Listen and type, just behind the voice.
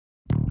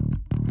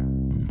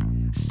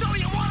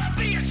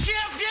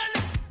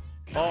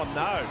Oh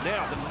no,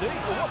 now the knee.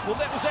 Well,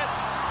 that was it.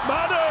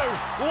 Manu,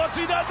 what's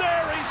he done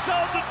there? He's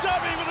sold the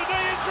dummy with a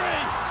knee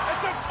injury.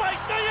 It's a fake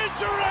knee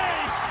injury.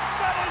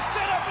 Manu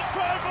set up a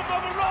try for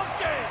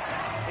Momirovski.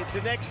 It's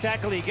the next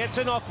tackle. He gets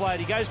an offload.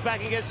 He goes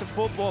back and gets the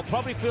football.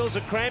 Probably feels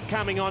a cramp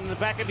coming on in the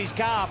back of his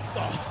calf.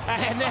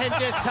 And then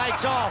just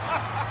takes off.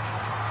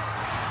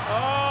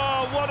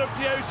 Oh, what a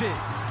beauty.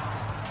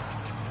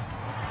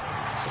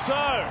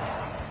 So,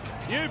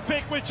 you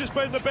pick which has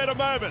been the better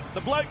moment.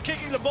 The bloke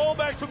kicking the ball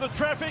back from the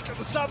traffic at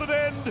the southern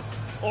end,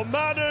 or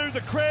Manu,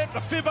 the cramp,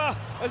 the fibber,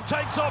 and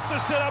takes off to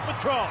set up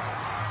a try.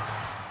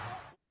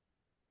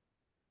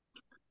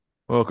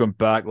 Welcome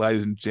back,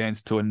 ladies and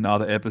gents, to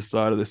another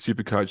episode of the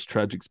SuperCoach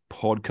Tragics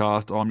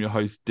podcast. I'm your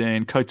host,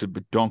 Dan, coach of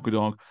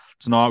Badonkadonk.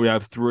 Tonight we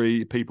have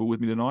three people with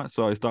me tonight.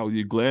 So I start with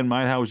you, Glenn.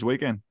 Mate, how was your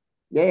weekend?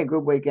 Yeah,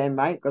 good weekend,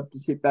 mate. Got to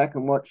sit back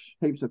and watch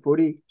heaps of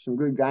footy, some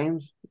good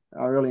games.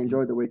 I really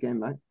enjoyed the weekend,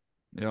 mate.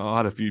 Yeah, I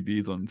had a few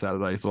beers on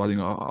Saturday, so I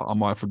think I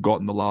might have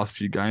forgotten the last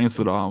few games,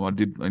 but I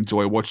did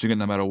enjoy watching it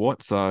no matter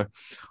what. So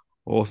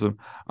awesome.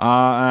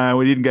 And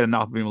we didn't get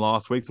enough of him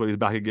last week, so he's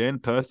back again.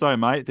 Perso,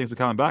 mate, thanks for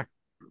coming back.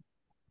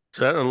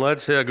 Chatting,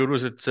 lads. How good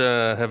was it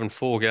having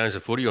 4 games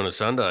of footy on a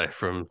Sunday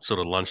from sort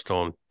of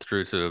lunchtime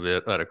through to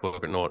about 8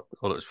 o'clock at night?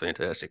 Oh, it was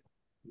fantastic.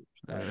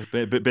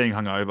 Being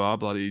hungover,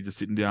 bloody just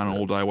sitting down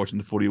all day watching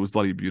the footy was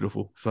bloody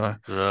beautiful. So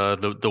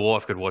the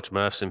wife could watch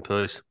maths in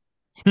peace.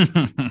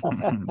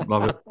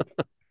 Love it.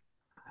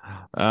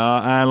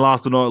 And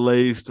last but not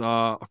least,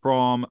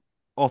 from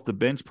Off the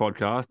Bench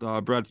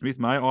podcast, Brad Smith,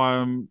 mate,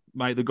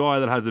 the guy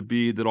that has a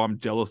beard that I'm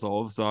jealous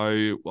of.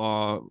 So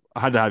I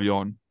had to have you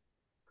on.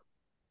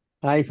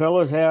 Hey,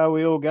 fellas, how are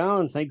we all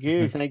going? Thank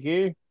you, thank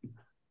you.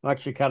 I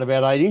actually cut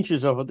about 8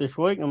 inches off it this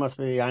week. I must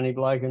be the only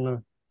bloke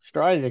in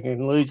Australia that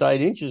can lose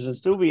 8 inches and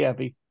still be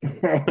happy.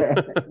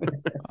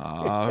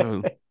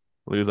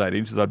 Lose 8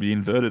 inches, I'd be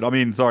inverted. I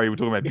mean, sorry, we're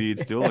talking about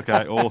beards still.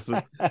 Okay,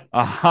 awesome.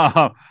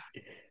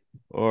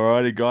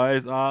 Alrighty,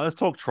 guys. Let's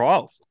talk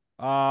trials.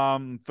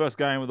 First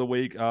game of the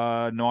week,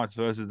 Knights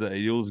versus the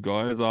Eels,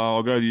 guys.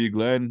 I'll go to you,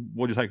 Glenn.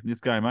 What do you take from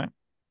this game, mate?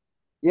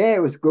 Yeah,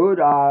 it was good.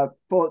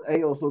 Thought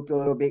Eels looked a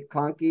little bit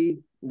clunky.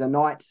 The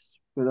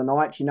Knights,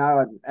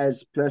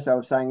 as Perso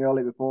was saying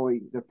earlier before,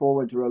 the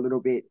forwards were a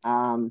little bit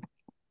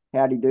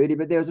howdy-doody,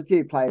 but there was a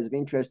few players of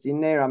interest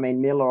in there. I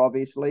mean, Miller,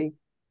 obviously.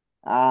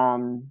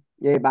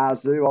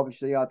 Marzu,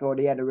 obviously, I thought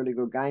he had a really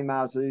good game.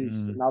 Marzu's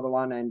another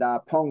one. And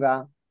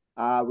Ponga,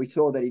 we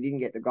saw that he didn't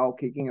get the goal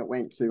kicking. It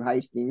went to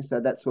Hastings, so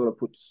that sort of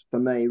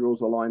rules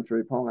the line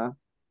through Ponga.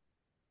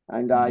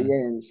 And,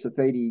 and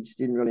Safidi just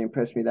didn't really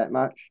impress me that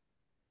much.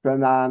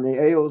 From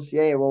the Eels,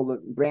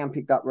 Brown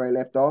picked up where he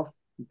left off.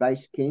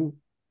 Base king.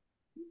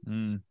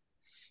 Yeah,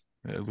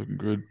 looking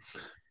good.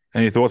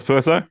 Any thoughts,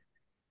 Perso?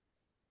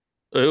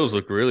 Eels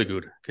look really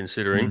good,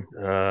 considering.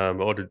 I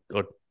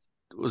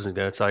wasn't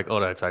going to take. I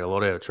don't take a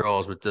lot out of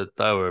trials, but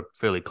they were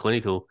fairly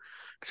clinical,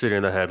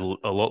 considering they had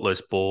a lot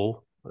less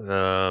ball.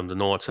 The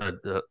Knights had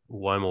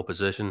way more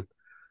possession.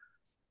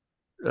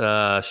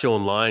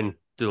 Sean Lane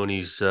doing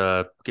his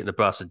getting a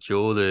busted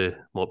jaw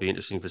there might be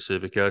interesting for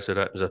SuperCoach. That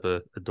opens up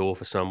a door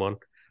for someone,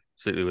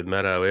 certainly with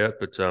Matto out.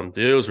 But the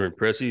Eels are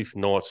impressive.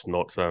 Knights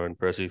not so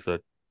impressive.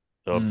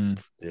 I'm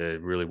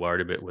really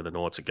worried about where the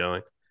Knights are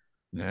going.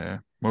 Yeah.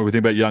 What do we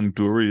think about young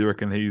Dury? You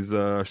reckon he's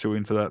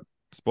shoo-in for that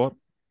spot?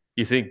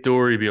 You think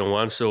Dory be on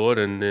one side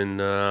and then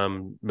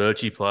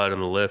Murchie played on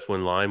the left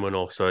when Lane went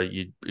off. So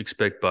you'd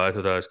expect both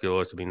of those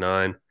guys to be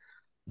known.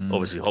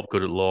 Obviously,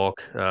 Hopgood at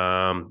lock.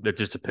 It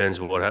just depends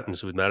on what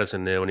happens with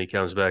Madison now when he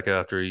comes back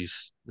after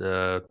he's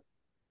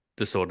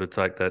decided to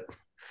take that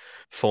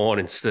fine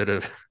instead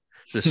of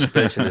the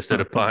suspension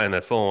instead of paying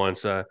that fine.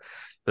 So,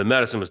 but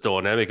Madison was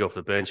dynamic off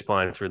the bench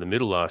playing through the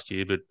middle last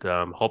year, but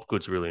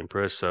Hopgood's really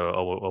impressed. So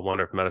I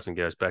wonder if Madison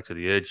goes back to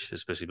the edge,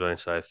 especially being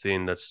so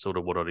thin. That's sort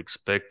of what I'd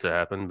expect to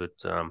happen. But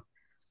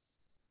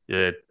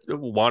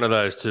one of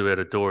those two out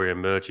of Dory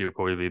and Murchie will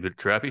probably be a bit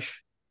trappish.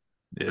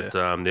 Yeah.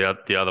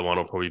 But the other one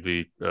will probably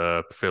be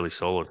fairly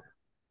solid.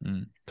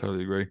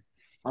 Totally agree.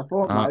 I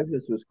thought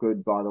Moses was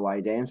good, by the way,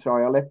 Dan.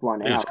 Sorry, I left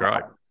one out. He was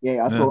great.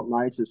 I thought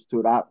Moses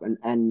stood up,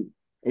 and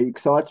it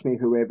excites me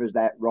whoever's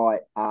that right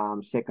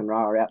second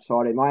rower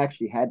outside him. I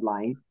actually had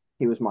Lane.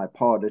 He was my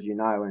pod, as you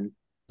know, and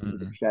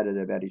shattered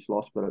about his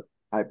loss, but it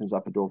opens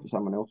up a door for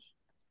someone else.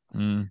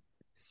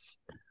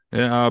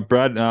 Yeah,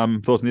 Brad,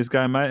 thoughts on this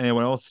game, mate?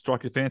 Anyone else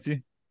strike your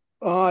fancy?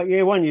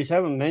 One you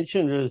haven't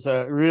mentioned has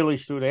really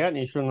stood out, and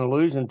he's from the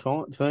losing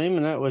team,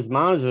 and that was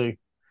Marzu.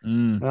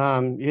 I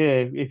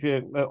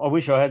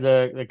wish I had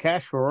the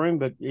cash for him,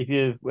 but if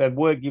you have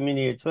worked him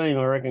into your team,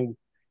 I reckon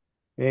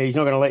he's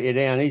not going to let you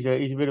down. He's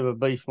a bit of a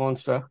beast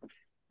monster,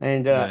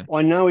 and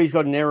I know he's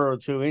got an error or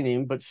two in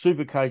him, but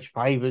SuperCoach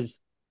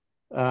favours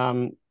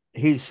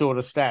his sort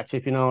of stats,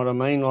 if you know what I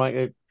mean.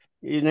 Like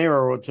an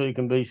error or two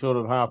can be sort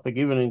of half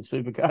forgiven in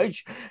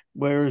SuperCoach,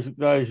 whereas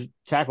those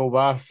tackle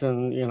busts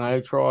and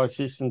try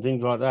assists and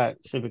things like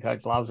that,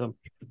 SuperCoach loves them.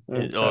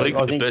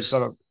 I think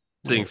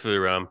thing for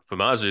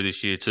Mazu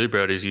this year too,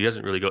 Brad, is he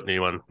hasn't really got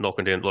anyone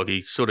knocking down. Like,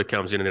 he sort of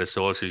comes in and out of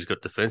side, so he's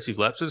got defensive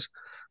lapses.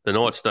 The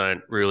Knights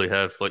don't really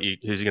have, like,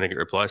 who's he going to get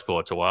replaced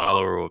by?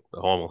 Tawala or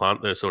Heimel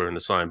Hunt? They're sort of in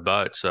the same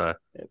boat. So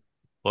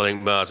I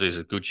think Mazu is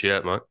a good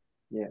shout, mate.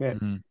 Yeah.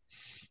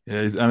 Yeah,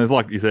 and it's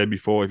like you said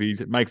before, if he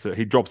makes it,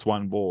 he drops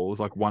one ball, it's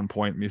like 1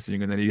 point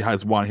missing, and then he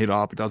has one hit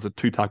up, he does a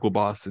 2 tackle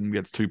bust and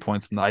gets 2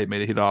 points from the 8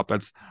 meter hit up.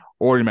 That's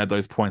already made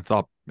those points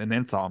up and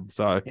then some.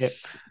 So yeah,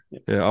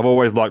 I've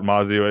always liked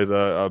Marzio as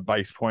a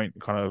base point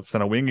kind of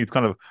centre wing. He's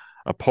kind of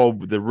a pod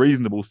with a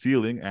reasonable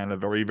ceiling and a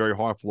very, very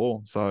high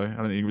floor. So I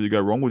don't think you really go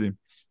wrong with him.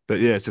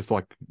 But yeah, it's just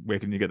like, where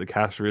can you get the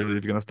cash really?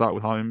 If you're going to start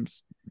with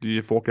Holmes, do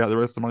you fork out the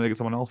rest of the money to get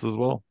someone else as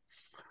well?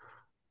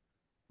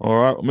 All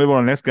right, we'll move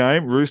on to the next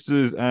game.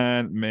 Roosters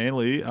and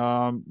Manly.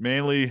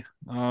 Manly,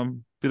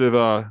 bit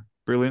of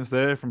brilliance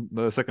there from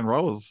the second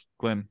rowers,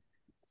 Glenn.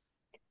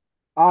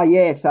 Oh,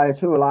 yeah. So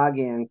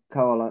Tuolagi and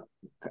Koala.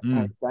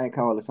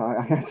 Koala. So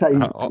I can say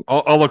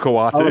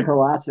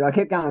Olakawatu. I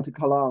kept going to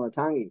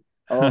Koala-Tungi.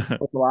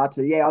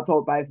 Yeah, I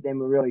thought both of them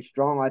were really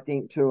strong. I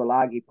think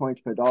Tuolagi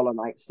points per dollar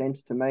makes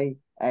sense to me,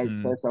 as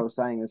Perso was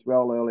saying as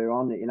well earlier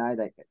on,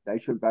 that they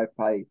should both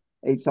play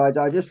each side.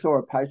 I just saw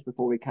a post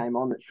before we came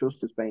on that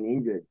Schuster's been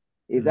injured.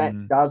 If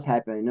that does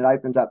happen, it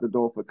opens up the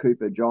door for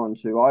Cooper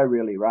Johns, who I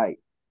really rate.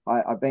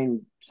 I've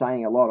been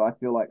saying a lot. I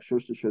feel like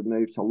Schuster should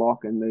move to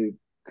lock and move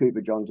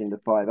Cooper Johns into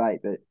 5'8",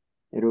 but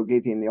it'll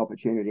give him the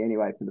opportunity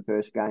anyway for the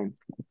first game.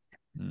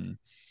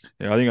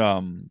 Yeah, I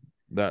think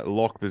that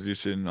lock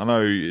position, I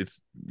know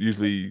it's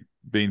usually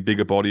been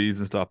bigger bodies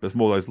and stuff, but it's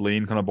more those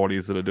lean kind of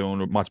bodies that are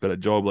doing a much better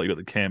job. Like, you got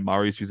the Cam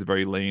Murray's, who's a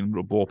very lean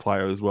little ball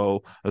player as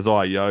well.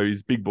 Isaiah Yeo,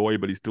 he's a big boy,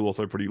 but he's still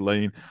also pretty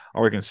lean.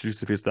 I reckon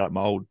Schuster fits that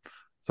mold.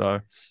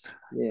 So,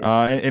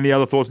 any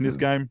other thoughts in this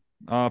game,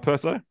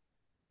 Perso?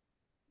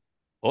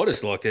 I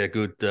just liked how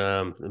good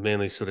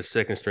Manly sort of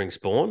second string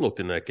spine looked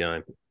in that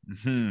game.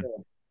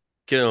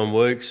 Keon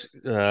Weeks,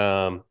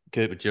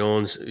 Cooper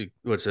Johns,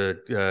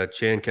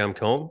 Chan Kum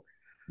Kong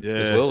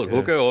as well at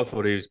hooker. I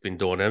thought he's been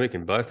dynamic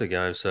in both the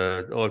games,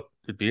 so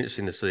it'd be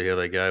interesting to see how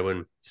they go when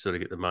you sort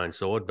of get the main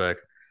side back.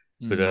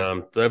 But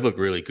they've looked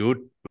really good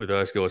with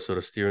those guys sort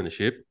of steering the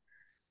ship.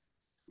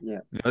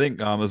 Yeah, I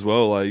think as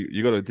well, like,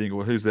 you got to think,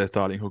 well, who's their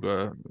starting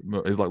hooker?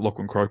 Is like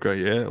Lachlan Croker,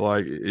 yeah?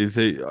 Like, is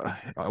he?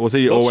 Was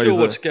he Not always? Not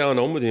sure what's going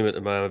on with him at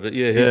the moment, but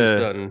yeah, he's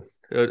starting.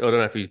 I don't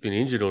know if he's been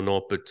injured or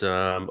not, but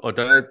I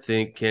don't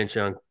think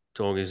Kanchang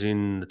Tong is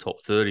in the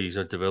top 30. He's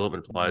a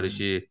development player this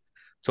year,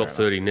 top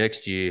 30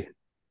 next year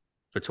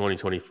for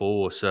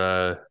 2024.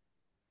 So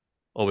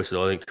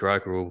obviously, I think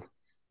Croker will.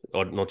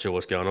 I'm not sure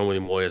what's going on with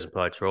him. Why he hasn't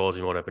played trials?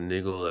 He might have a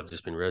niggle. They've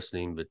just been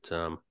resting him,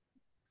 but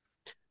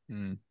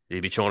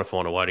he'd be trying to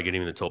find a way to get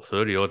him in the top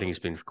 30. I think he's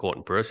been quite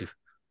impressive.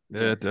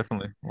 Yeah,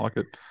 definitely like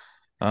it.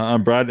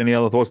 Brad, any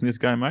other thoughts in this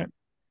game, mate?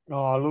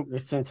 Oh, look,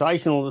 it's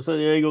sensational to see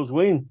the Eagles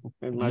win.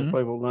 And most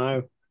people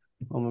know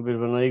I'm a bit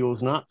of an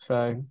Eagles nut.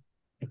 So,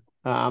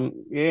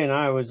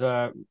 it was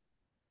a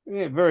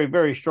very,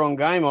 very strong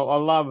game. I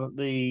love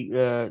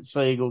the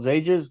Sea Eagles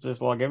edges,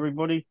 just like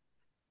everybody.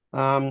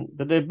 But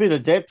there's a bit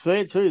of depth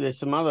there too. There's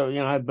some other,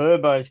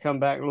 Burbo's come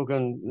back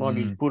looking like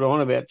he's put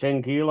on about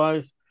 10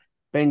 kilos.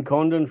 Ben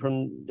Condon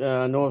from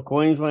North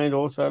Queensland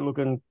also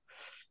looking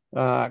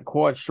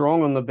quite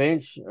strong on the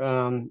bench.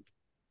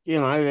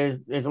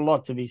 There's a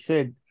lot to be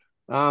said.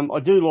 I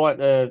do like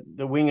the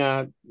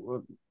winger.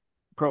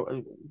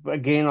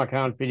 Again, I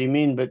can't fit him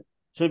in, but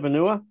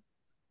Tupanua. Is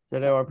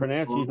that how I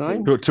pronounce his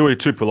name?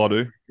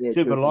 Tupolotu. Yeah,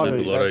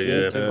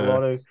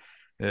 Tupolotu.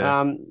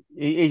 Yeah.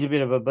 He's a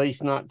bit of a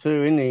beast nut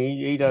too, isn't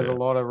he? He does a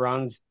lot of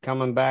runs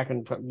coming back,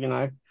 and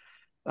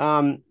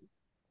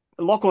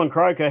Lachlan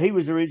Croker, he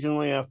was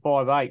originally a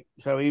 5'8",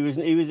 so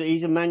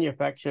he's a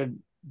manufactured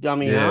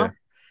dummy half.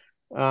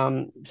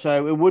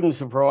 So it wouldn't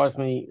surprise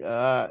me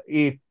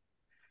if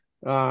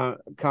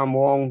Kam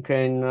Wong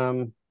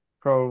can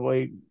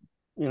probably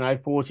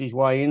force his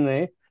way in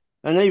there,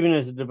 and even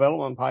as a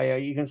development player,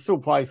 you can still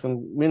play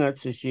some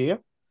minutes this year.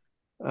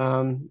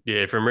 From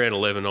round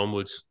 11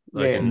 onwards,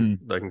 they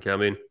can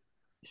come in.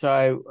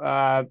 So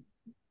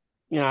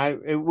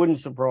it wouldn't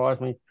surprise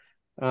me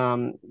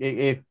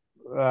if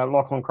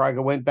Lachlan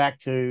Croker went back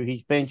to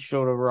his bench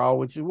sort of role,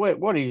 which is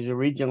what he's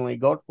originally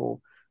got for.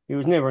 He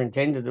was never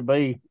intended to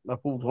be a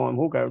full-time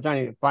hooker. It was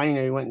only the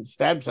Fainer who went and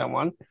stabbed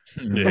someone.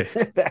 Yeah.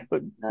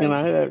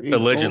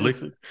 Allegedly.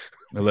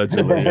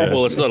 Allegedly, yeah.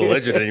 Well, it's not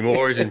alleged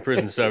anymore. He's in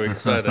prison, so we can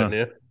say that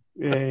now.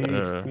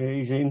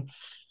 He's in.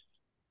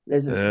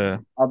 There's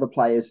other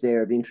players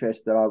there of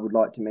interest that I would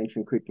like to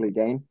mention quickly,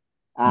 Dan.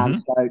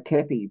 So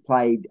Kepi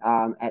played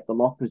at the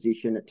lock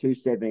position at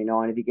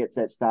 279. If he gets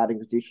that starting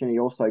position, he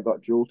also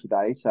got Jewel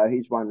today, so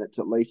he's one that's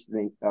at least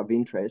of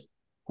interest.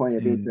 Point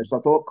of interest. I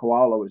thought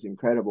Koala was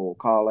incredible.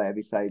 Koala, however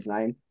you say his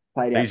name,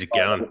 played out. He's a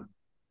gun.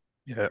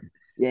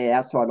 Yeah,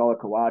 outside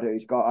Olakawatu.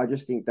 I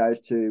just think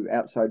those two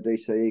outside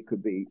DCE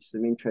could be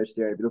some interest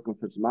there if you're looking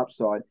for some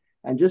upside.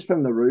 And just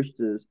from the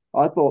Roosters,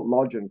 I thought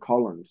Lodge and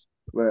Collins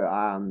were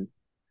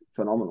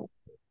phenomenal.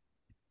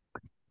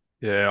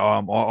 Yeah,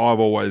 I've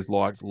always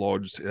liked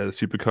Lodge at a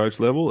super coach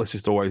level. It's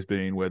just always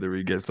been whether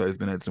he gets those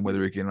minutes and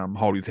whether he can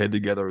hold his head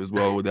together as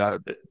well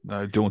without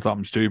doing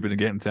something stupid and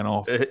getting sent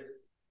off.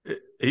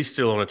 He's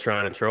still on a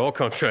train and trial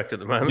contract at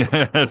the moment.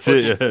 Yeah, that's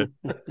it.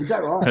 Is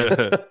that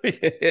right?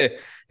 Yeah,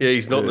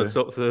 he's not in the Yeah.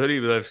 top 30,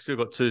 but they've still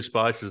got 2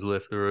 spaces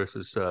left, the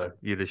Roosters. So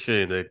you'd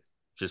assume they're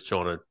just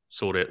trying to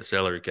sort out the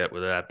salary cap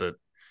with that. But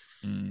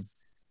Mm.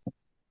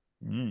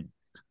 Mm.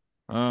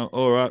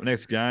 All right,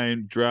 next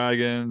game,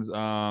 Dragons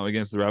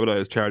against the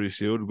Rabbitohs Charity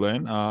Shield,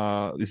 Glenn.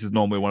 This is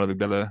normally one of the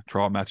better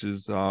trial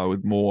matches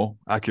with more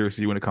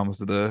accuracy when it comes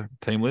to the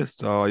team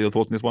list. Your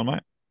thoughts on this one,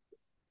 mate?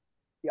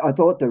 I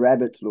thought the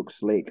Rabbits looked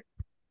slick.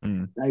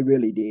 Mm. They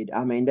really did.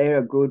 I mean, they're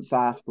a good,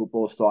 fast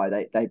football side.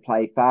 They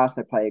play fast,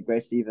 they play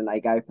aggressive, and they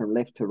go from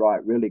left to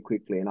right really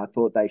quickly. And I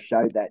thought they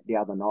showed that the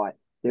other night.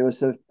 There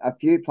was a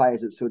few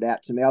players that stood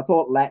out to me. I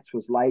thought Lats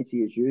was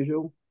lazy as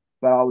usual,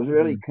 but I was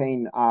really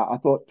keen. I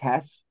thought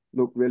Tass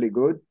looked really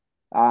good.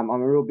 I'm a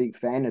real big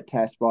fan of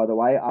Tass, by the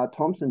way.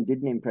 Thompson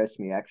didn't impress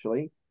me,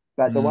 actually.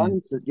 But the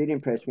ones that did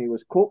impress me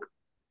was Cook.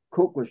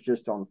 Cook was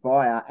just on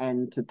fire.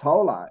 And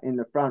Totola in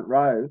the front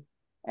row.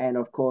 And,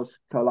 of course,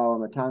 Koloa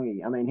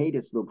Matangi. I mean, he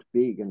just looks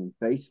big and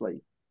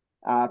beastly.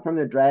 From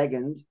the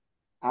Dragons,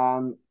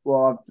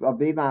 well,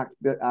 I've earmarked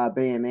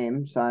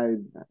BMM, so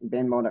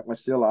Ben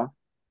Modak-Masila,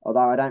 although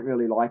I don't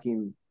really like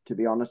him, to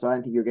be honest. I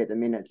don't think he'll get the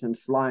minutes. And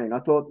Sloane, I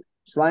thought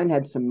Sloane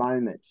had some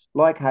moments.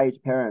 Like Hayes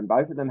Perrin,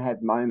 both of them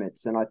have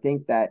moments. And I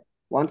think that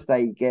once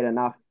they get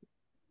enough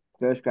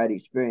first-grade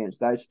experience,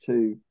 those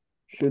two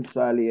should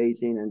slowly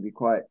ease in and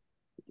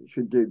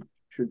should do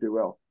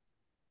well.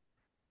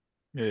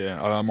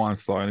 Yeah, I don't mind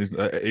Sloan. Is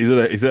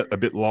it a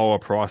bit lower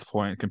price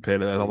point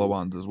compared to those other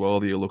ones as well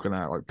that you're looking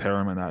at, like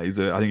Perham and that?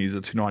 I think he's a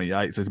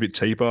 298, so it's a bit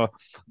cheaper.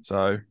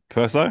 So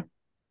Perso?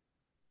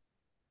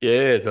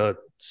 yeah, the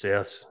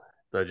South,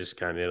 they just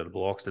came out of the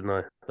blocks, didn't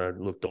they? They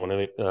looked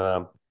dynamic.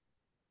 Yeah,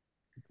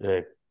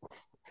 to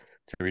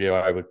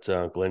reiterate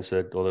what Glenn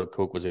said, although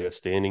Cook was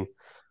outstanding.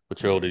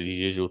 Latrell did his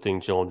usual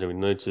thing, chimed in with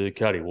need to.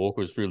 Cody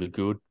Walker was really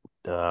good.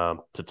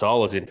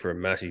 Tatola's in for a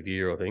massive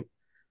year, I think.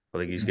 I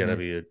think he's going to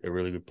be a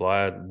really good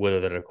player. Whether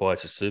that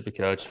equates to super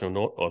coach or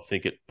not, I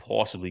think it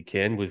possibly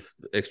can with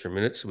extra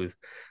minutes,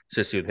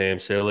 especially with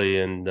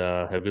Hamselli and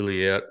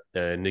Havili out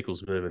and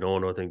Nichols moving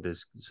on. I think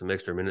there's some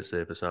extra minutes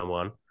there for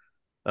someone.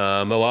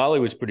 Moali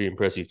was pretty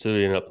impressive too.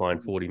 He ended up playing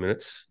 40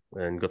 minutes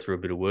and got through a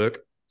bit of work.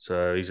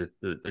 So he's a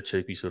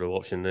cheapy sort of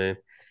option there.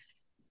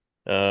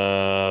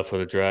 For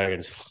the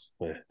Dragons,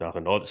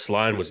 nothing.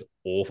 Sloane was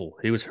awful.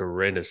 He was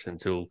horrendous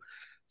until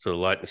sort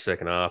of late in the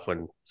second half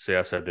when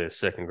South had their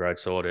second grade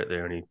side out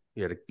there, and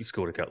he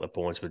scored a couple of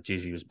points, but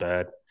geez, he was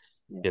bad.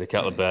 He had a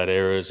couple of bad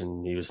errors,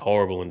 and he was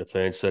horrible in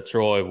defence. That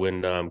try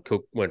when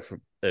Cook went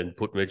and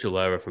put Mitchell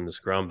over from the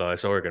scrum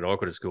base, I reckon I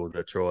could have scored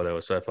that try. They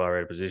were so far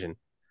out of position.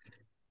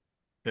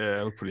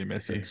 Yeah, it looked pretty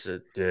messy.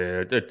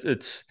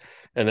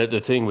 And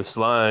the thing with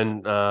Sloane,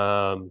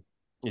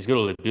 he's got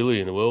all the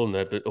ability in the world and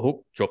that, but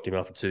Hook dropped him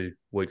after 2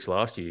 weeks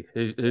last year.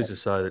 Who's to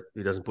say that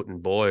he doesn't put in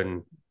Boy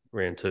in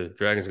round 2?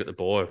 Dragons got the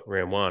Boy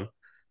round 1.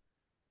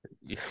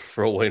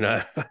 For all we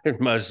know,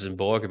 Moses and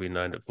Boy could be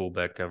named at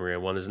fullback come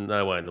round 1. There's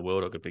no way in the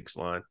world I could pick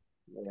Sloane.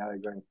 Yeah, I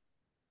agree.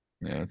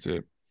 Yeah, that's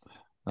it.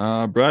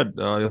 Brad,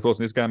 your thoughts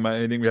on this game, mate?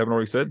 Anything we haven't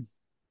already said?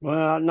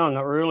 Well, no,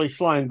 not really.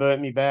 Sloane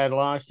burnt me bad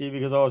last year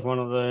because I was one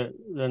of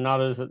the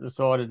nutters that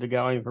decided to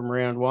go in from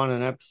round 1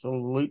 and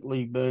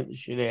absolutely burnt the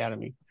shit out of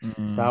me.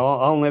 So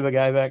I'll never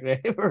go back there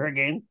ever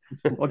again.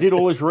 I did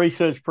all this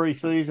research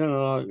pre-season,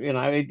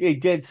 and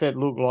it dead set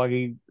looked like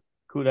he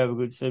could have a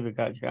good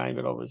Supercoach game,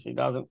 but obviously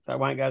doesn't. So I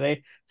won't go there.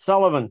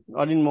 Sullivan,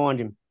 I didn't mind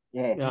him.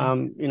 Yeah.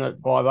 At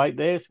 5'8"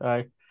 there.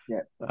 So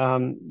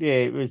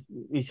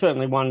he's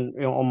certainly one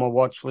on my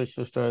watch list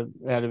just out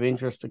of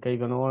interest to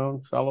keep an eye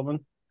on,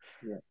 Sullivan.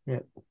 Yeah.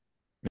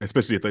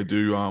 Especially if they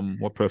do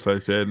what Perso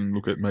said and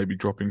look at maybe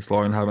dropping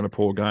Slow and having a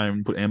poor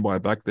game, put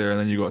Ambai back there, and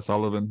then you got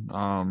Sullivan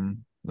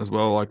as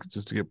well, like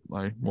just to get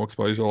more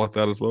exposure like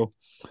that as well.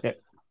 Yeah.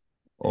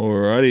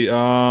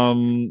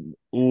 Alrighty.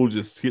 We'll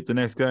just skip the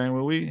next game,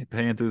 will we?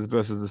 Panthers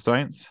versus the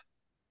Saints.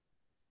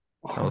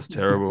 That was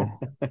terrible.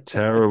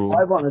 Terrible.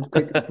 I wanted to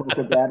quickly talk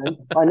about it.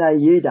 I know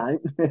you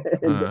don't.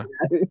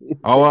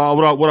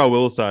 What I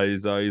will say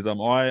is I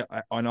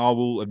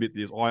will admit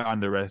this. I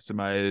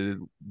underestimated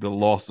the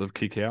loss of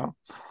Kikau.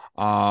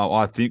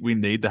 I think we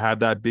need to have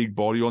that big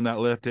body on that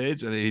left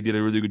edge, and he did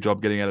a really good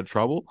job getting out of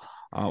trouble.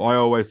 I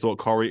always thought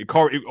Corey. It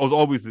was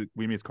obviously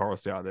we missed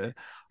Corus out there,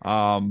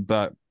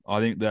 but I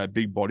think that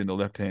big body on the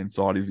left-hand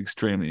side is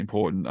extremely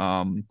important.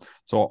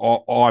 So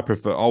I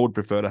would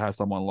prefer to have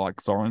someone like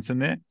Sorensen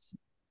there.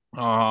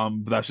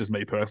 But that's just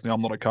me personally.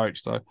 I'm not a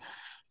coach, so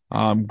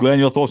Glenn,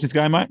 your thoughts on this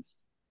game, mate?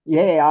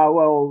 Yeah,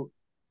 well,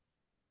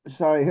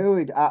 sorry,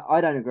 I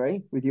don't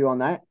agree with you on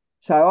that.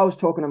 So I was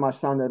talking to my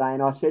son today,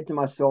 and I said to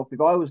myself, if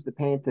I was the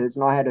Panthers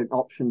and I had an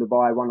option to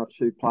buy one or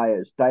two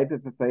players,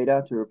 David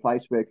Fafita to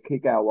replace where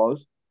Kikau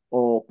was,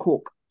 or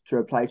Cook to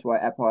replace where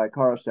Apai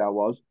Coruscant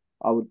was,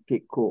 I would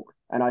pick Cook.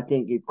 And I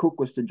think if Cook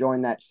was to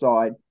join that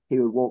side, he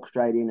would walk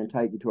straight in and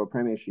take you to a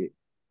premiership.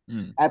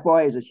 Mm.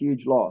 Apai is a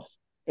huge loss.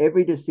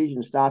 Every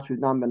decision starts with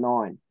number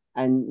 9,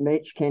 and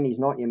Mitch Kenny's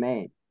not your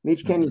man.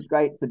 Mitch Kenny's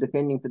great for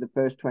defending for the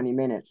first 20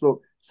 minutes.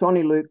 Look,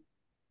 Sonny Luke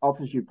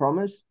offers you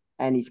promise,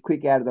 and he's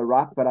quick out of the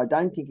ruck, but I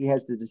don't think he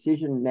has the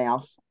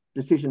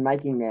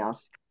decision-making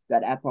nous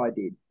that Apai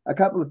did. A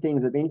couple of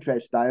things of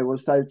interest, though,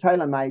 was so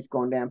Taylor May's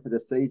gone down for the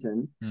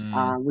season,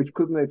 which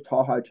could move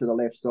Toho to the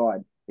left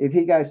side. If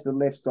he goes to the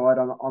left side,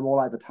 I'm all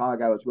over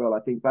Targo as well. I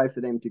think both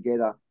of them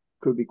together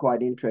could be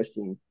quite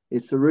interesting.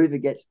 If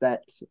Saruva gets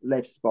that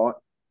left spot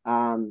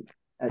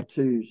at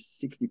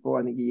 264,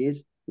 I think he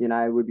is,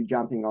 would be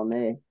jumping on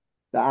there.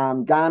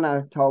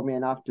 Garner told me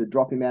enough to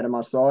drop him out of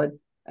my side.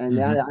 And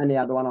the only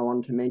other one I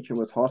wanted to mention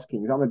was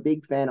Hoskins. I'm a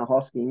big fan of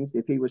Hoskins.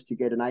 If he was to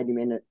get an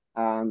 80-minute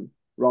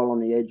roll on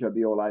the edge, I'd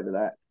be all over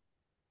that.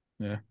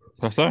 Yeah.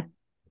 Perso?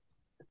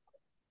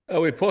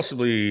 Are we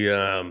possibly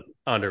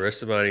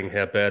underestimating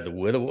how bad the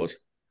weather was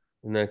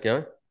in that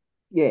game?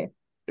 Yeah.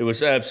 It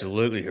was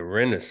absolutely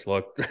horrendous.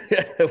 Like,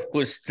 it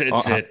was dead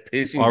set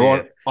pissing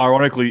down.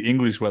 Ironically,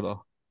 English weather.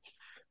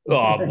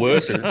 Oh,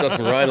 worse. It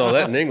doesn't rain like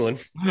that in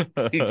England.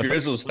 It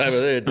drizzles over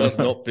there. It does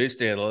not piss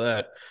down like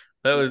that.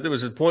 There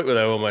was a point where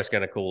they were almost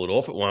going to call it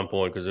off at one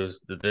point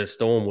because the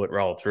storm would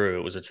roll through.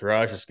 It was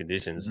atrocious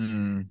conditions.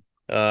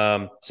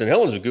 St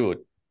Helens were good,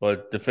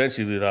 but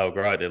defensively they were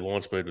great. Their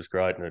line speed was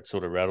great, and it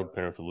sort of rattled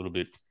Penrith a little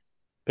bit.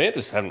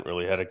 Panthers haven't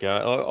really had a go.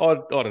 I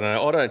don't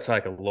know. I don't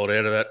take a lot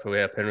out of that for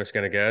how Penrith's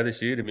going to go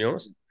this year, to be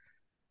honest.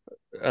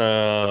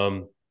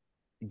 Garner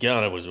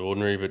was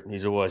ordinary, but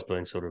he's always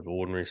been sort of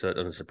ordinary, so that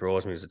doesn't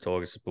surprise me as a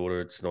Tigers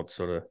supporter. It's not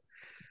sort of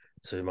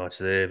too much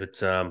there,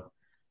 but I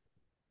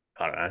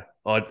don't know.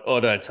 I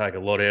don't take a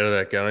lot out of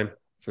that game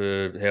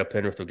for how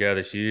Penrith will go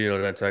this year. I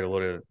don't take a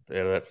lot out of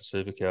that for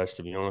Supercoach,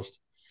 to be honest.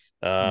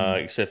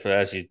 Except for,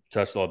 as you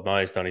touched on,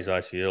 May's done his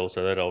ACL,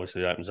 so that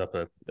obviously opens up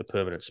a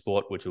permanent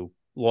spot, which will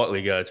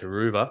likely go to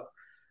Ruba.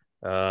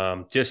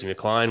 Jesse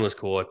McLean was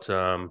quite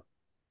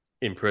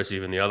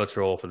impressive in the other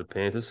trial for the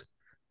Panthers.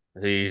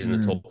 He's in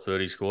the top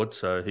 30 squad,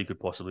 so he could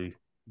possibly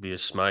be a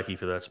smoky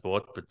for that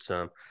spot.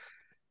 But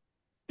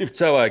if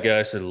Toa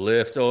goes to the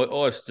left,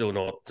 I'm still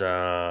not.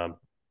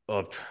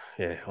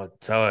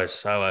 Toa's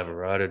so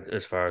overrated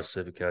as far as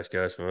Supercoach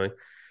goes for me.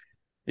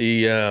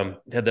 He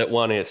had that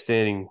one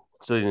outstanding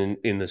season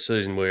in the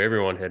season where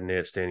everyone had an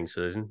outstanding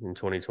season in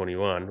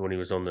 2021 when he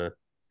was on the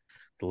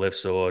left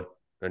side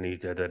and he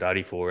had that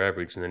 84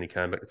 average, and then he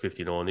came back to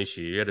 59 this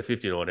year. He had a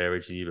 59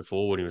 average the year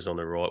before when he was on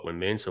the right when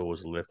Mansour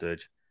was the left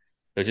edge.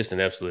 It was just an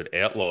absolute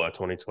outlier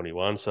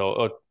 2021.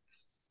 So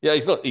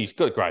he's got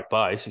a great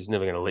base. He's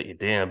never going to let you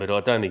down, but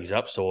I don't think his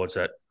upside's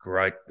that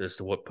great as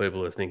to what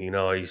people are thinking.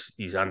 No, he's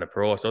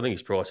underpriced. I think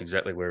he's priced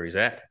exactly where he's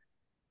at.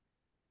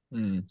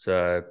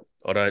 So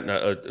I don't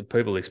know.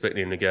 People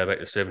expecting him to go back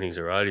to 70s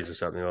or 80s or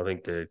something. I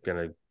think they're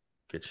going to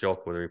get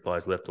shocked whether he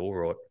plays left or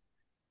right.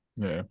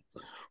 Yeah.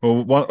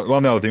 Well,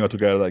 one other thing I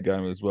took out of that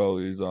game as well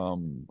is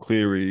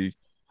Cleary.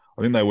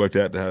 I think they worked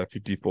out to have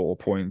 54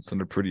 points in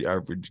a pretty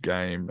average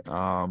game.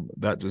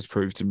 That just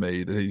proves to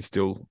me that he's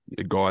still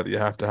a guy that you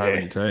have to have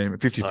in your team.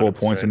 54 100%.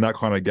 Points in that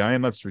kind of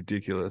game, that's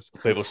ridiculous.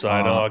 People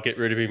saying, get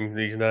rid of him.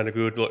 He's no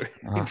good. Like,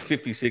 he's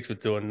 56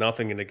 with doing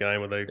nothing in the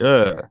game.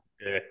 Yeah.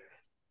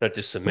 That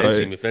just cements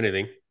him, if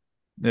anything.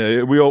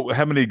 Yeah,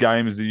 how many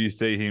games do you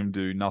see him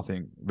do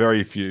nothing?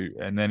 Very few.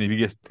 And then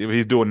if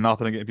he's doing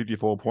nothing and getting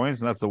 54 points,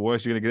 and that's the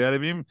worst you're going to get out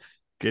of him,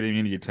 get him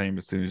into your team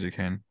as soon as you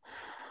can.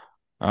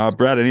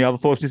 Brad, any other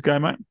thoughts this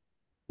game, mate?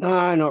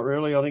 No, not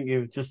really. I think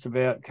you've just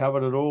about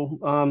covered it all.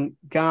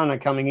 Garner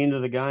coming into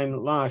the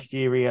game last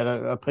year, he had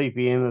a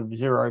PPM of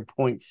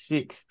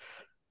 0.6.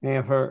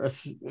 Now,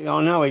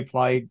 I know he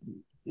played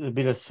a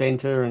bit of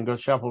centre and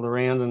got shuffled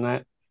around and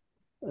that.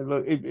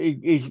 Look,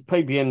 his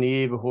PPM the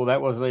year before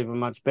that wasn't even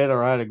much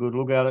better. I had a good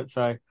look at it,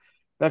 so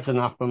that's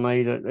enough for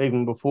me to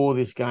even before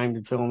this game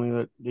to tell me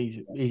that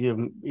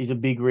he's a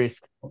big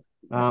risk.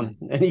 And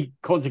he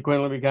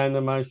consequently became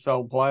the most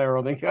sold player,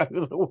 I think,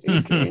 over the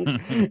weekend. I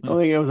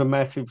think it was a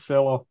massive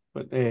sell-off.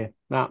 But, yeah,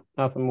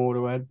 nothing more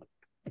to add.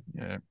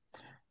 Yeah.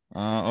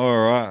 All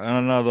right. And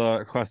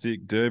another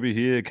classic derby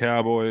here,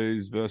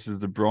 Cowboys versus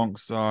the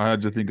Bronx. How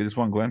did you think of this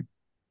one, Glenn?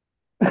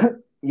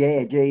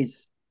 Yeah,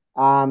 geez.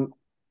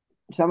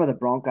 Some of the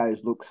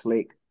Broncos look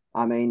slick.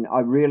 I mean, I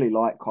really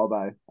like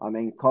Cobbo. I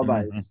mean,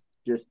 Cobbo's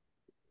just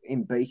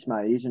in beast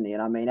mode, isn't he?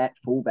 And I mean, at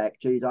fullback,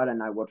 geez, I don't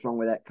know what's wrong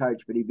with that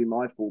coach, but he'd be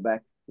my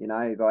fullback, if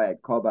I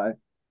had Cobbo.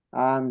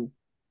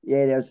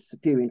 There's a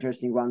few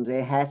interesting ones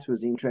there. Haas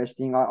was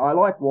interesting. I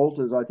like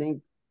Walters, I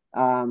think.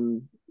 I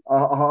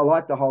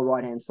like the whole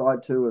right-hand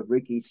side, too, of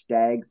Ricky,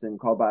 Staggs and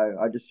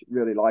Cobbo. I just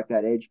really like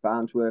that edge.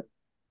 Farnsworth.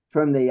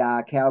 From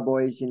the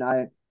Cowboys,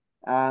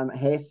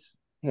 Hess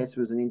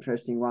was an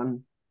interesting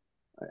one.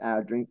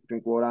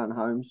 Drinkwater and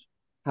Holmes.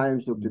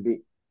 Holmes looked a bit,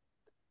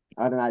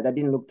 I don't know, they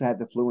didn't look to have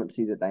the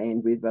fluency that they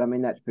end with, but I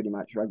mean, that's pretty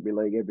much rugby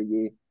league every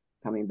year.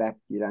 Coming back,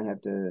 you don't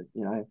have to,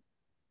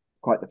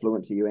 quite the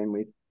fluency you end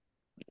with.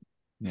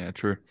 Yeah,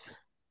 true.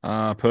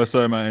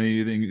 Perso, mate,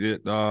 anything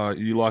that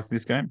you like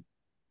this game?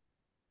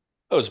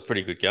 That was a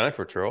pretty good game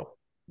for a trial.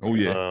 Oh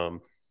yeah.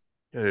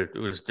 It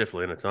was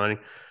definitely entertaining.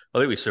 I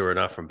think we saw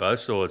enough from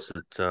both sides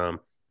that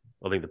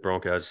I think the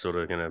Broncos are sort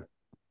of going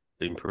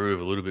to improve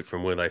a little bit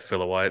from where they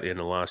fell away at the end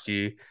of last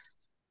year.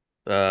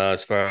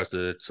 As far as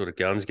the sort of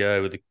guns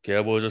go with the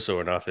Cowboys, I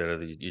saw enough out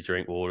of your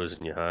Drinkwaters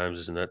and your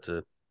Holmeses and that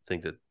to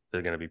think that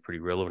they're going to be pretty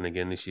relevant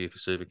again this year for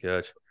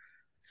SuperCoach.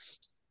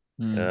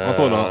 I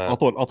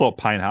thought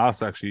Payne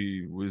Haas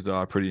actually was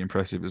pretty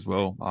impressive as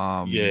well.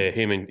 Yeah,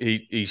 him and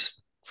he's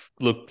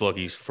looked like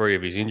he's free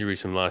of his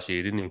injuries from last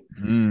year, didn't he?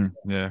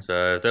 Yeah.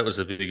 So that was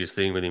the biggest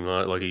thing with him.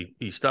 Like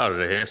he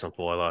started a house on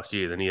fire last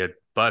year. Then he had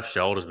both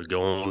shoulders were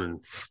gone,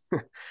 and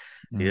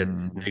he had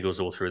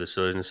niggles all through the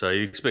season. So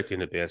you expect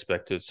him to bounce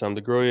back to some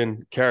degree.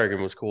 And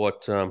Carrigan was quite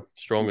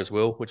strong as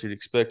well, which you'd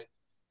expect.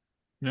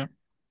 Yeah.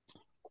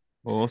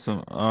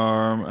 Awesome.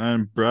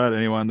 And Brad,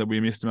 anyone that we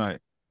missed, mate?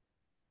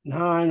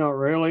 No, not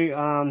really.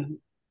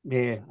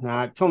 Yeah,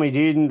 no, Tommy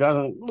Dearden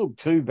doesn't look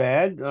too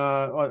bad.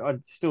 I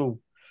still,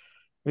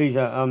 he's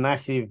a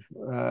massive,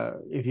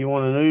 if you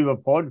want an Uber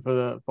pod for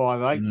the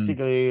 5'8",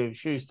 particularly if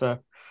Schuster,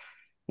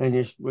 and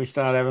we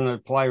start having to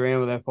play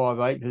around with our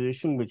 5'8"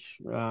 position, which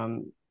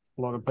a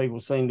lot of people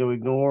seem to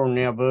ignore, and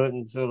now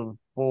Burton's sort of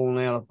fallen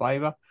out of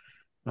favour.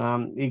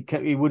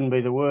 He wouldn't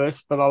be the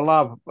worst, but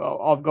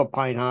I've got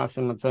Payne Haas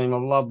in my team. I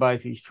love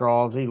both his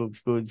trials. He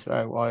looks good,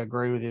 so I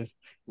agree with you.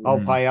 I'll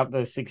pay up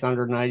the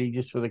 680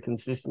 just for the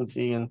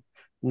consistency and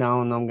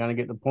knowing I'm going to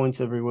get the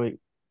points every week.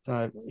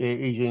 So yeah,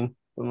 he's in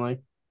for me.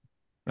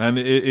 And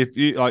if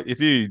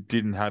you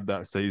didn't have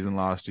that season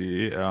last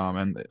year,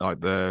 and like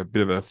the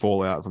bit of a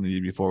fallout from the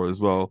year before as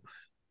well,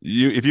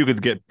 if you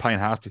could get Payne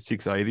Haas for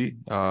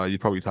 680, you'd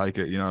probably take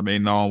it. You know what I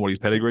mean? Knowing what his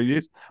pedigree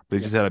is, but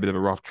he's just had a bit of a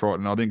rough trot,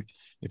 and I think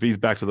if he's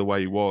back to the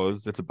way he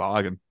was, that's a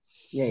bargain.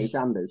 Yeah, he's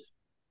unders.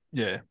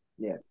 Yeah.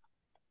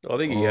 I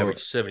think he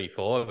averaged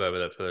 75 over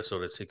that first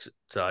sort of 6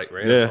 to 8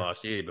 rounds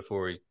last year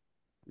before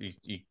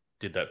he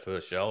did that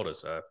first shoulder.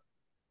 So,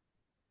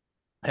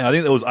 and I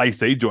think there was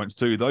AC joints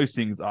too. Those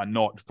things are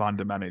not fun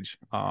to manage.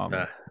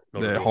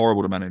 They're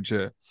horrible to manage.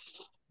 Yeah.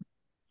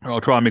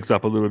 I'll try and mix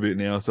up a little bit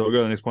now. So I'll go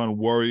to the next one,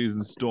 Warriors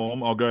and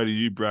Storm. I'll go to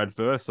you, Brad,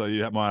 first, so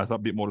you might have a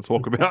bit more to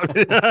talk about.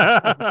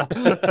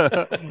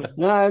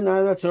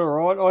 No, that's all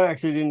right. I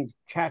actually didn't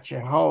catch a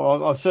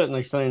whole. I've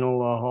certainly seen all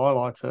the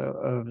highlights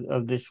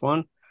of this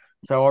one,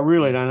 so I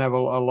really don't have a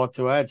lot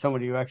to add.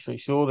 Somebody who actually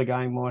saw the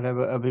game might have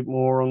a bit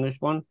more on this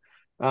one.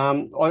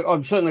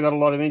 I've certainly got a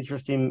lot of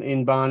interest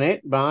in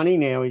Barney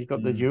now. He's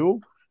got the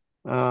duel.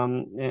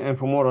 And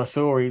from what I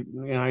saw, his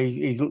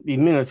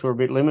minutes were a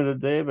bit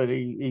limited there, but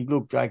he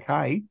looked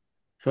okay.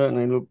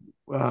 Certainly looked,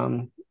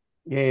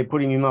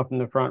 putting him up in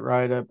the front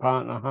row to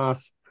partner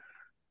Haas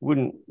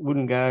wouldn't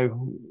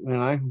go.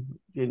 I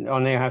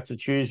now have to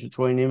choose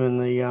between him and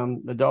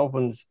the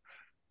Dolphins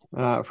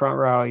front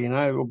row.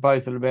 We're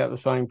both at about the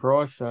same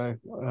price. So,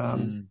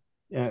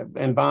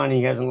 and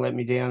Barney hasn't let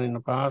me down in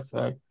the past,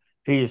 so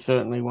he is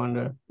certainly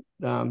one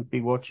to be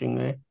watching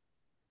there.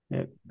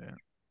 Yeah.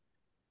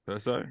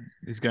 So,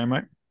 this game,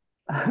 mate?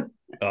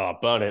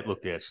 Barnett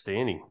looked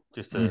outstanding,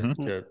 just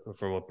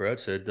from what Brad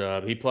said.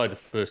 He played the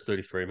first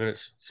 33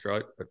 minutes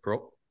straight at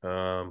prop.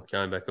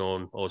 Came back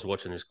on. I was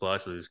watching this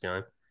closely, this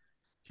game.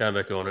 Came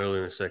back on early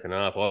in the second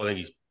half. I think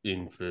he's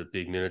in for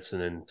big minutes,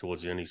 and then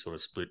towards the end, he sort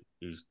of split.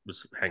 He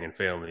was hanging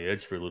foul on the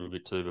edge for a little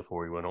bit too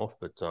before he went off.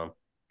 But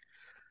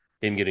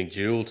him getting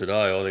dual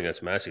today, I think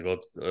that's massive.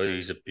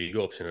 He's a big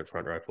option at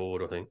front row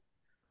forward, I think.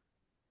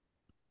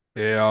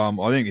 Yeah,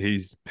 I think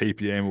his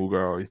PPM will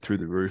go through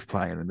the roof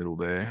playing in the middle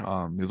there.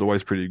 He was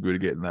always pretty good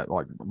at getting that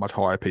like much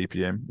higher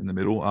PPM in the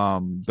middle.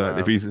 But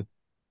if he's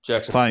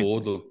Jackson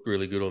Ford looked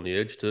really good on the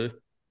edge too.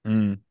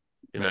 In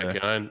that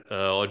game,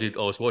 I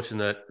was watching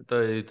that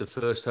the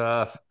first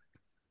half.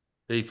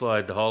 He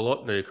played the whole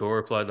lot.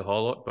 Niokora played the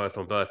whole lot, both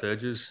on both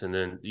edges. And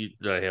then you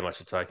don't know how much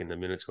to take in the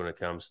minutes when it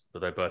comes,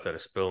 but they both had a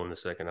spell in the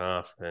second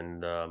half.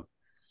 And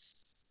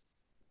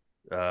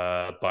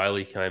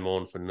Bailey came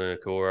on for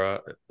Niokora,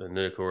 and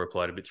Niokora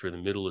played a bit through the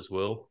middle as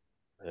well.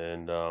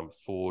 And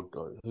Ford,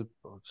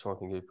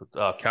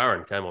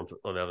 Curran came on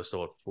the other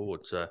side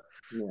forward. So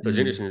it was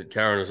interesting that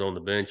Curran was on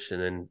the bench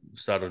and then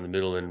started in the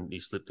middle and he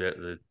slipped out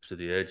to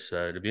the edge.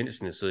 So it'd be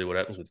interesting to see what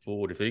happens with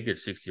Ford. If he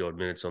gets 60-odd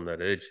minutes on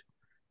that edge,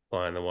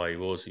 playing the way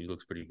he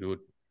looks pretty good.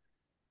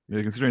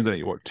 Yeah, considering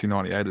that what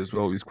 298 as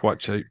well, he's quite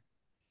cheap.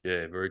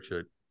 Yeah, very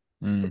cheap.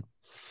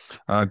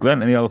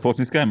 Glenn, any other thoughts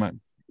in this game, mate?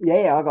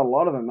 Yeah, I got a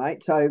lot of them,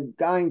 mate. So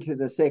going to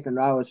the second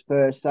rowers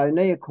first. So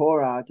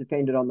Niokora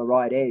defended on the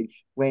right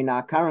edge. When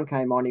Curran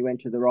came on, he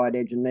went to the right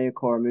edge and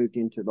Niokora moved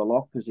into the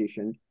lock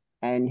position.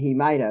 And he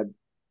made a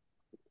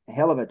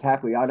hell of a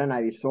tackle. I don't know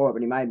if you saw it,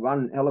 but he made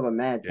one hell of a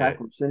mad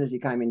tackle as soon as he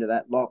came into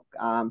that lock.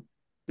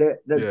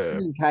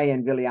 The K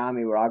and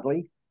Viliami were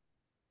ugly.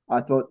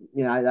 I thought,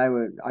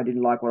 I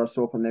didn't like what I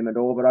saw from them at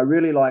all. But I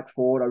really like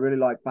Ford. I really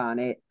like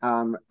Barnett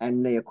and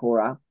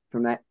Niokora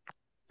from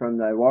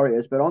the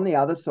Warriors. But on the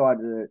other side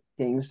of the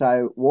thing,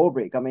 so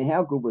Warbrick, I mean,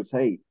 how good was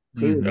he?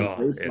 He was a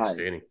beast,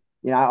 mate.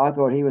 I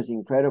thought he was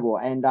incredible.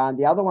 And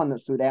the other one that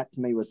stood out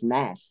to me was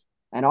Nass.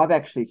 And I've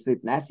actually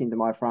slipped Nass into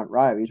my front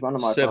row. He's one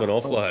of my 7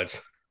 front row. offloads.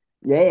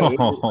 Yeah,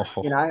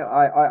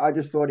 I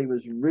just thought he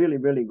was really,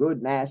 really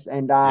good, Nass.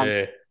 And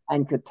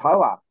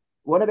Katoa.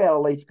 What about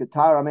Elise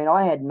Katoa? I mean,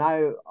 I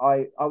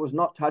was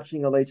not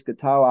touching Elise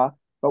Katoa,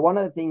 but one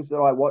of the things that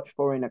I watch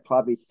for in a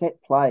club is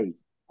set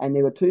plays. And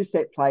there were 2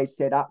 set plays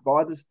set up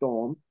by the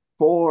Storm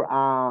for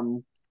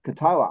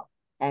Katoa.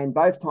 And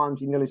both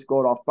times he nearly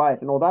scored off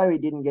both. And although he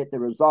didn't get the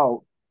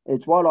result,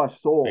 it's what I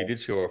saw. He did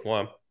score off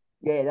one.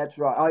 Yeah, that's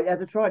right. Oh, yeah,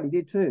 that's right. He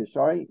did too.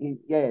 Sorry.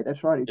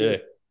 That's right. He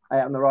did.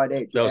 Out on the right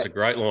edge. That was a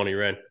great line he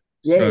ran.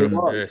 Yeah, it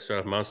was. Yeah, straight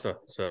off Munster.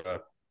 So.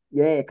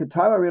 Yeah,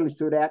 Katoa really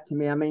stood out to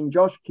me. I mean,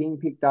 Josh King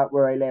picked up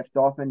where he left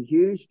off, and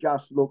Hughes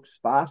just looks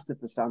faster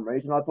for some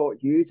reason. I thought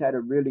Hughes had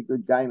a really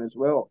good game as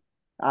well.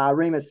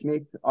 Remus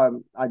Smith, I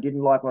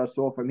didn't like what I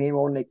saw from him,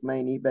 or Nick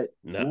Meaney, but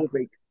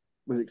Warbrick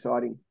was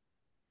exciting.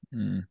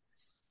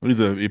 He's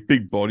a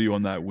big body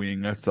on that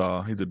wing. He's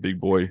a big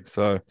boy.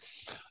 So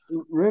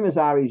rumours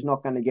are he's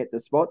not going to get the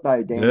spot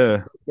though, Dan.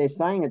 Yeah. They're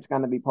saying it's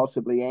going to be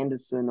possibly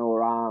Anderson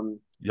or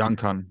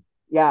Youngton.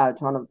 Yeah,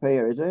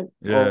 Tonopia, is it?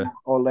 Yeah.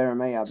 Or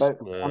Laramia. But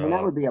I mean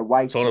that would be a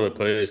waste.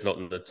 Tonopia is not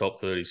in the top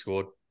 30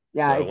 squad.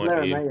 Yeah, so it's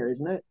Laramia,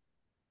 isn't it?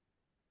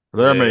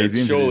 Laramia's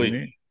injured, isn't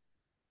he?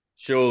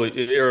 Surely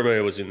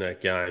Laramia was in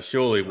that game.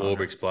 Surely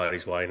Warbrick's played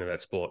his way into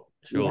that spot.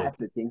 Surely. You have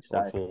to think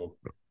so.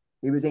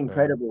 He was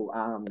incredible.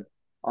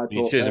 I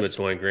you choose him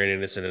between Green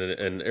Anderson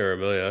and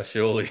Laramia.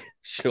 Surely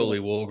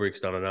Warbrick's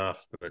done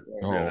enough. But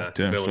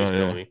damn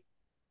straight,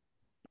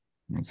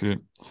 That's it.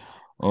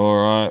 All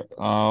right.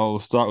 I'll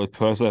start with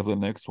Perso for the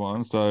next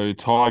one. So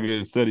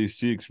Tigers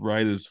 36,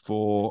 Raiders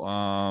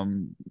 4.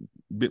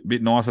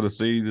 Bit nicer to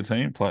see the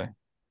team play.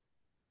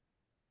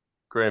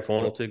 Grand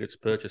final tickets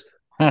purchased.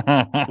 It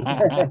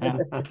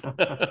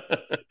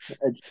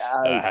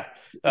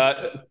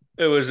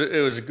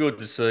was good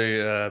to see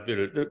a bit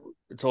of the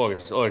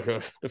Tigers. Like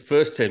the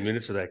first 10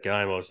 minutes of that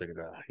game, I was thinking,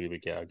 here we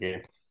go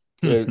again.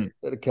 Had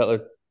a couple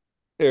of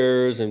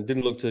errors and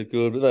didn't look too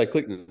good, but they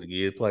clicked into the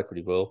gear, played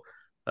pretty well.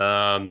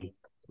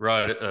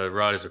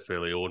 Raiders are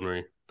fairly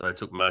ordinary. They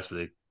took most of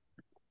their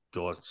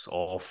guys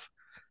off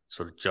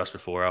sort of just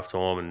before half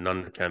time, and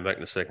none came back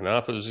in the second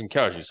half. It was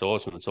encouraging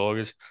sides from the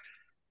Tigers.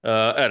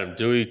 Adam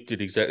Dewey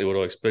did exactly what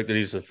I expected.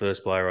 He's the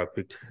first player I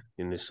picked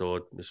in this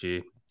side this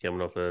year.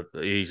 Coming off the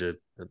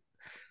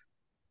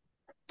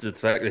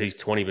fact that he's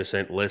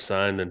 20% less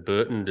owned than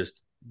Burton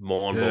just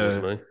mind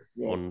boggles me.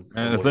 Yeah. And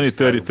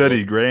it's only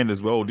 30 grand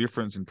as well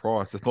difference in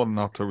price. It's not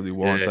enough to really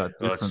warrant that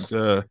difference.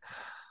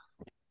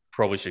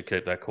 Probably should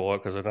keep that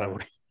quiet because I don't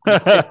want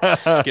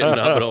getting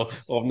up. But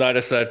I've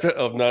noticed that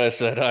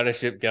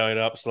ownership going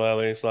up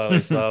slowly.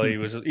 He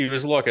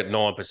was like at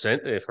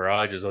 9% there for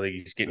ages. I think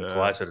he's getting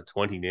closer to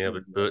 20 now,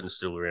 but Burton's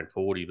still around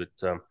 40. But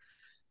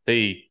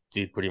he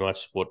did pretty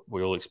much what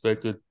we all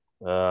expected.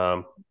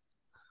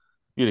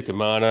 Utica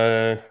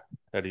Mano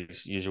had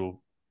his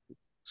usual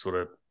sort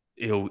of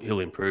he'll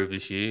improve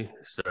this year,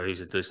 so he's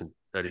a decent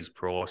at his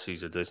price.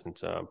 He's a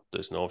decent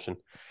option.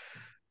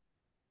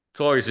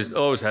 Tigers, I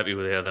was happy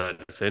with how they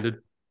defended.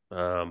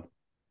 I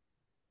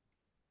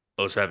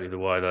was happy the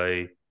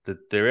way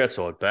their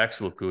outside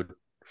backs look good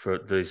for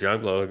these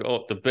young blokes.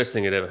 The best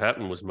thing that ever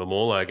happened was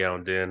Mamolo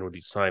going down with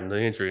his same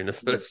knee injury in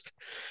the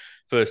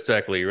first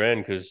tackle he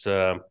ran because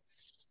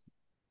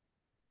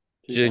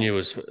Junior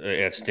was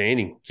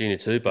outstanding. Junior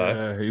Tupou.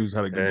 Yeah, he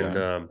had a good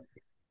game.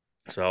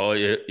 So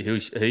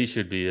he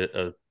should be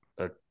a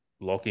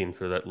lock-in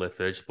for that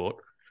left edge spot.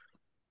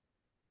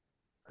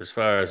 As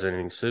far as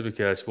anything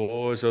Supercoach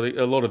wise, I think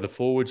a lot of the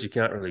forwards you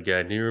can't really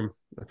go near him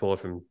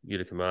apart from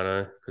Utica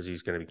Mano because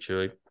he's going to be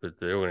cheap, but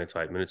they're all going to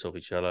take minutes off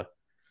each other.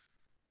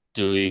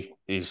 Dewey,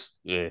 he's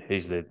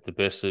the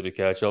best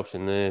Supercoach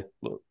option there.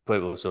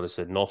 People have sort of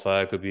said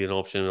Noffo could be an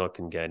option. I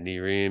can go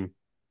near him,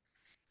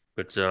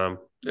 but it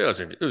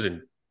was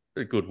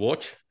a good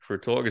watch for a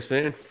Tigers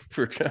fan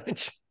for a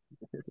change.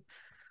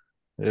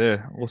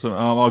 Yeah, awesome.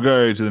 I'll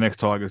go to the next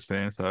Tigers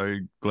fan. So,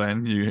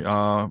 Glenn, you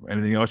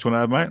anything else you want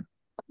to add, mate?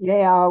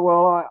 Yeah,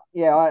 well,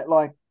 I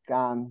like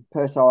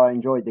Perso. I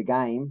enjoyed the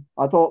game.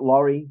 I thought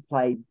Laurie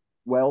played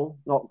well,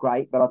 not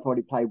great, but I thought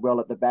he played well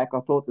at the back.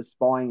 I thought the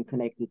spine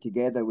connected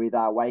together with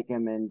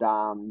Wakeham and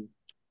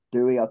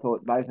Dewey. I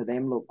thought both of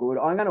them looked good.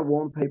 I'm going to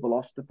warn people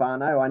off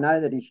Stefano. I know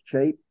that he's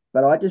cheap,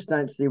 but I just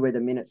don't see where the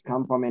minutes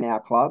come from in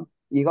our club.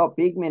 You got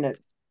big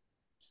minutes.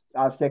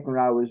 Our second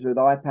row was with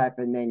IPAP,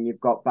 and then you've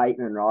got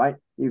Bateman, right?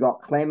 You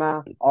got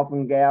Clemmer,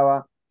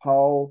 Offengower,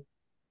 Pole.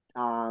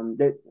 I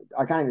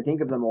can't even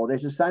think of them all.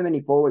 There's just so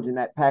many forwards in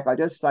that pack. I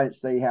just don't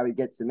see how he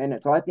gets the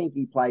minutes. I think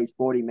he plays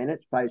 40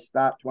 minutes, plays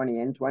start 20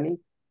 and 20.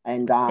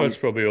 And that's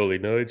probably all he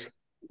needs.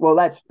 Well,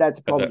 that's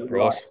probably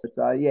right.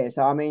 So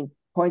I mean,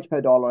 points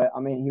per dollar. I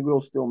mean, he will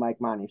still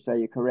make money. So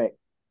you're correct.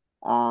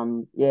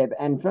 And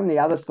from the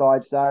other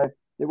side, so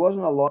there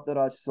wasn't a lot that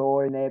I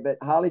saw in there, but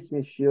Harley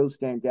Smith-Shields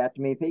stands out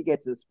to me. If he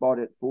gets a spot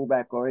at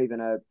fullback or even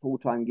a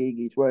full-time gig,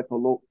 he's worth a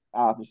look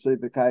for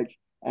Supercoach.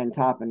 And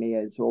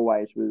Tarpania, as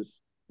always, was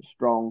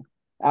strong.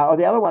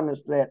 The other one that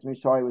stood out to me,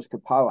 was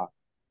Kapoa.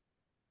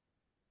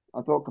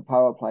 I thought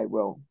Kapoa played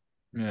well.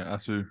 Yeah,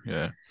 Asu.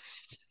 Yeah.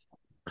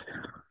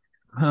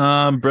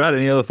 Brad,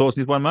 any other thoughts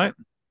on this one, mate?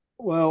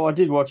 Well, I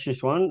did watch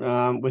this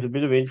one with a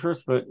bit of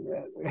interest, but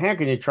how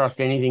can you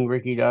trust anything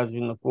Ricky does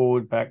in the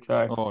forward pack?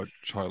 So, Oh,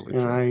 totally you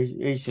know, true.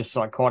 he's just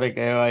psychotic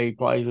how he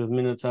plays with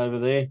minutes over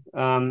there.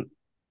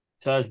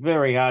 So it's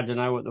very hard to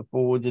know what the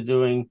forwards are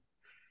doing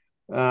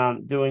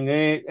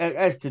there.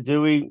 As to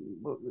Dewey,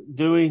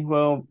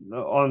 well,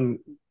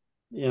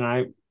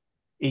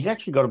 he's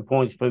actually got a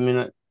points per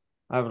minute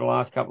over the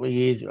last couple of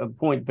years, a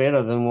point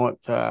better than what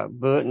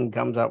Burton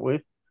comes up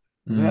with,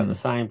 about the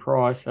same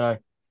price. So,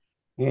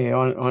 yeah,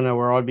 I know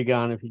where I'd be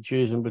going if you're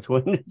choosing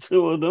between the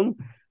two of them.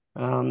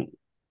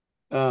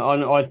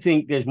 I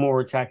think there's more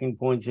attacking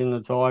points in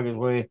the Tigers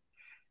where,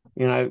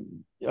 you know,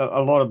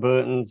 a lot of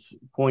Burton's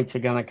points are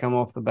going to come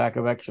off the back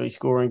of actually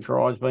scoring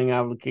tries, being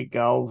able to kick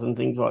goals and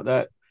things like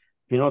that.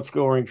 If you're not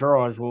scoring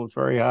tries, well, it's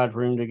very hard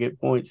for him to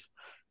get points.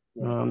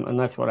 And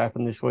that's what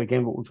happened this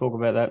weekend, but we'll talk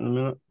about that in a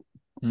minute.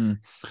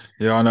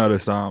 Yeah, I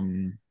noticed.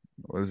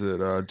 What is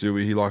it?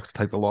 Dewey, he likes to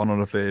take the line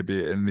on a fair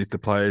bit, and if the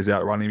player's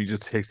outrunning him, he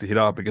just takes the hit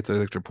up and gets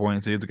those extra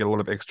points. He has to get a lot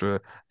of extra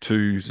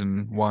 2s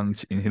and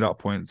 1s in hit up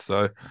points.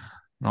 So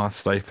nice,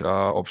 safe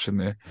option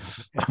there.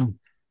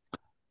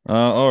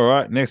 All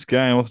right, next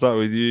game. We'll start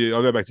with you.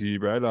 I'll go back to you,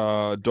 Brad.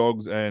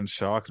 Dogs and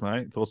Sharks,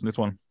 mate. Thoughts on this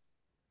one?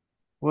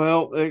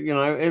 Well,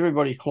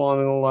 everybody's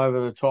climbing all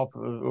over the top.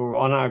 Or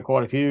I know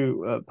quite a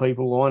few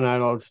people I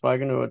know I've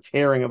spoken to are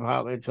tearing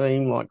apart their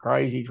team like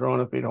crazy, trying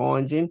to fit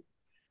Hines in.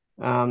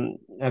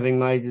 Having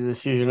made the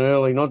decision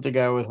early not to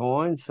go with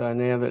Hines, so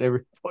now that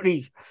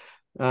everybody's,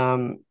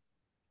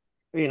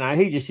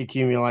 he just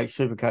accumulates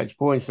SuperCoach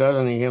points,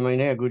 doesn't he? I mean,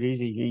 how good is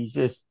he? He's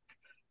just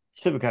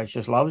SuperCoach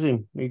just loves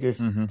him. He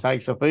just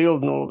takes the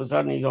field, and all of a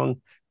sudden he's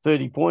on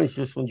 30 points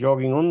just from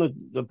jogging on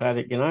the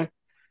paddock.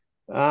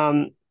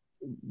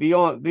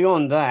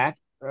 Beyond that,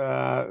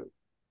 I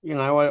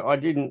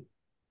didn't.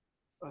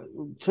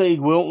 Teague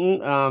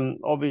Wilton,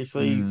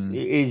 obviously,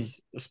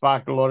 is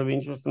sparked a lot of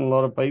interest in a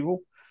lot of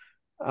people.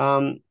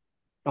 I'm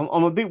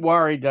a bit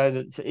worried though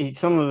that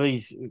some of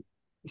these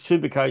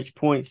SuperCoach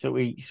points that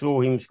we saw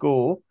him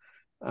score,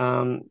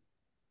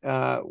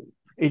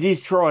 it is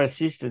try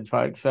assisted,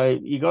 folks. So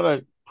you got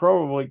to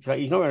probably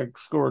he's not going to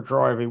score a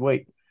try every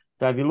week.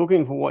 So if you're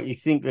looking for what you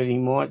think that he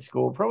might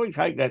score, probably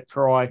take that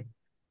try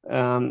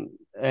and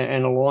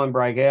a line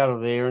break out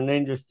of there, and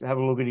then just have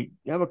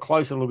a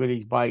closer look at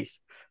his base,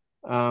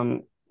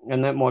 and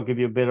that might give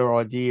you a better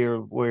idea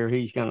of where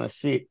he's going to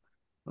sit.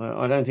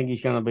 I don't think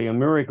he's going to be a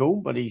miracle,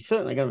 but he's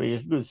certainly going to be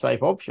a good,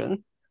 safe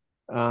option.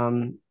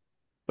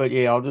 But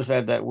yeah, I'll just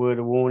add that word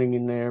of warning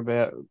in there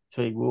about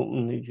Teague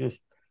Wilton. He's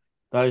just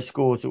those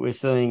scores that we're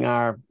seeing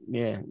are,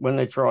 when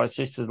they try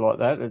assisted like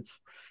that, it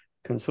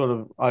can sort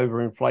of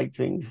overinflate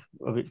things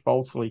a bit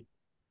falsely.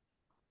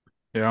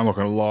 Yeah, I'm not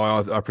gonna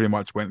lie. I pretty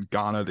much went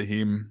Garner to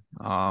him.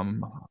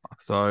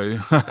 So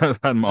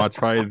and my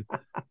trade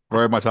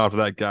very much after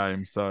that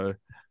game. So,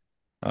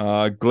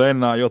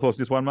 Glenn, your thoughts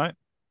on this one, mate?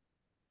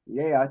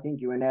 Yeah, I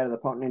think you went out of the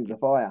pot and into the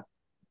fire.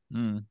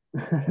 Mm.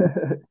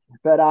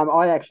 But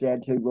I actually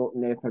had Teague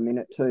Wilton there for a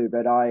minute too.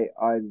 But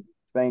I've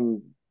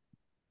been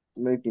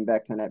moved him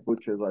back to Nat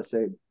Butcher, as I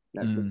said,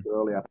 Butcher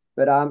earlier.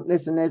 But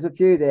listen, there's a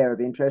few there of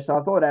interest.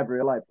 I thought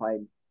Averillo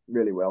played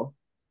really well.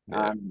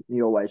 Yeah.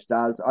 He always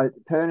does.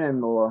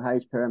 Purnham or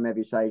Hayes Perham, however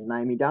you say his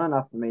name, he done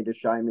enough for me to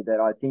show me that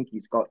I think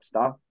he's got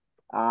stuff.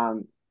 I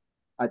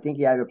think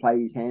he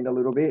overplayed his hand a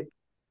little bit.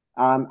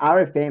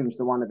 RFM's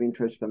the one of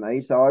interest for me.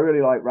 So I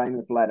really like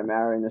Raymond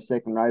Vladimir in the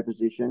second row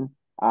position.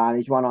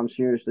 He's one I'm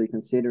seriously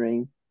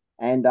considering.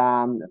 And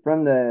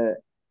from the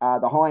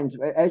Hines,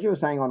 as you were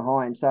saying on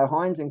Hines, so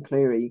Hines and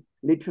Cleary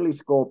literally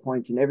score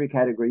points in every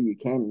category you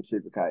can in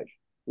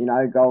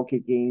SuperCoach. Goal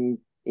kicking,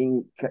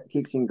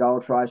 kicks in goal,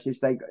 try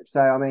assists.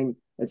 So, I mean,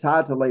 it's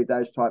hard to leave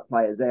those type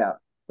players out.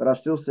 But I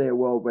still see a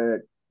world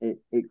where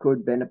it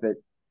could benefit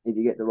if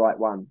you get the right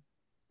one.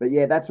 But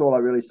yeah, that's all I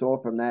really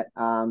saw from that.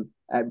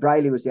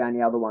 Brayley was the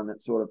only other one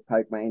that sort of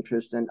poked my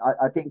interest. And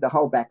I think the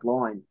whole back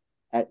line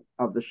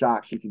of the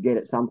Sharks you could get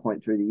at some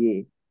point through the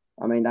year.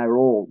 I mean, they were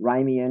all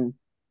Ramian,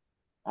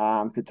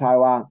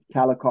 Katoa,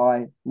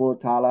 Talakai,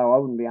 Mulatalo. I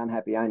wouldn't be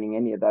unhappy owning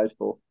any of those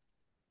four.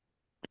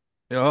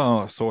 Yeah,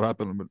 I saw what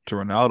happened to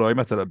Ronaldo. He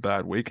must have had a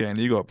bad weekend.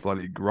 He got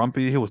bloody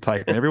grumpy. He was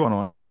taking everyone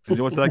on. Did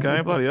you watch that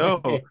game? Bloody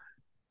hell.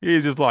 He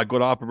just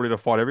got up and ready to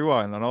fight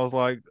everyone. And I was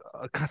like,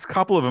 a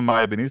couple of them may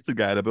have been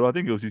instigated, but I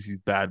think it was just his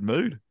bad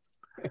mood.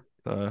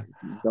 So,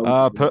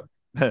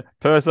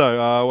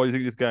 Perso, what do you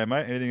think of this game,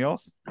 mate? Anything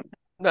else?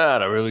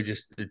 No, really.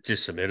 Just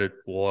cemented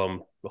why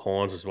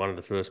Hines was one of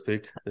the first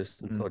picked.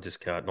 I just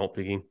can't not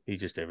pick him. He's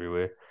just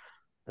everywhere.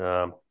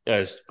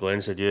 As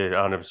Glenn said,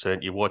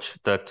 100%. You watch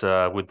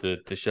that with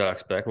the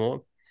Sharks back line,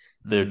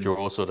 their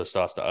draw sort of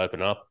starts to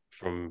open up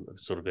from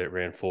sort of about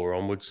round 4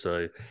 onwards.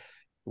 So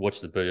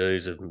watch the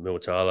BEs of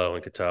Miltalo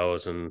and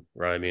Katoas and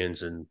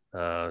Ramians and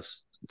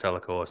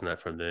Talakais and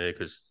that from there,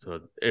 because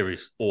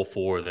all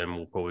 4 of them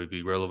will probably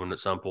be relevant at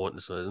some point in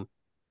the season.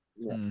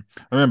 I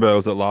remember it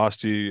was at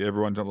last year,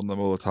 everyone jumped on the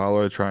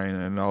Mulatalo train,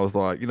 and I was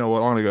like, you know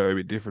what, I'm going to go a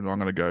bit different. I'm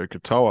going to go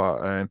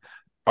Katoa. And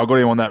I got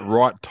him on that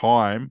right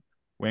time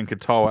when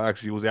Katoa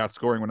actually was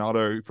outscoring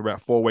Ronaldo for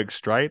about 4 weeks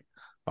straight.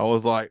 I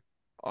was like,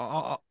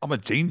 I'm a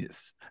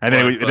genius. And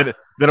then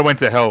it went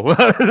to hell.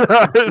 I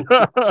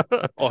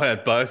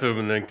had both of them,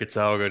 and then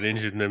Katoa got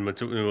injured, and then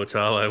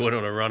Mulatalo went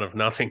on a run of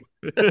nothing.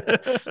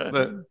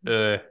 But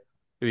if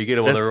you get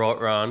him on the right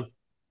run.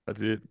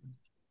 That's it.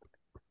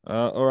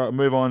 All right,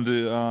 move on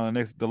to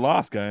the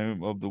last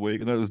game of the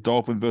week, and that was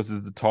Dolphins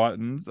versus the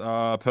Titans.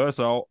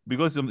 Perso,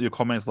 because of your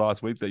comments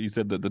last week that you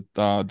said that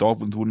the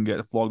Dolphins wouldn't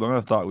get flogged, I'm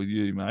going to start with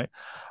you, mate.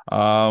 What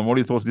are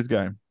your thoughts of this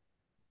game?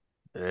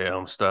 Yeah,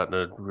 I'm starting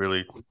to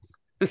really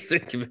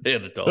think about how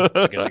the Dolphins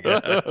are going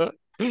to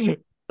go.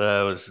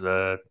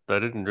 They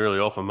didn't really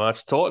offer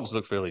much. Titans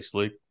look fairly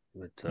sleek,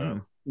 but I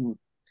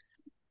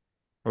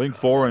think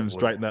Foreign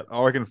straightened that.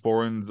 I reckon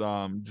Foreign's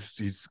just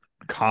his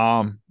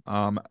calm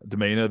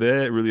demeanor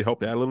there really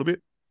helped out a little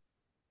bit.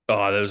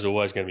 Oh, there was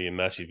always going to be a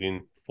massive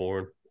in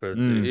Foreign. But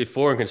if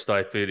Foreign can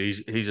stay fit,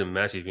 he's a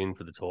massive in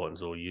for the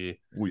Titans all year.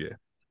 Oh yeah.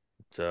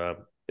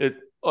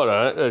 I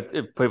don't know.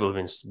 People have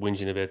been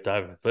whinging about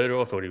David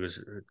Fafita. I thought he was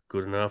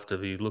good enough to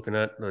be looking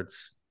at.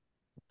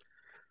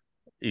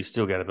 He's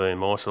still going to be in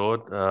my side.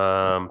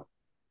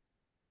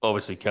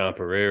 Obviously, Khan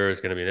Pereira is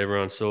going to be in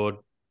everyone's side.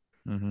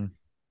 Mm-hmm.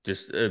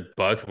 Just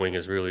both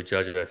wingers really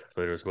judge it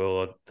Fafita as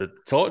well. The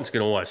Titans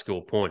can always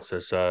score points.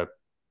 They've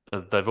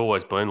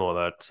always been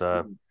like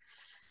that.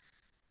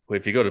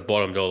 If you've got a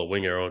bottom dollar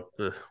winger, or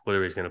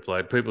whether he's going to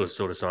play, people are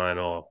sort of saying,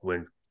 "Oh,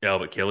 when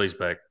Albert Kelly's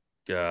back,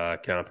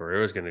 Khan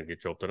Pereira is going to get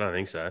dropped." I don't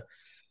think so.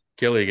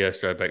 Kelly goes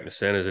straight back to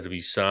centres. It'll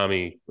be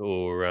Sami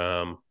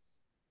or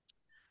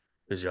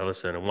who's the other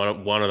centre.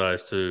 One of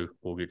those two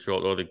will get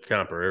dropped. Or the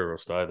Khan Pereira will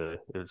stay there,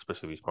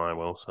 especially if he's playing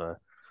well. So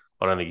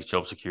I don't think his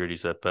job security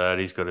is that bad.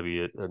 He's got to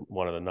be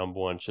one of the number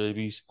one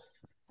cheapies.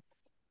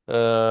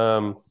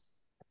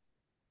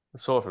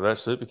 Aside from that,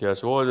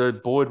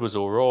 Supercoach, Boyd was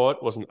all right.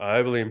 Wasn't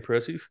overly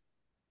impressive.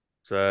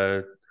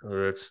 So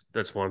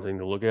that's one thing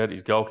to look at.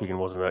 His goal kicking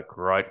wasn't that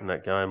great in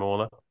that game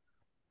either.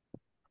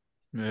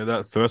 Yeah,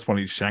 that first one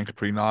he shanked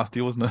pretty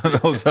nasty, wasn't it?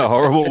 That was a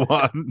horrible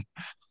one.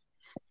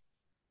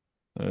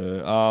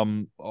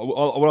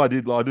 What I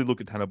did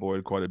look at Tanner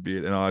Boyd quite a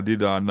bit, and I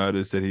did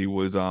notice that he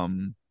was he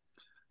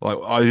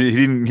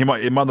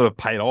might not have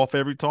paid off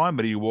every time,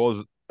 but he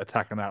was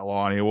attacking that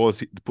line. He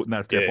was putting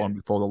that step on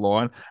before the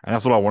line, and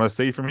that's what I want to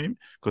see from him,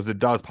 because it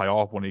does pay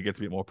off when he gets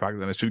a bit more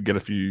practice, and it should get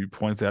a few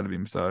points out of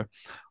him. So,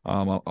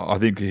 I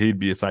think he'd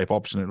be a safe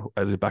option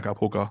as a backup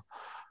hooker.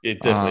 Yeah,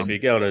 definitely.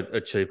 If you're going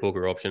a cheap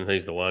hooker option,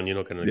 he's the one. You're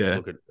not going to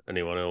look at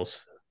anyone else.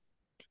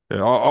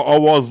 Yeah, I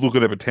was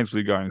looking at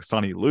potentially going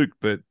Sonny Luke,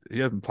 but he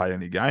hasn't played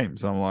any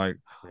games. So I'm like,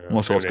 I'm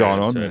not sure what's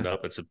going on there.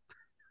 Up.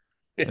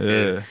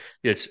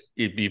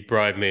 You'd be a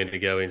brave man to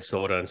go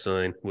inside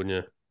unseen, wouldn't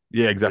you?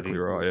 Yeah, exactly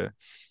right. Yeah,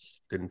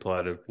 didn't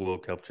play the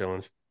World Cup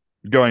Challenge.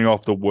 Going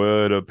off the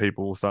word of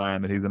people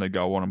saying that he's going to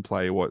go on and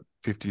play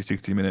 50,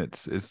 60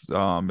 minutes, it's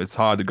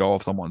hard to go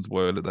off someone's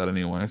word at that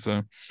anyway.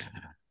 So,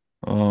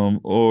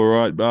 all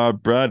right,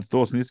 Brad,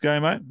 thoughts on this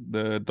game, mate?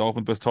 The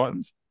Dolphins vs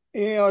Titans.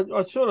 Yeah,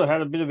 I sort of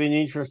had a bit of an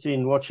interest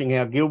in watching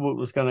how Gilbert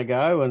was going to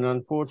go, and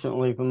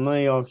unfortunately for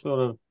me,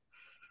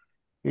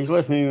 he's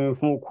left me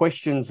with more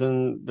questions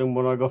than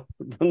what I got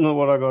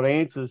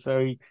answers.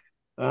 So he,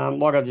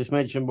 like I just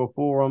mentioned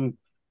before, I'm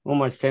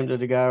almost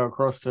tempted to go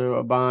across to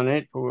a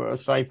Barnett for a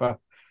safer,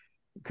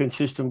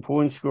 consistent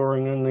point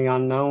scoring than the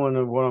unknown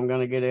of what I'm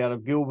going to get out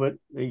of Gilbert.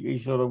 He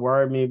sort of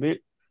worried me a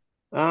bit.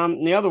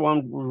 The other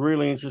one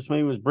really interests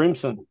me was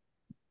Brimson.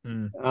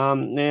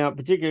 Now,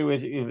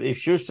 particularly if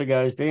Schuster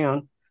goes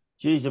down,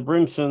 geez, the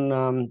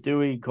Brimson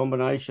Dewey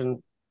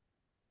combination,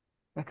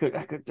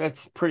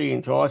 that's pretty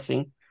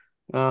enticing.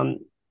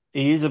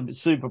 He is a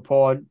super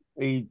pod.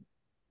 He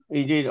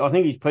did. I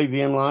think his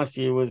PPM last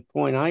year was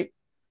 0.8,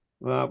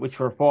 which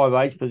for a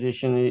 5'8"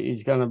 position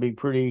is going to be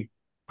pretty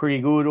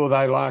good.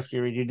 Although last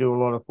year he did do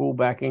a lot of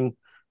fullbacking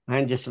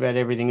and just about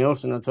everything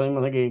else in the team.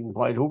 I think he even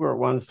played hooker at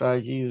one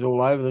stage. He was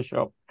all over the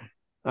shop.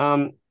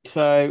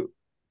 So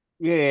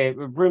yeah,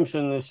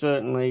 Brimson is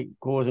certainly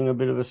causing a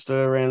bit of a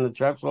stir around the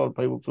traps. A lot of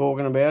people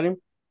talking about him,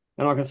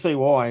 and I can see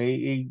why.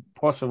 He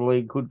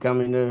possibly could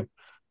come into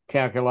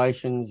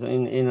calculations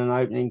in an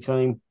opening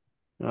team,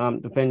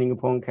 depending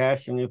upon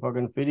cash and if I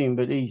can fit him.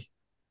 But he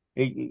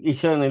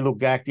certainly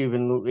looked active,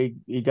 and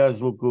he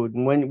does look good.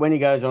 And when he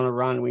goes on a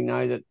run, we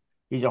know that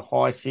he's a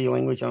high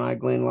ceiling, which I know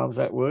Glenn loves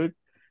that word.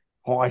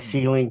 High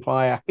ceiling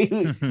player.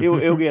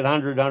 He'll get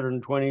 100,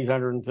 120s,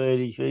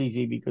 130s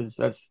easy, because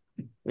that's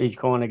his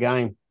kind of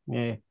game.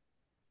 Yeah.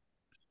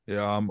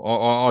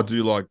 I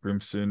do like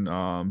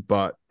Brimson,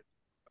 but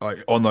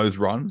on those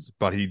runs,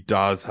 but he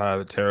does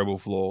have a terrible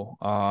flaw.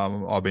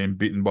 I've been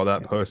bitten by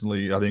that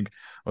personally. I think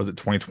was it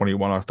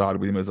 2021 I started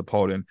with him as a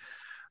pod, and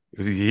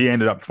because he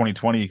ended up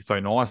 2020 so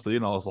nicely,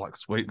 and I was like,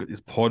 sweet, got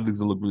this pod looks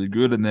look really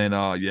good, and then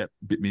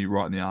bit me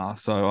right in the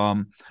ass.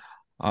 So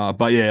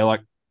but yeah,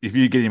 like if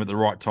you get him at the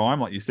right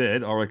time, like you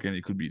said, I reckon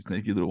it could be a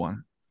sneaky little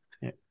one.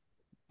 Yeah.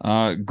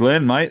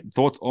 Glenn, mate,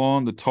 thoughts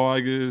on the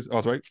Tigers?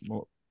 Oh, sorry,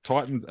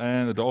 Titans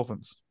and the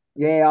Dolphins.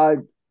 Yeah,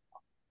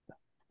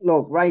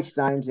 look, Ray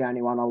Stone's the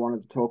only one I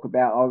wanted to talk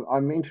about.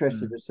 I'm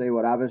interested to see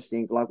what others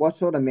think. Like, what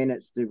sort of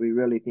minutes do we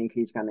really think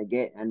he's going to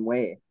get and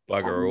where?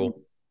 Bugger all.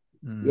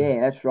 Yeah,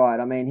 that's right.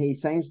 I mean, he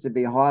seems to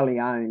be highly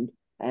owned,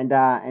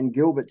 and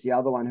Gilbert's the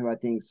other one who I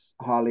think's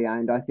highly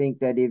owned. I think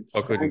that if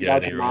I couldn't Stone get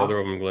does any enough, either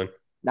of them, Glenn.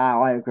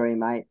 no, I agree,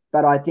 mate.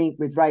 But I think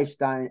with Ray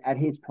Stone at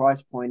his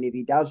price point, if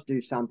he does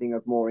do something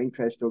of more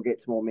interest or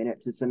gets more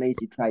minutes, it's an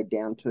easy trade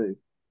down too.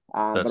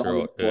 That's but I right.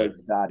 would avoid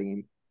starting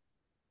him.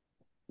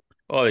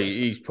 Oh,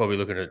 he's probably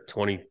looking at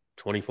 20,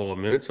 24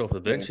 minutes off the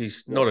bench.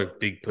 He's not a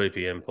big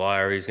PPM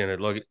player. He's going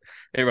to like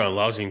everyone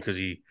loves him because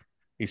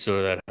he's sort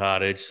of that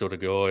hard edge sort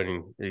of guy,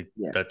 and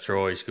that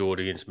try he scored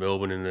against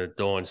Melbourne in the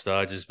dying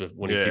stages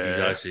when he did his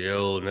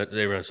ACL, and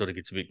everyone sort of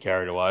gets a bit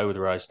carried away with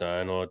Ray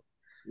Stone.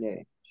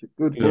 It's a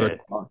good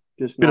football.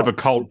 Bit of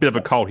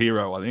a cult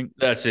hero, I think.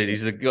 That's it.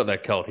 He's got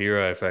that cult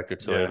hero factor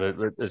to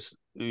him.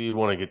 You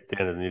want to get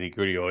down to the nitty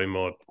gritty of him,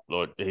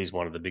 he's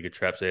one of the bigger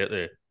traps out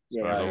there.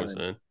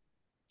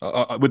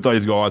 With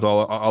those guys,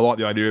 I like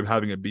the idea of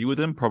having a beer with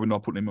them. Probably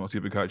not putting him on a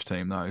SuperCoach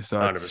team though. So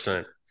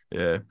 100%.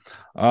 Yeah.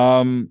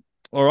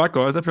 All right,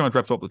 guys. That pretty much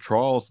wraps up the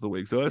trials for the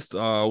week. First,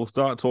 we'll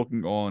start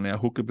talking on our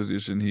hooker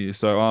position here.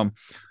 So,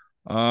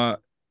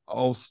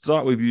 I'll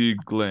start with you,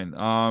 Glenn.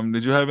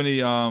 Did you have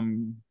any? I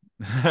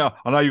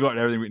know you got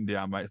everything written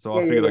down, mate. So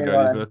I figured I'd go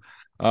to you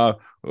first.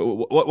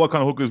 What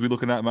kind of hookers are we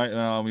looking at, mate?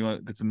 You want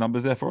to get some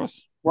numbers there for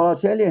us? Well, I'll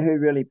tell you who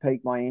really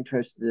piqued my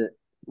interest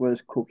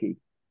was Cookie.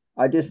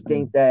 I just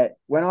think that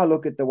when I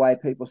look at the way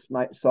people's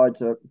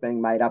sides are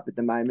being made up at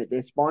the moment,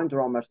 their spines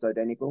are almost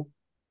identical.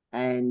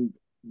 And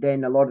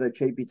then a lot of the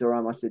cheapies are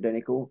almost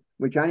identical,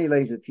 which only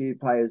leaves a few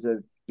players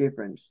of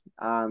difference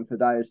for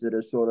those that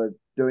are sort of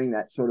doing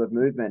that sort of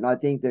movement. And I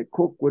think that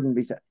Cook wouldn't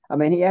be... I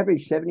mean, he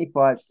averaged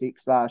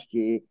 75.6 last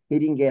year. He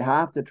didn't get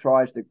half the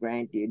tries that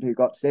Grant did, who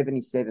got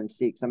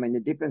 77.6. I mean, the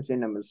difference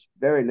in them was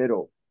very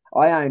little.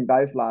 I owned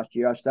both last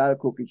year. I started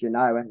Cook, as you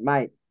know, and,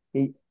 mate,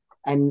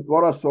 and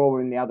what I saw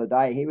him the other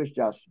day, he was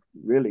just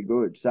really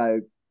good.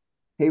 So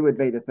he would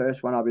be the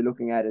first one I'll be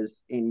looking at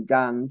as in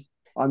guns.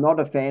 I'm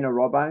not a fan of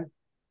Robbo,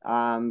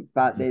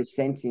 but there's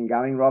sense in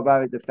going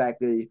Robbo. The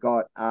fact that he's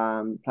got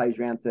plays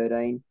round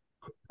 13,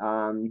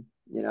 they're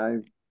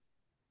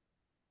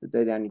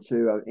the only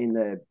two in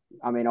the.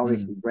 I mean,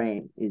 obviously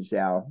Grant is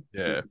our.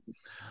 Yeah,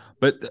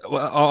 but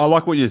I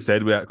like what you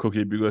said about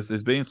Cookie because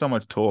there's been so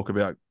much talk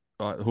about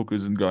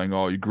hookers and going,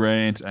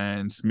 Grant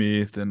and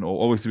Smith, and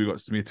obviously we've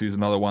got Smith, who's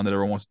another one that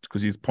everyone wants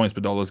because his points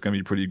per dollar is going to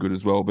be pretty good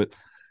as well. But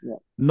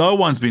no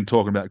one's been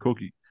talking about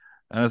Cookie,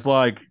 and it's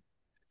like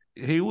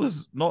he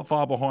was not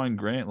far behind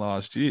Grant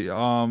last year.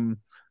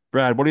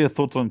 Brad, what are your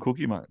thoughts on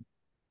Cookie, mate?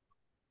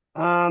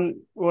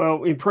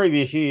 Well, in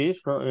previous years,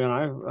 probably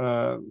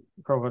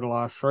the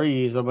last 3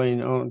 years, I've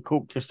been on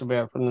Cook just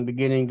about from the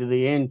beginning to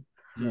the end.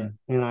 Yeah.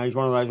 He's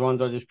one of those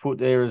ones I just put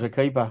there as a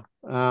keeper.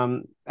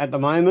 At the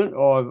moment,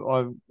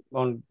 I've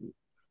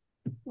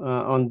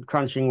on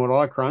crunching what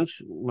I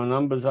crunch, my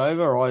numbers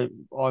over.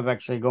 I've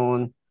actually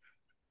gone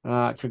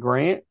to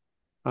Grant.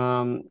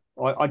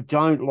 I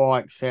don't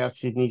like South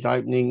Sydney's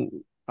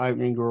opening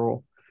draw,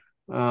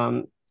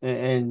 I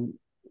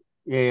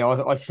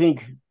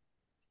think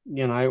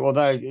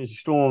although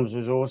Storms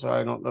is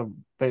also not the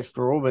best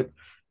draw, but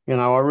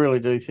I really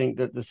do think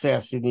that the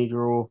South Sydney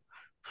draw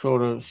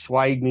sort of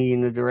swayed me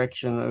in the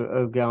direction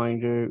of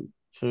going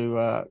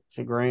to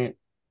Grant.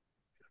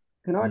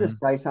 Can I just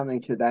say something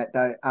to that,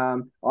 though?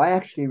 I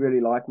actually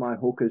really like my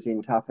hookers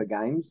in tougher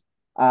games,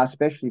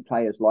 especially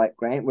players like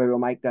Grant, where we'll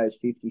make those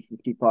 50,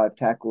 55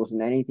 tackles,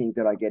 and anything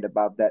that I get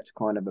above that's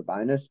kind of a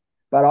bonus.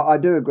 But I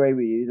do agree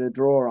with you. The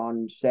draw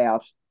on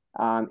South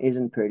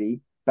isn't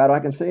pretty, but I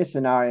can see a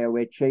scenario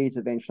where Cheese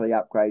eventually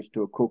upgrades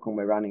to a Cook and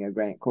we're running a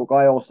Grant Cook.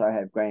 I also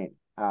have Grant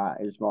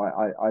as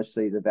I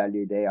see the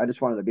value there. I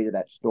just wanted a bit of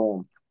that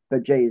Storm.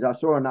 But, geez, I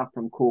saw enough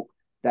from Cook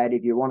that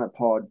if you want a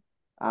pod...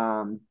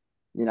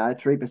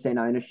 3%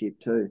 ownership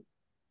too.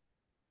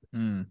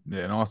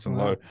 Yeah, nice and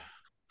low.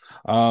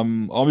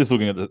 I'm just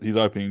looking at his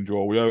opening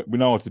draw. We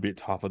know it's a bit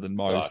tougher than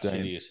most.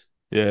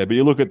 Yeah, but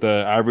you look at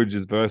the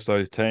averages versus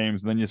those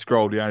teams, and then you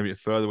scroll down a bit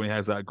further when he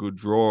has that good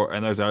draw,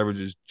 and those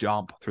averages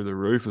jump through the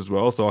roof as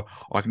well. So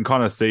I can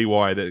kind of see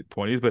why that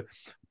point is, but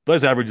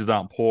those averages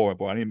aren't poor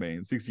by any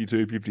means.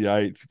 62,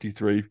 58,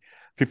 53,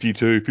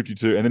 52,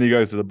 52, and then he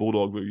goes to the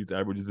Bulldog where his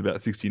average is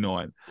about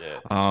 69.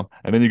 Yeah.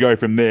 And then you go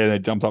from there and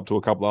it jumps up to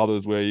a couple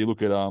others where you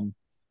look at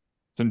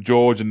St.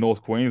 George and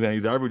North Queensland,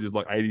 his average is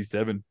like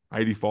 87,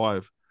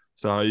 85.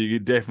 So you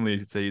could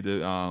definitely see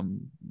the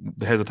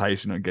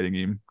hesitation on getting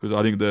him because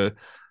I think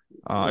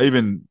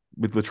even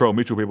with Latrell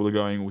Mitchell, people are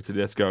going with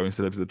Tedesco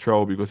instead of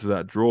Latrell because of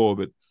that draw.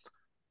 But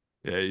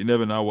yeah, you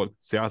never know what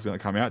South's going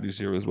to come out this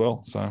year as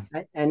well. So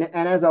and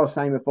as I was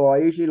saying before, I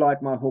usually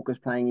like my hookers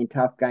playing in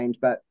tough games,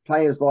 but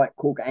players like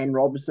Cook and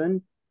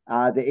Robertson,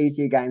 the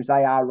easier games,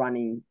 they are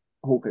running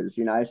hookers,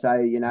 So,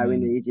 in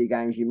the easier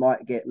games, you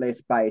might get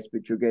less base,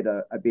 but you'll get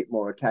a bit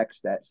more attack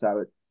stat.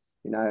 So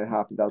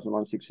half a dozen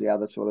on 6 the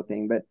other sort of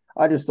thing. But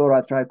I just thought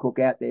I'd throw Cook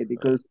out there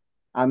because,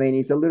 I mean,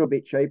 he's a little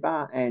bit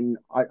cheaper, and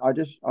I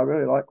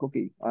really like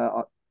Cookie.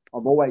 I've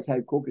always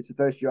had Cook. It's the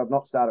first year I've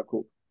not started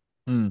Cook.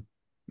 Yeah,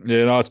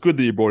 no, it's good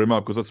that you brought him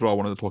up because that's what I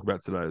wanted to talk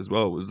about today as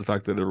well, was the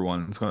fact that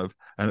everyone's kind of,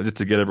 and just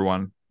to get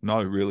everyone,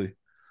 no, really.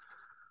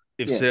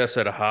 If South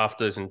had a half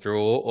decent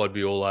draw, I'd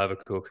be all over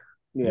Cook.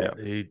 Yeah.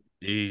 He'd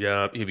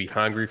be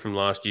hungry from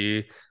last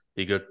year.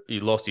 He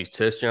lost his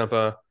test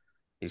jumper.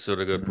 He sort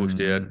of got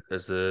pushed out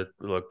as the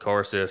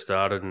Coruscant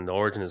started in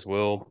Origin as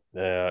well.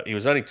 He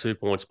was only 2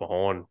 points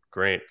behind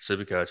Grant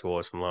Supercoach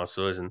wise from last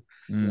season.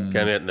 Came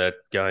out in that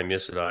game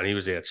yesterday and he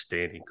was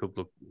outstanding.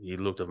 He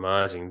looked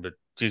amazing. But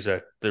geez,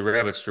 the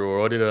rabbit's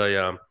draw. I did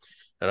an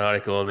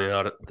article on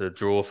the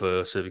draw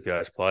for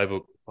Supercoach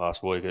Playbook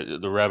last week.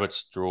 The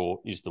rabbit's draw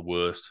is the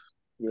worst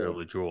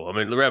early draw. I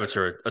mean, the rabbits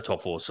are a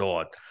top 4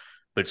 side,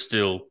 but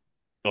still,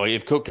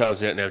 if Cook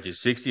comes out and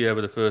averages 60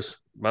 over the first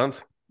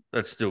month,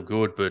 that's still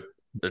good, but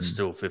it's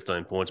still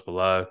 15 points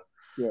below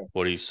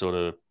what he's sort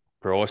of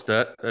priced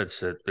at.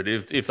 That's it. But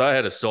if they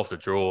had a softer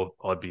draw,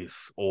 I'd be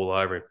all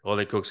over him. I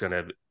think Cook's going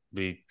to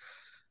be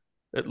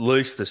at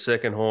least the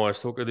second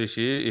highest hooker this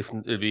year. If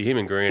it'd be him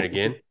and Grant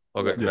again,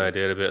 I've got no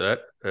doubt about that.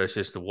 It's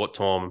just what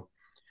time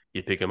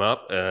you pick him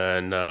up.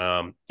 And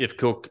if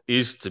Cook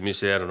is to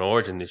miss out on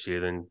Origin this year,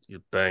 then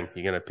bang,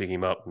 you're going to pick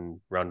him up and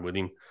run with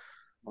him.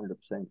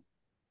 100%.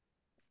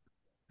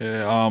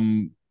 Yeah,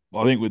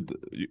 I think with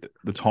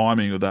the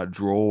timing of that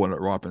draw when it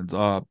ripens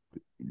up,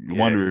 you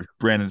wonder if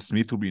Brandon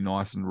Smith will be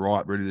nice and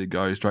ripe, ready to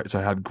go straight. So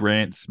have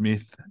Grant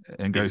Smith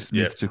and go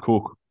Smith to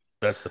Cook.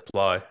 That's the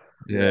play.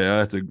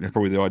 Yeah, that's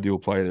probably the ideal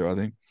play there, I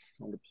think.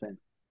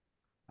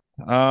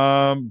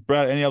 100%.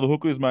 Brad, any other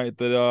hookers, mate,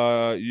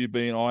 that you've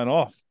been eyeing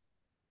off?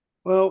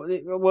 Well,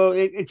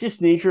 it's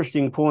just an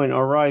interesting point I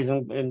raise,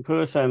 and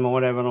Perso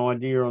might have an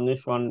idea on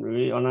this one.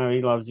 I know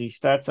he loves his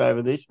stats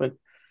over this, but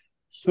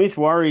Smith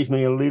worries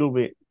me a little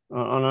bit.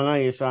 And I know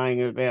you're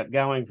saying about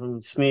going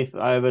from Smith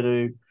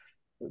over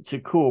to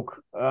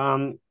Cook.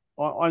 I'm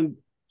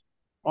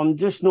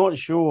just not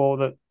sure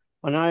that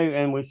I know,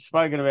 and we've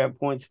spoken about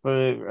points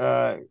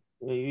for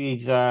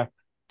his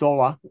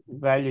dollar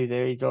value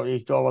there,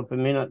 his dollar per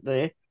minute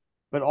there,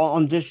 but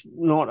I'm just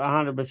not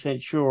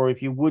 100% sure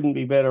if you wouldn't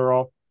be better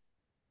off,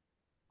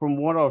 from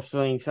what I've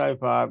seen so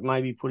far,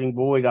 maybe putting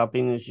Boyd up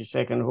in as your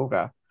second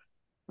hooker,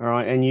 all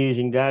right, and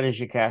using that as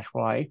your cash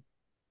play.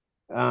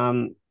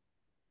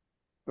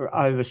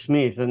 Over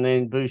Smith, and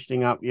then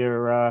boosting up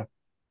your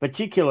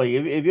particularly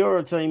if you're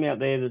a team out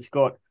there that's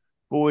got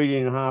Boyd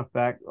in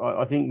halfback,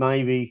 I think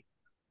maybe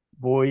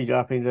Boyd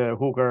up into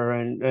hooker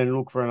and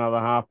look for another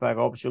halfback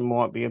option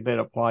might be a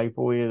better play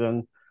for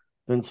you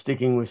than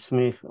sticking with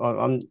Smith.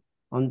 I'm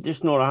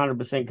just not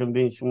 100%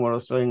 convinced from what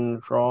I've seen in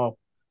the trial.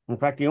 In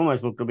fact, he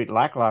almost looked a bit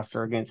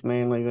lackluster against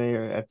Manly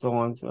there at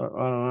times. I don't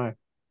know.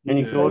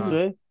 Any thoughts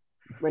there?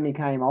 When he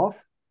came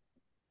off,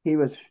 he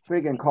was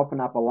frigging coughing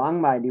up a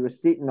lung, mate. He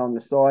was sitting on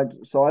the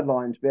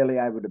sidelines, barely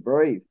able to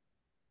breathe.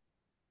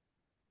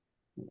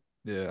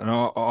 Yeah, and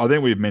I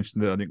think we've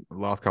mentioned it, I think, the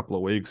last couple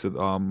of weeks that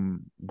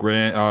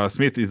Grant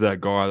Smith is that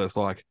guy that's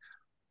like,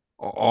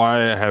 I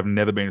have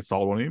never been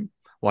sold on him.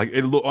 Like,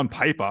 it look on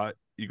paper,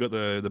 you got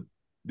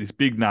this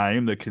big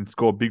name that can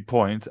score big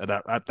points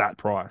at that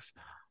price,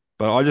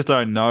 but I just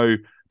don't know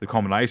the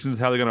combinations,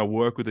 how they're going to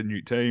work with a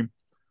new team.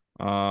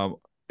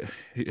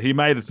 He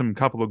made some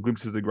couple of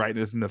glimpses of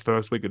greatness in the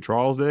first week of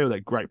trials there, with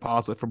that great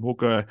passer from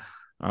hooker,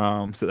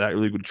 set that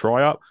really good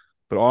try up.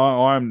 But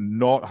I'm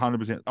not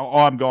 100%.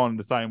 I'm going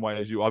the same way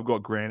as you. I've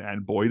got Grant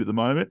and Boyd at the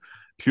moment,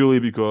 purely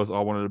because I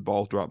wanted to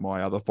bolster up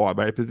my other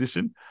 5'8"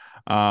 position.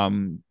 I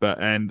am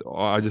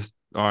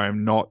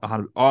not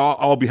 100.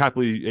 I'll be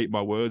happily eat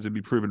my words and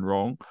be proven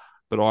wrong,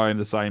 but I am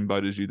the same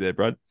boat as you there,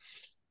 Brad.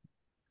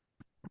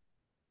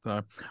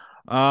 So.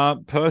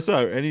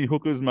 Perso, any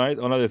hookers, mate?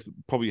 I know there's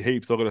probably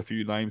heaps. I've got a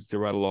few names to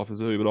rattle off as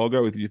well, but I'll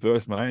go with you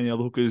first, mate. Any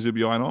other hookers you'll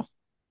be eyeing off?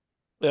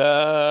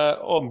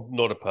 I'm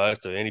not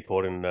opposed to any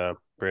point in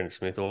Brandon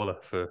Smith either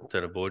for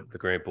Tanner Boyd, the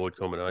Grant Boyd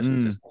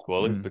combination, just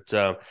quality.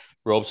 But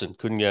Robson,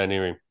 couldn't go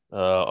near him.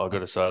 I've got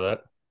to say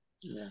that.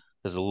 Yeah.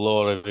 There's a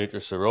lot of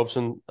interest in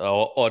Robson.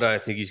 I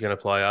don't think he's going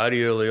to play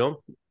 80 early on.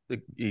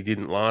 He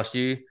didn't last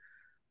year.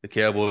 The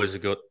Cowboys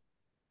have got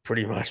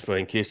pretty much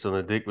been kissed on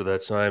the dick with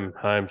that same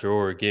home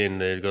draw again.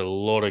 They've got a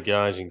lot of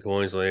games in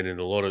Queensland and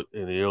a lot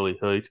in the early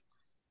heat.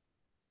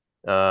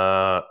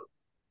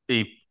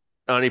 He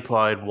only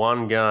played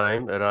one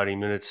game at 80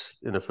 minutes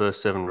in the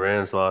first 7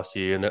 rounds last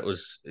year, and that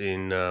was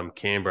in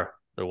Canberra,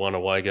 the one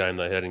away game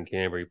they had in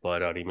Canberra. He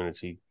played 80 minutes.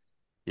 He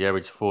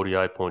averaged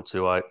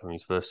 48.28 from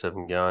his first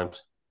 7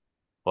 games.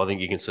 I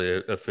think you can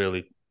see a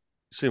fairly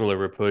similar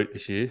repeat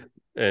this year.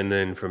 And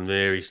then from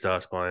there, he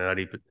starts playing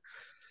 80. But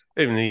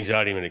even in these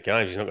 80-minute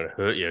games, he's not going to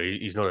hurt you.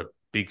 He's not a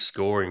big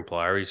scoring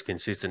player. He's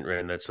consistent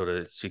around that sort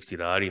of 60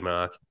 to 80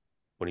 mark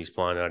when he's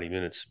playing 80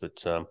 minutes. But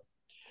I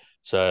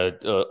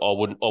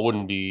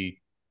wouldn't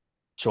be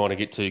trying to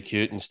get too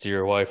cute and steer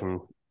away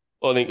from.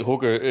 I think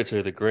hooker, it's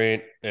either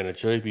Grant and a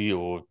cheapie,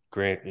 or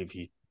Grant if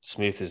you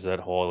Smith is that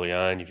highly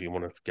owned. If you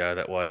want to go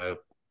that way,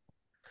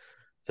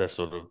 that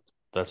sort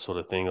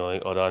of thing. I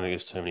don't think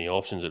there's too many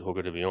options at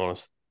hooker, to be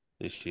honest,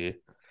 this year.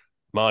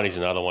 Marnie's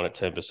another one at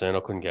 10%. I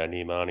couldn't go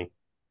near Marnie.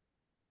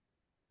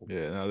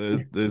 Yeah, no,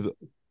 there's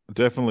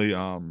definitely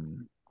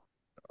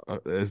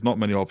there's not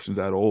many options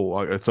at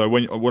all. So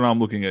when I'm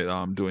looking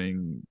at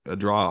doing a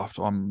draft,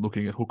 I'm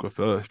looking at hooker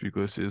first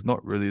because there's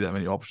not really that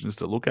many options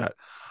to look at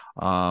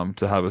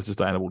to have a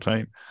sustainable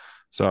team.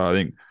 So I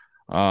think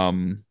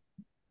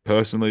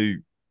personally,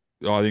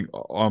 I think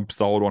I'm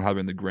sold on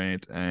having the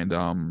Grant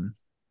and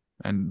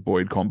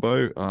Boyd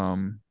combo.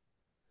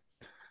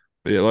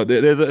 But yeah, like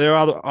there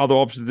are other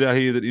options out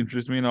here that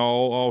interest me, and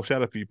I'll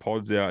shout a few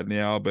pods out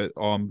now, but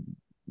I'm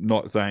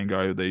not saying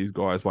go to these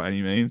guys by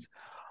any means.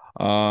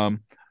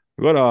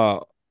 We've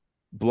got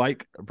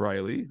Blake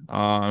Brayley,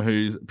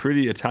 who's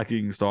pretty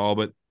attacking style,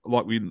 but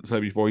like we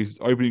said before, his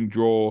opening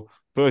draw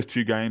first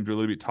two games were a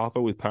little bit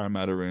tougher with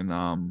Parramatta and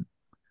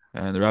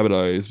the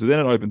Rabbitohs, but then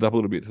it opened up a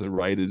little bit to the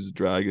Raiders,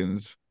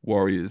 Dragons,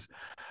 Warriors.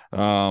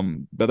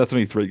 But that's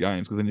only 3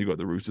 games because then you've got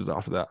the Roosters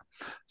after that.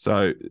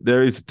 So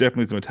there is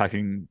definitely some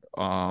attacking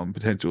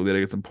potential there to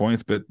get some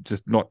points, but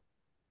just not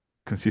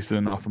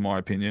consistent enough in my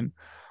opinion.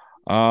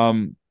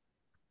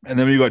 And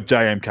then we've got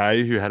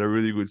JMK, who had a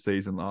really good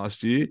season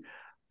last year,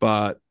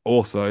 but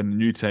also a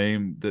new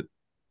team that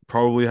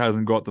probably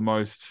hasn't got the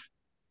most.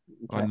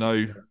 I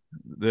know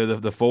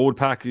the forward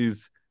pack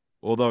is,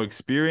 although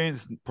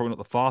experienced, probably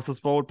not the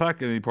fastest forward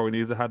pack, and he probably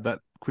needs to have that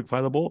quick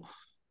play the ball,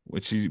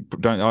 which I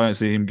don't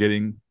see him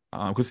getting.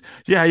 Because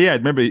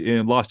remember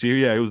in last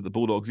year, it was the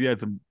Bulldogs. He had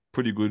some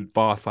pretty good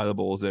fast play the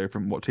balls there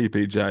from what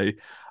TPJ.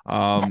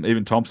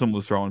 Even Thompson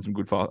was throwing some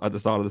good fast at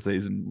the start of the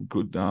season,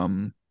 good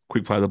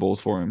quick play the balls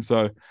for him.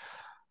 So,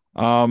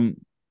 but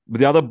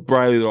the other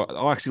Brayley,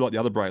 I actually like the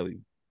other Brayley,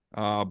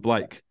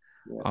 Blake.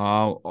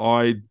 Yeah.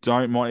 I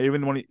don't mind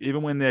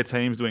even when their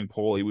team's doing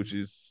poorly, which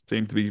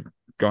seems to be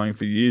going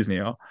for years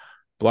now.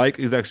 Blake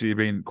has actually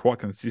been quite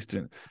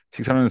consistent,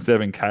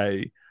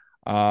 607K.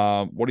 What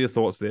are your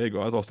thoughts there,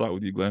 guys? I'll start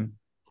with you, Glenn.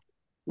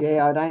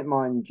 Yeah, I don't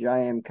mind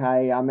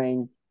JMK. I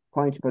mean,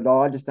 points per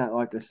dollar. I just don't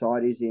like the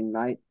side he's in,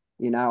 mate.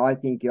 I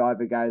think you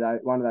either go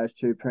one of those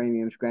two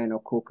premiums, Grant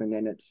or Cook, and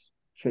then it's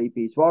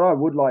cheapies. What I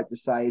would like to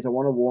say is I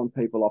want to warn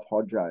people off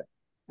Hodjo.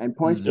 And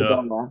points per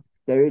dollar,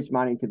 there is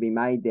money to be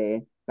made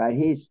there, but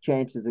his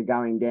chances of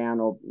going down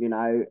or,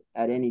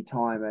 at any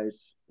time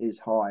is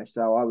high.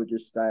 So I would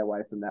just stay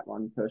away from that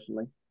one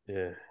personally.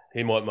 Yeah,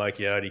 he might make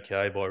you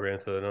 80K by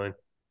round 13.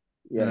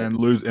 Yeah. And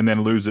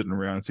then lose it in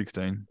round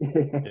 16.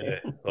 Yeah.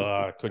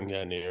 I couldn't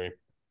go near him.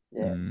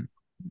 Yeah.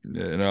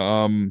 Yeah.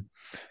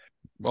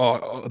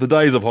 No, the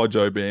days of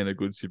Hodjo being a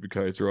good super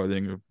coach are, I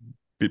think, a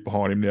bit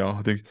behind him now.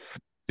 I think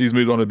he's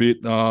moved on a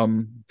bit.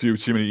 Few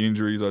too many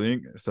injuries, I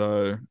think.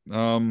 So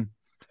I'm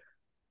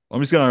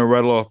just going to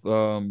rattle off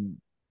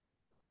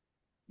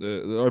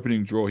the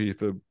opening draw here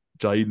for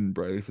Jaden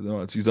Brady for the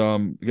Knights. He's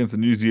against the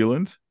New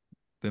Zealand,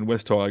 then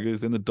West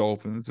Tigers, then the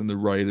Dolphins, and the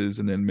Raiders,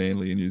 and then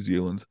Manly in New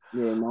Zealand.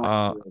 Yeah,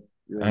 nice.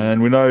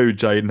 And we know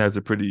Jaden has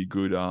a pretty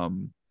good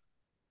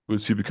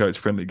super coach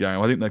friendly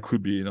game. I think that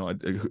could be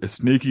a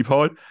sneaky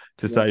pod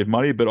to save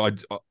money,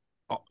 but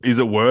is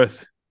it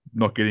worth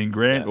not getting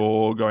Grant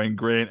or going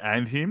Grant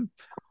and him?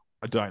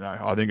 I don't know.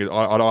 I think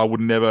I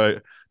would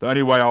never. The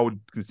only way I would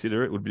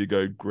consider it would be to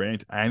go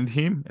Grant and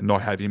him and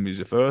not have him as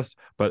your first.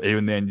 But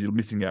even then, you're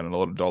missing out on a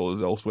lot of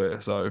dollars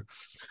elsewhere. So,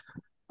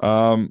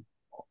 and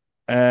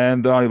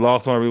the only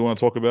last one I really want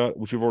to talk about,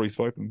 which we've already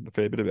spoken a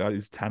fair bit about,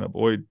 is Tanner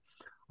Boyd.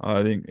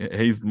 I think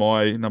he's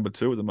my number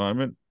 2 at the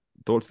moment.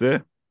 Thoughts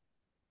there,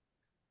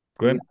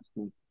 Glenn?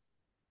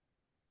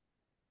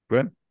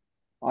 Glenn?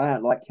 I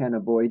don't like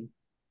Tanner Boyd.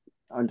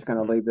 I'm just going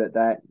to leave it at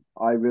that.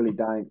 I really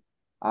don't.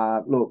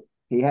 Look,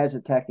 he has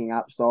attacking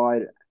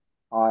upside.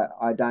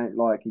 I don't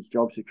like his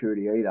job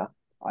security either.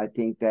 I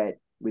think that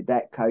with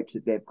that coach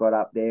that they've got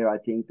up there, I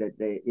think that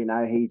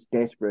he's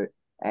desperate.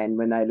 And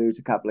when they lose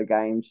a couple of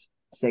games,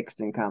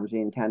 Sexton comes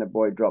in, Tanner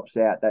Boyd drops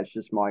out. That's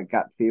just my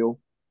gut feel.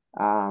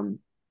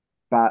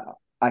 But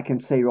I can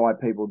see why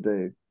people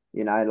do.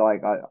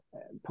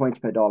 Points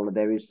per dollar,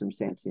 there is some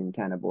sense in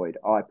Tanner Boyd.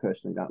 I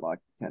personally don't like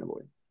Tanner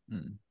Boyd.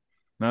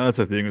 No, that's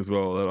the thing as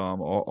well. That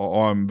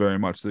I'm very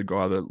much the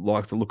guy that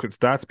likes to look at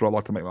stats, but I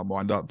like to make my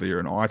mind up via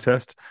an eye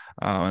test.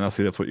 And I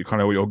see that's what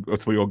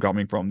you're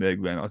coming from there,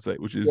 Glenn. I see,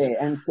 which is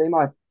and see,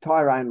 my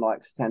Tyrone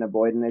likes Tanner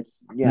Boyd, and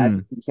it's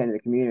 50% of the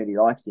community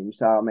likes him.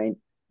 So I mean,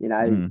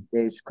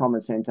 there's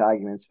common sense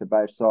arguments for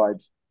both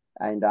sides.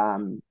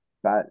 And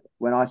but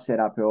when I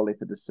set up early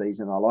for the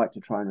season, I like to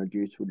try and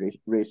reduce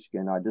risk,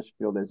 and I just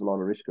feel there's a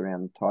lot of risk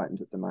around the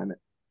Titans at the moment.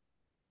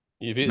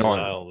 You hit the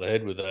nail on the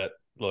head with that.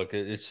 Like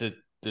it's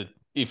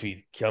if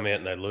he come out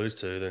and they lose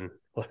to, then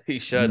he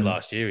showed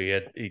last year he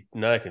had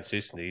no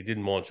consistency. He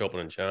didn't mind chopping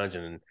and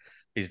changing, and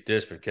he's a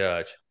desperate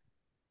coach.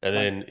 And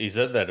then he's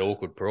at that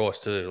awkward price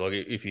too. Like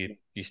if you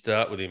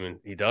start with him and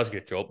he does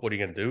get dropped, what are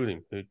you going to do with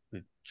him?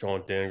 Try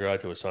and downgrade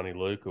to a Sonny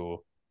Luke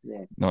or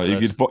Yeah. No,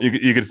 So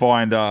you could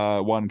find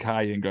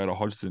 1K and go to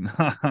Hodgson.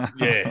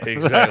 yeah,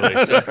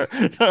 exactly.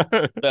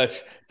 So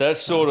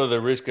that's sort of the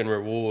risk and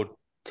reward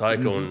take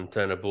on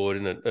Tanner Boyd,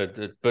 isn't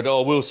it? But I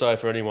will say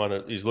for anyone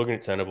that is looking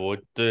at Tanner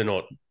Boyd, do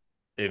not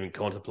even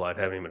contemplate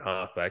having him at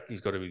halfback.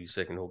 He's got to be your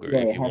second hooker Yeah,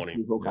 if it you has want to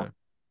be him. hooker.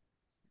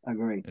 Yeah.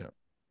 Agree. Yeah.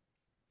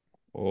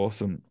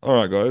 Awesome. All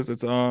right, guys.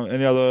 It's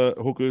any other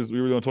hookers we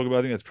really want to talk about?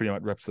 I think that's pretty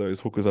much wraps those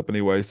hookers up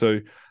anyway. So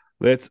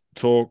let's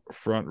talk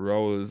front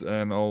rowers,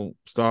 and I'll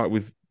start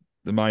with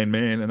the main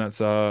man, and that's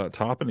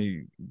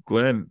Tarpany.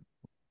 Glenn.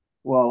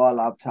 Well, I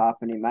love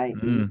Tarpany, mate.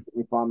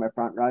 If I'm a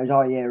front rows.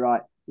 Oh, yeah,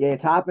 right. Yeah,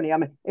 Tarpany. I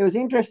mean, it was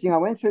interesting. I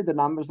went through the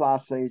numbers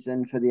last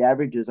season for the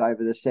averages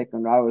over the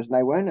second rowers, and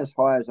they weren't as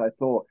high as I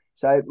thought.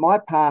 So my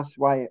past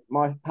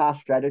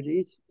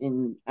strategies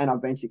and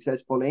I've been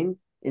successful in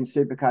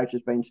Supercoach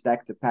has been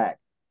stack to pack.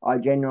 I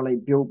generally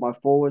build my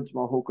forwards,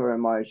 my hooker,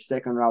 and my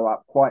second row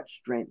up quite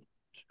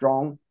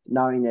strong,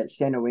 knowing that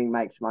centre wing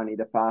makes money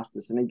the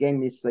fastest. And again,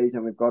 this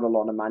season we've got a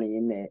lot of money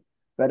in there.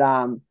 But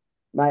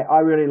mate, I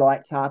really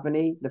like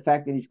Tarpany. The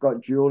fact that he's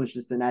got dual is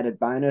just an added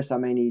bonus. I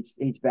mean,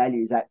 his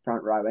value is at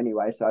front row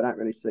anyway, so I don't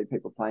really see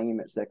people playing him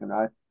at second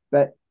row.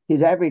 But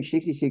his average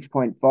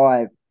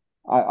 66.5,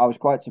 I was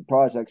quite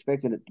surprised. I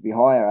expected it to be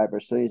higher over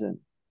a season.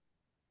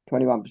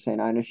 21%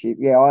 ownership.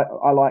 Yeah,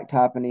 I like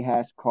Tarpany,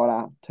 Haas,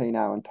 Cotter,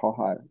 Tino, and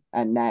Toho,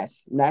 and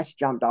Nas. Nas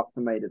jumped up for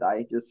me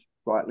today, just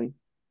slightly.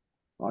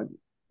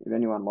 If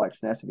anyone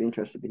likes Nas, I'd be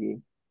interested to hear.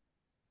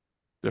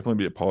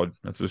 Definitely be a pod,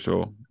 that's for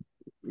sure.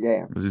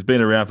 Yeah. Because he's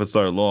been around for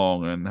so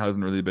long and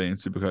hasn't really been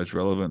Supercoach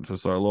relevant for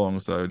so long.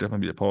 So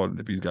definitely be a pod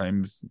if his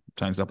game's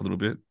changed up a little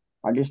bit.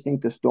 I just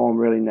think the Storm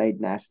really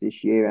need Nas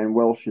this year, and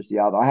Welsh is the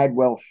other. I had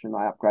Welsh and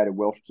I upgraded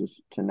Welsh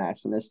to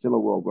Nas, and there's still a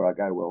world where I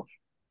go Welsh.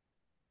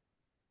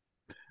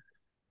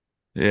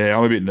 Yeah,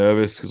 I'm a bit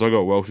nervous because I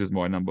got Welsh as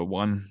my number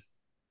one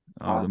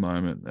at the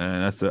moment,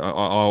 and that's I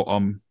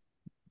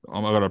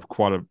got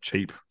quite a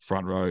cheap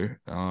front row.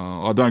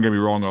 I don't get me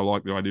wrong, I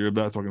like the idea of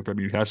that, so I can spread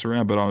my cash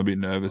around, but I'm a bit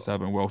nervous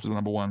having Welsh as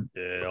number one.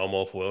 Yeah, I'm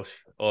off Welsh.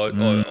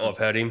 I've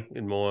had him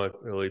in my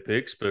early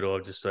picks, but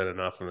I've just seen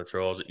enough in the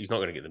trials. He's not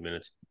going to get the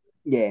minutes.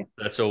 Yeah,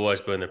 that's always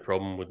been the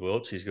problem with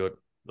Welch. He's a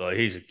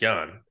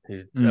gun.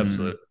 He's an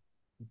absolute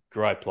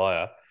great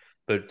player,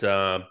 but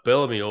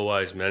Bellamy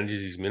always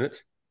manages his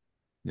minutes.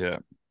 Yeah.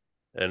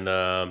 And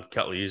a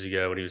couple of years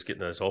ago, when he was getting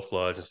those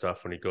offloads and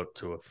stuff, when he got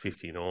to a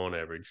 59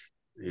 average,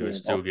 he was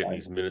still getting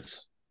his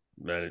minutes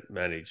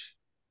managed.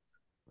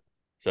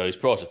 So his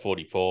price at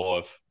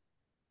 45.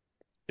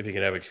 If he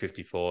can average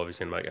 55, he's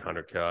going to make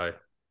 100K.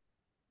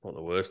 Not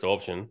the worst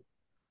option,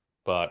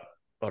 but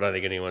I don't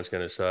think anyone's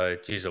going to say,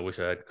 geez, I wish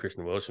I had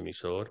Christian Welch on my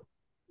side.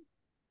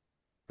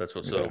 That's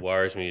what sort of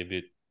worries me a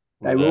bit.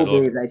 They will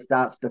be if they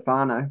start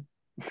Stefano.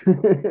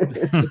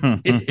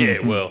 Yeah,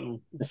 well,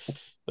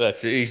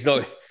 he's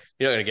not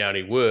going to go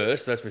any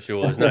worse, that's for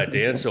sure. There's no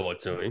downside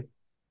to him.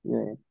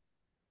 Yeah.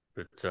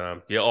 But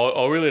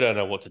I really don't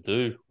know what to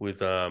do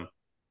with. I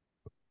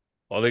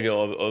think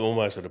I'm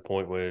almost at a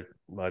point where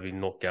maybe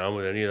not going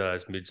with any of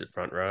those mids at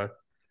front row.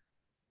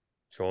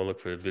 Try and look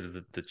for a bit of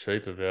the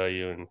cheaper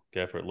value and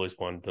go for at least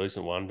one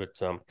decent one. But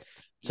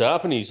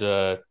Tarpany's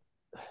a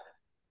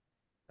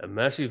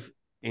massive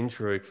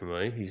intrigue for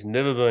me. He's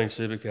never been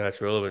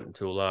Supercoach relevant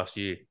until last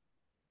year.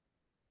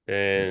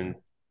 And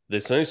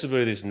there seems to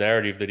be this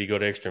narrative that he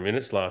got extra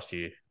minutes last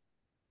year,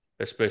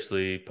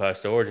 especially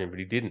post Origin, but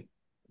he didn't.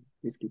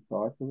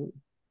 55 minutes.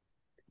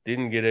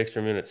 Didn't get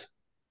extra minutes.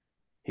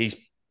 His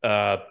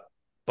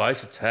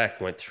base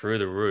attack went through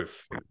the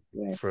roof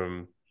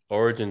from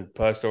Origin,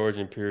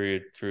 post-Origin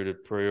period through to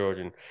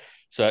pre-Origin.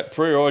 So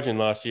pre-Origin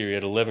last year, he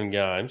had 11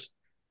 games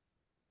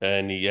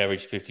and he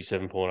averaged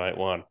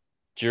 57.81.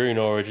 During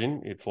Origin,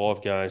 he had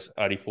 5 games,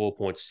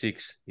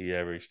 84.6 he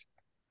averaged.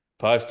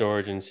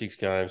 Post-Origin, 6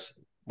 games,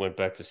 went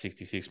back to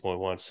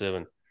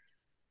 66.17.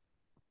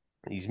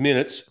 His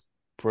minutes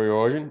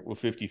pre-Origin were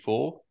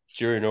 54.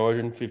 During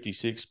Origin,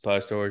 56.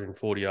 Post-Origin,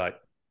 48.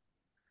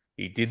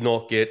 He did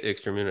not get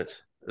extra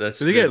minutes. Did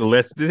he get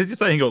less? Did you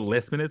say he got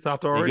less minutes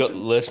after Origin? He got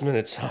less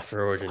minutes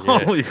after Origin,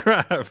 yeah. Holy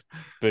crap.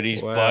 But his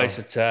base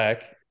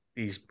attack,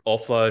 his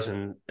offloads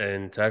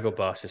and tackle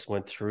busts just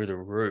went through the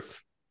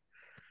roof.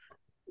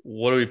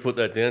 What do we put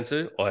that down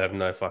to? I have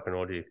no fucking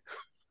idea.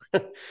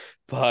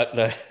 But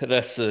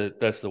that's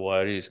the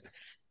way it is.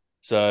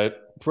 So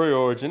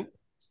pre-Origin,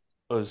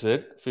 as I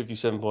said,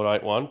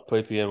 57.81,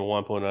 PPM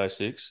of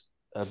 1.06,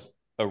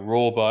 a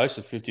raw base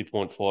of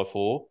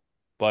 50.54,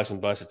 base and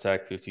base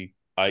attack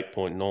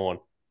 58.9.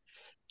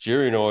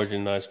 During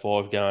Origin, those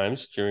 5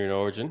 games, during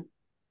Origin,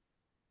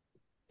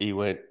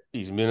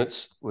 his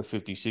minutes were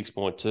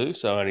 56.2,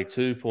 so only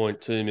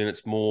 2.2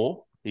 minutes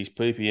more. His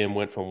PPM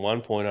went from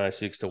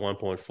 1.06 to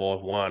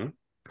 1.51.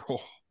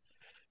 Oh.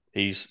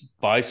 His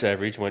base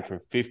average went from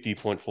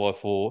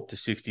 50.54 to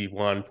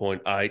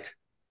 61.8,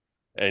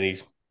 and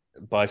his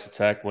base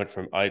attack went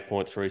from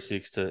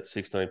 8.36 to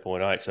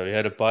 16.8. So he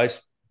had a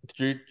base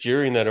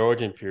during that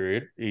Origin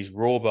period. His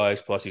raw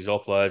base plus his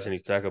offloads and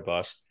his tackle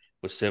bus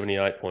was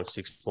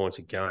 78.6 points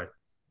a game.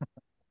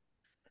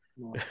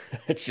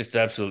 It's just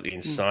absolutely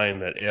insane,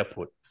 that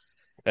output.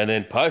 And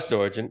then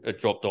post-Origin, it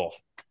dropped off.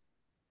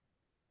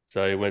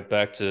 So he went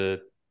back to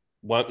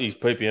his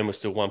PPM was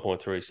still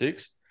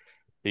 1.36.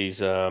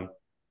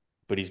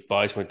 But his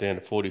base went down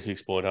to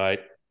 46.8.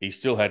 He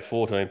still had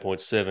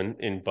 14.7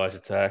 in base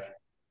attack.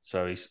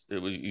 So his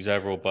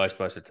overall base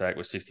attack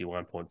was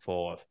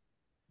 61.5,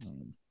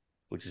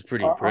 which is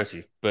pretty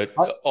impressive. But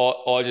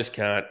I just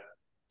can't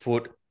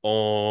put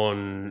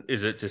on.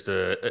 Is it just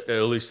a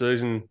early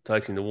season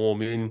takes him to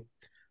warm in?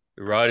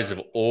 The Raiders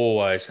have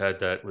always had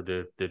that with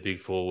their big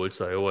forwards.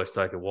 They always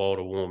take a while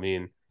to warm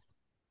in.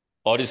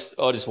 I just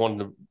wanted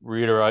to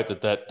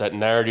reiterate that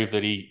narrative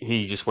that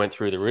he just went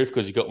through the roof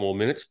because he got more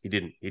minutes. He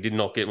didn't. He did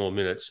not get more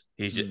minutes.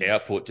 His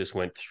output just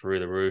went through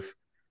the roof,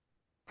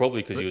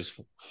 probably because he was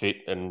fit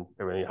and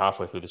everything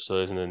halfway through the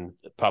season. And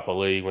Papa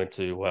Lee went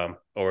to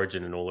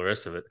Origin and all the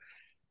rest of it.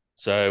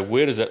 So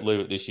where does that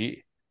leave it this year?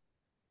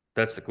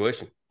 That's the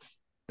question.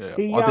 Yeah,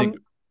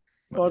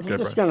 I was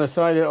just going to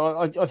say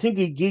that I think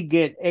he did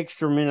get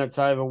extra minutes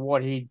over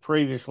what he'd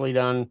previously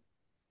done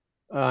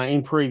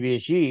in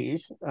previous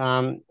years.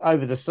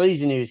 Over the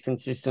season, he was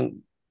consistent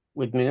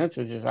with minutes,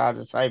 which is hard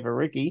to say for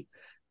Ricky.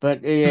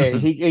 But yeah,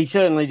 he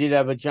certainly did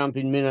have a jump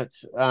in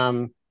minutes.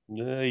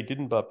 Yeah, he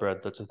didn't, but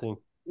Brad, that's the thing.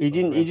 He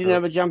didn't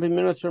have a jump in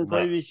minutes from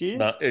previous years.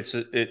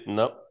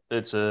 No,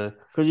 it's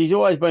because he's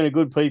always been a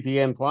good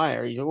PPM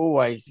player. He's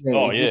always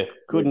just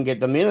couldn't get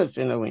the minutes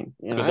in the win.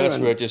 But that's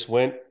where it just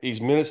went. His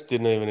minutes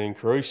didn't even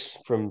increase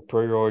from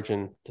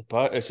pre-Origin to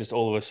post. It's just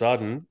all of a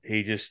sudden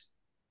he just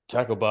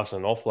tackle bust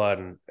and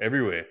offloading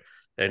everywhere,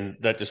 and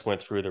that just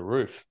went through the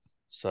roof.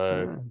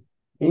 So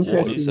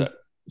what is that?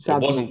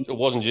 It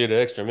wasn't due to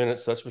extra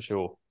minutes, that's for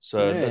sure.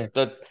 So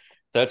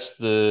that's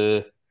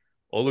the.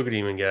 I'll look at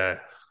him and go,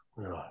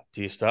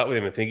 do you start with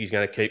him and think he's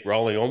going to keep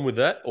rolling on with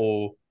that,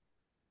 or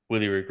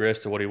will he regress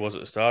to what he was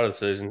at the start of the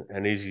season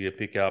and easy to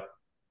pick up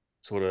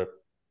sort of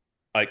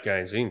 8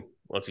 games in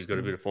once he's got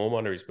a bit of form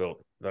under his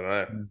belt? I don't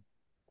know.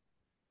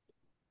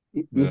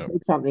 You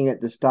said something at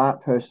the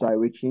start, Perso,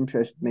 which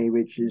interested me,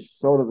 which is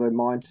sort of the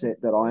mindset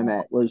that I'm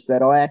at, was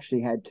that I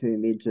actually had 2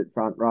 mids at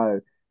front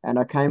row, and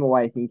I came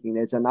away thinking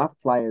there's enough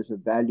players of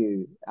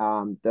value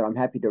that I'm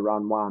happy to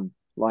run one,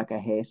 like a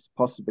Hess,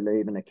 possibly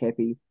even a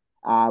Kepi,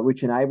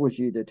 which enables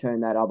you to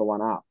turn that other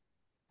one up,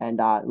 and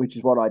which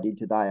is what I did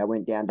today. I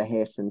went down to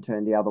Hess and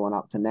turned the other one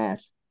up to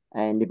Nas,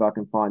 and if I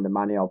can find the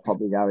money, I'll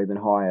probably go even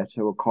higher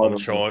to a Cotton.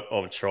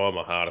 I'm trying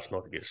my hardest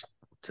not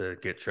to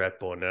get trapped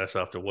by Nas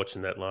after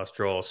watching that last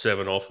trial.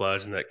 7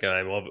 offloads in that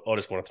game. I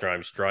just want to throw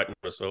him straight in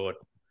the side.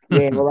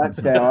 Yeah, well,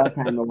 that's how I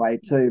came away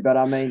too. But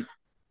I mean,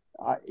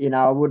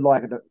 I would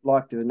like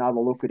to another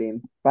look at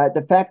him. But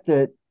the fact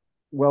that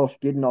Welsh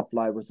didn't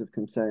offload was of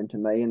concern to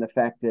me, and the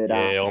fact that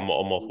I'm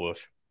off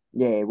Welsh.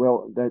 Yeah,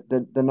 well,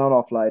 the not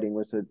offloading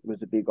was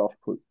a big off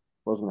put,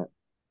 wasn't it?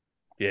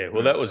 Yeah,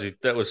 well, that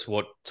was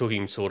what took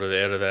him sort of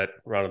out of that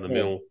run of the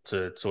mill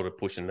to sort of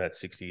pushing that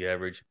 60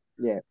 average.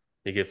 Yeah.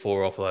 You get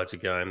 4 offloads a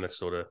game. That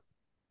sort of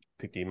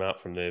picked him up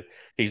from there.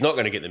 He's not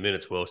going to get the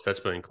minutes, Welsh. That's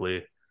been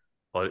clear.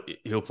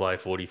 He'll play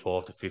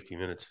 45 to 50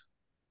 minutes.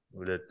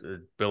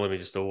 Bellamy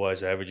just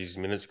always averages his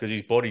minutes because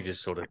his body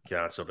just sort of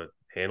can't sort of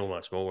handle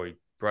much more. He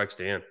breaks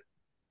down.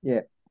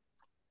 Yeah.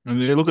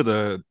 And you look at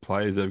the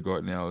players they've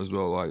got now as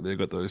well. Like they've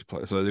got those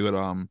players. So they've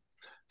got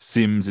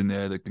Sims in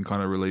there that can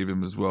kind of relieve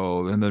him as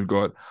well. And they've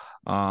got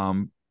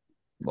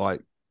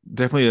like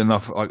definitely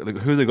enough. Like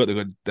who they got? They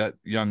got that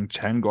young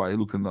Chan guy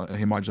looking like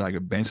he might take a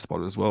bench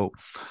spot as well.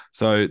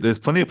 So there's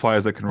plenty of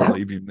players that can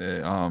relieve him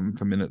there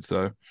for minutes.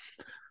 So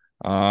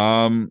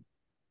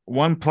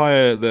one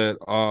player that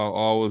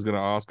I was going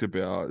to ask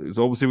about is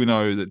obviously we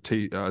know that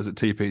is it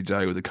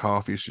TPJ with the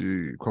calf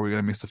issue probably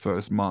going to miss the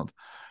first month.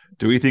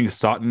 Do we think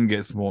Sutton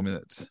gets more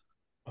minutes?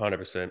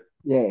 100%.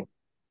 Yeah.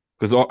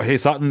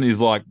 Because Sutton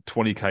is like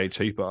 20k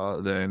cheaper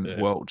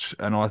than Welch,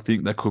 and I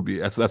think that could be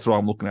that's what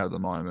I'm looking at the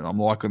moment. I'm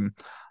liking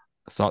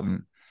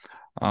Sutton,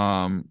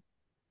 and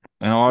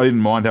I didn't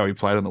mind how he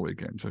played on the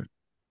weekend too.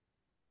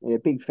 Yeah,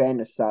 big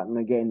fan of Sutton.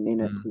 Again,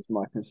 minutes is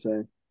my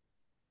concern.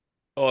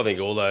 I think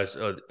all those,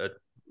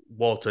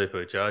 while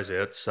TPJ's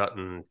out,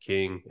 Sutton,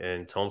 King,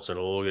 and Thompson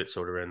all get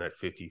sort of around that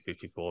 50,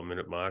 54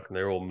 minute mark, and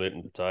they're all meat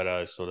and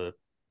potatoes sort of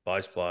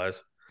base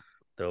players.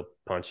 They'll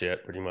punch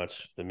out pretty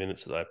much the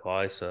minutes that they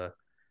play. So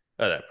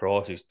at that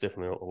price, he's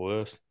definitely not the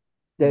worst.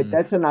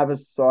 That's another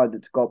side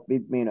that's got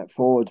big minute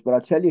forwards. But I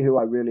tell you who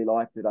I really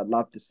like that I'd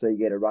love to see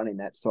get a run in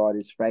that side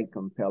is Frank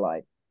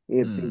Compelle.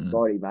 He's a big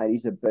body, mate.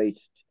 He's a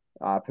beast.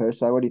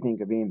 Perso, what do you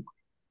think of him?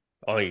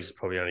 I think he's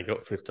probably only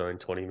got 15,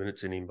 20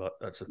 minutes in him, but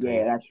that's the thing.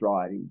 Yeah, that's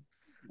right.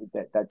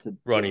 That's a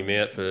run him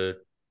out for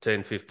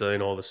 10,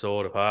 15 either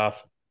side of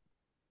half.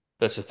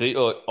 That's the thing.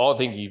 I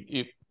think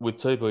he with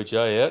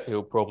TPJ out,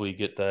 he'll probably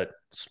get that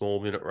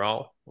small minute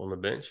role on the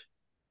bench.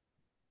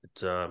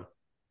 It's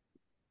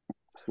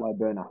slow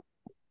burner.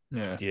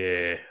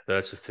 Yeah,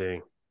 that's the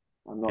thing.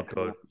 I'm not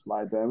sure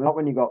slow burner. Not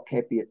when you got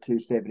Kepi at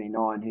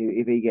 279, who,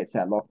 if he gets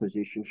that lock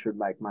position, should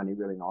make money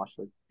really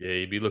nicely. Yeah,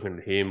 you'd be looking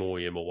at him or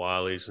your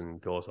Mawalis and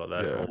guys like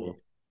that.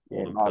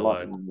 I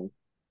like him.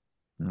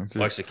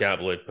 I actually can't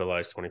believe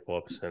Pele's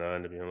 25%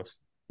 owned, to be honest.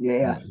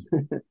 Yeah.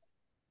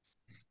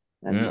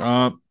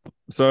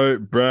 So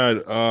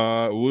Brad,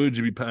 would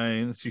you be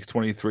paying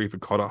 $6.23 for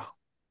Cotter?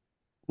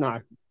 No.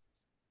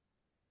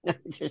 And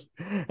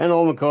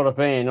I'm a Cotter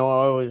fan. I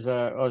was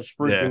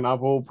spruiking him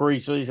up all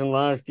pre-season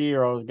last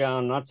year. I was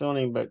going nuts on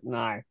him, but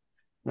no.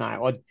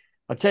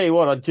 I tell you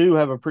what, I do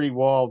have a pretty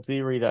wild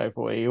theory though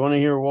for you. You want to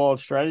hear a wild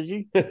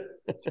strategy?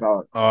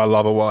 I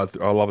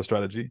love a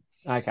strategy.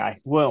 Okay.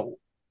 Well,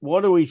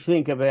 what do we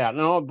think about?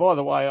 No, by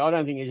the way, I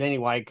don't think there's any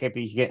way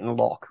Kepi's getting a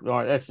lock.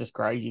 Right, that's just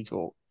crazy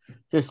talk.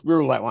 Just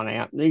rule that one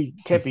out.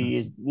 Kepi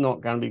is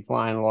not going to be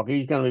playing lock.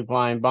 He's going to be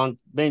playing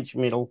bench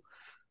middle,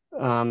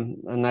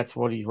 and that's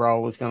what his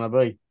role is going to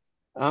be.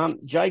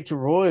 Jake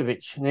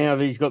Tavoyevich, now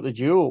that he's got the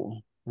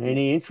duel,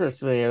 any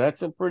interest there?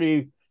 That's a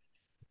pretty.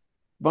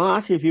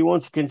 But if he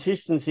wants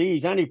consistency,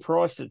 he's only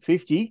priced at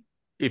 50.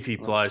 If he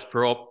plays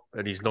prop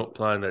and he's not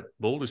playing that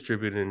ball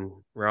distributing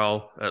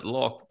role at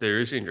lock, there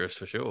is interest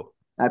for sure.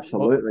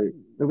 Absolutely.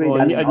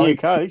 A new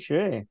coach,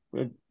 yeah.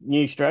 A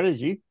new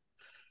strategy.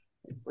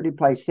 But he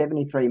played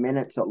 73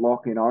 minutes at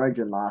lock in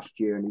Origin last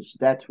year, and his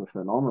stats were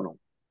phenomenal.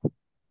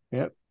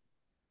 Yep.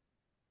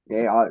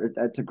 Yeah,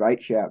 that's a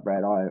great shout,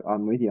 Brad.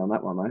 I'm with you on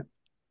that one, mate.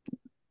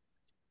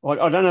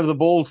 I don't have the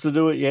balls to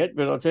do it yet,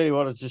 but I'll tell you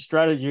what, it's a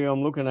strategy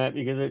I'm looking at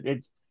because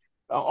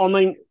I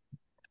mean,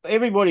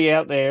 everybody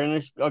out there, and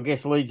this, I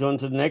guess, leads on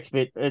to the next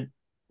bit,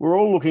 we're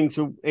all looking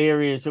to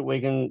areas that we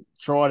can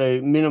try to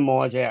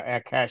minimise our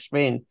cash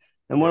spend.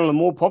 And one of the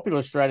more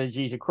popular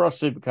strategies across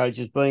Supercoach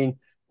has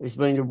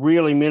been to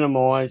really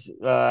minimise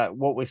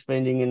what we're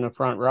spending in the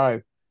front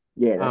row.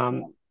 Yeah, that's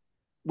right.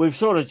 We've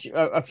sort of,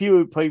 a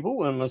few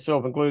people, and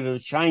myself included,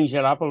 have changed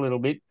that up a little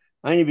bit,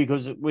 only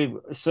because we've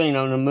seen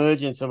an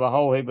emergence of a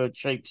whole heap of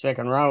cheap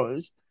second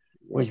rowers,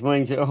 which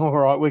means that, all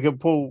right, we could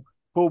pull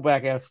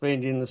back our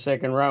spend in the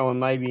second row and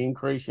maybe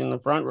increase in the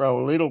front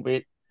row a little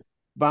bit,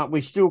 but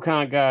we still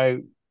can't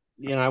go,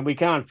 we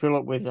can't fill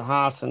it with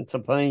Haas and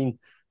Tapine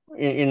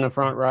in the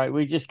front row.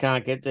 We just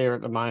can't get there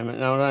at the moment.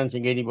 No, I don't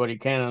think anybody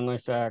can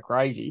unless they're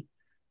crazy.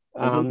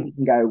 I think you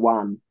can go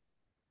one.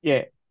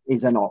 Yeah.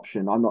 Is an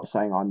option. I'm not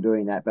saying I'm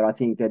doing that, but I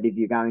think that if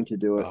you're going to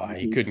do it...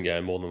 he couldn't go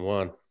more than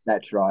one.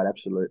 That's right,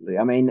 absolutely.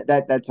 I mean,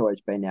 that's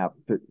always been our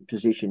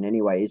position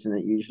anyway, isn't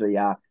it? Usually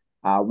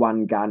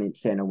one gun in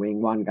centre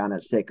wing, one gun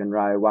at second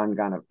row, one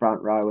gun at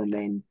front row, and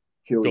then...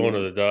 Gone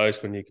are the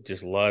days when you could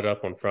just load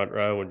up on front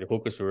row when your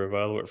hookers were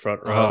available at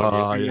front row.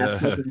 Our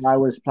second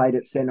rowers played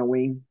at centre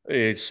wing.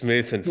 Yeah,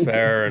 Smith and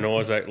Farrer and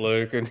Isaac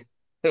Luke and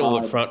all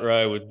at front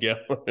row with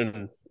Gellin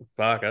and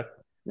Parker.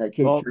 They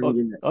keep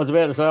changing it. I was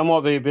about to say, I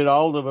might be a bit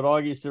older, but I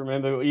used to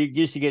remember you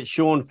used to get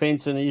Sean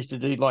Fenson, who used to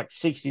do like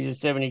 60 to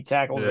 70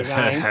 tackles a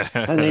game.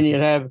 And then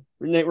you'd have,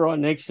 right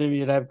next to him,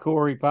 you'd have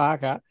Corey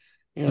Parker.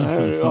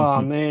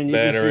 Oh, man.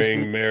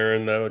 Mannering,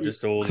 Merrin, they were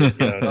just all the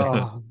guys.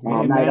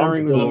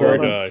 Mannering was all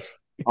guys.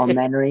 I'm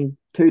Mannering.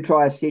 2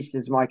 try assists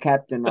as my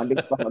captain. I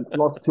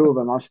lost 2 of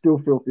them. I still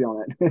filthy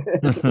on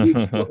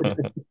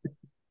it.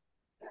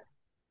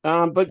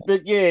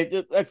 But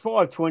yeah, at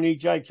 520,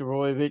 Jake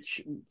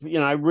Tavoyevich,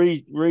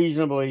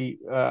 reasonably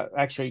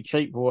actually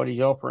cheap for what he's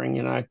offering.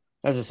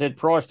 As I said,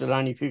 priced at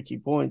only 50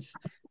 points.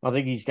 I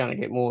think he's going to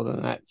get more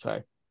than that.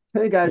 So,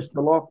 who goes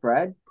to lock,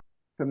 Brad,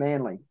 for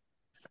Manly?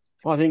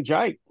 I think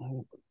Jake.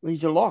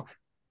 He's a lock.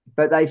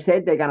 But they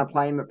said they're going to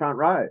play him at front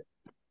row.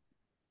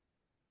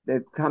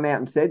 They've come out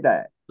and said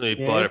that. He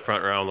played at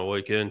front row on the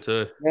weekend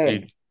too. Yeah.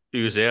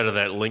 He was out of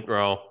that link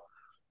role,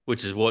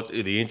 which is what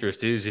the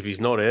interest is. If he's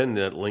not in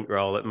that link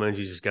role, that means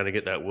he's just going to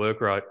get that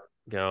work rate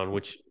going.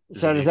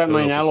 So does that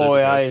mean Alloy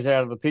A is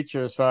out of the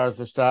picture as far as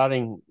the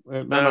starting?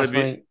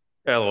 Alloy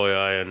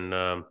A and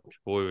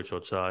Tavoyevich,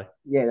 I'd say.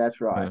 Yeah,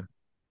 that's right.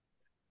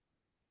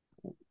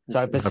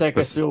 So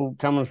Paseka still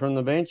coming from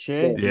the bench,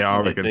 yeah? Yeah, I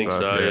reckon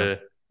so.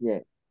 Yeah.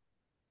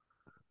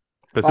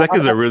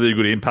 Paseka's a really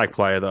good impact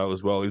player, though,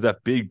 as well. He's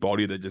that big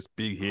body that just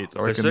big hits.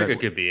 Paseka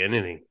could be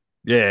anything.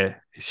 Yeah,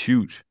 he's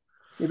huge.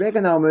 You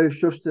reckon they'll move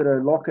Schuster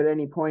to lock at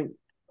any point,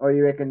 or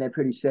you reckon they're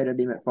pretty set at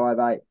him at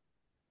 5'8"?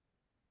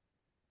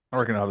 I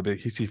reckon another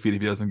big hissy fit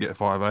if he doesn't get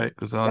 5'8",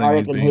 because I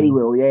reckon he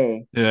will. Yeah.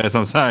 Yeah, that's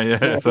what I'm saying.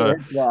 Yeah. So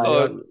that's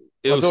right.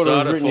 I thought it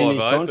was written in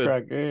his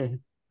contract. Yeah.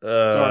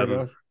 Sorry,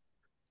 guys.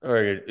 I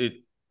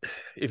reckon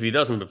if he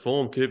doesn't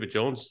perform, Cooper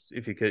Johns,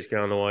 if he keeps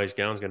going the way he's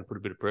going, is going to put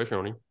a bit of pressure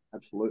on him.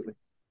 Absolutely.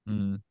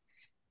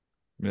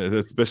 Yeah,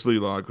 especially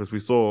because we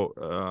saw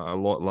a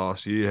lot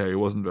last year how he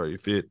wasn't very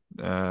fit,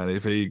 and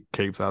if he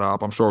keeps that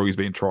up, I'm sure he's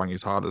been trying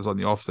his hardest on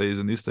the off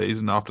season this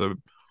season after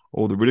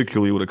all the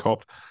ridicule he would have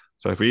copped.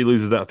 So if he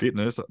loses that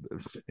fitness,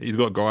 he's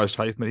got guys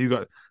chasing it. He's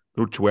got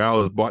little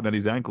chihuahuas biting at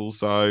his ankles,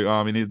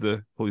 so he needs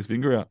to pull his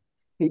finger out.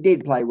 He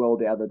did play well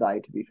the other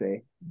day, to be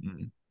fair.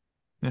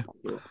 Yeah.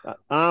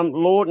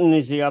 Lawton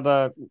is the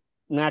other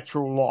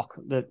natural lock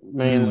that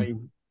Manly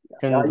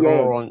can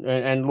draw on,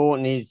 and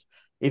Lawton is.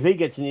 If he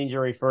gets an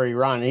injury-free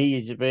run, he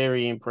is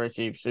very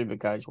impressive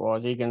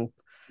Supercoach-wise. He can...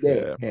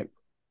 Yeah.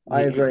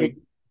 I agree.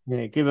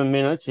 Yeah, give him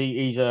minutes.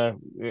 He's a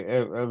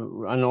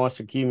nice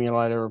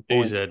accumulator of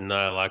points. He's had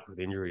no luck with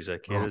injuries,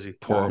 that kid, has he?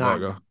 Poor No.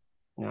 bugger.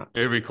 No.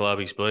 Every club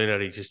he's been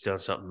at, he's just done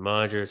something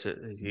major.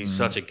 He's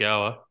such a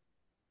goer.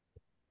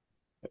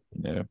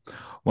 Yeah.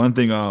 One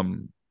thing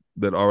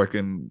that I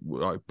reckon,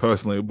 like,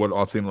 personally, what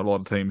I've seen a lot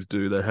of teams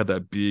do, they have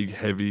that big,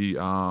 heavy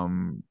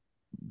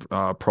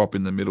prop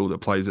in the middle that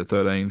plays at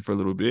 13 for a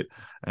little bit,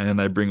 and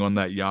they bring on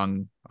that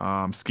young,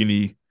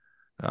 skinny,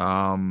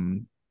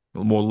 more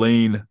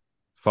lean,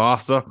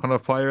 faster kind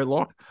of player at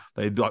lock.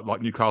 They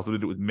like Newcastle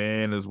did it with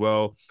Mann as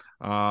well.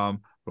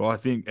 But I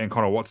think, and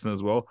Connor Watson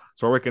as well.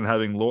 So I reckon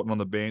having Lawton on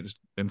the bench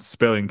and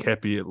spelling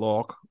Kepi at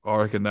lock, I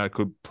reckon that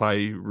could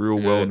play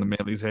real well in the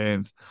Manly's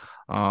hands.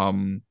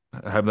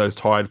 Have those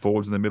tired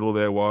forwards in the middle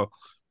there while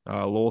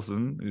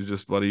Lawson is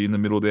just bloody in the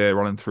middle there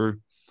running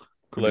through.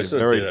 Well, they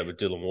sort of did that with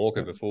Dylan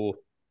Walker before.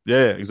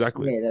 Yeah,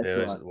 exactly. Yeah, that's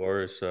right. He's the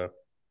Warriors. So.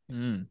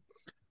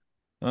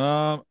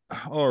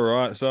 All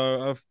right.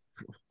 So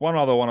one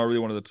other one I really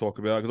wanted to talk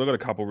about, because I've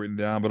got a couple written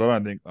down, but I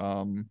don't think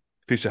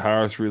Fisher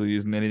Harris really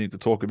isn't anything to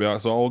talk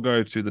about. So I'll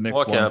go to the next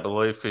one. I can't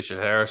believe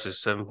Fisher Harris is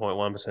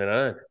 7.1%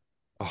 owned.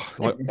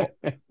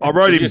 I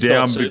wrote him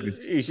down.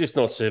 He's just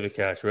not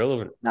SuperCoach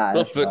relevant. No,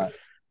 that's right.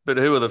 But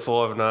who are the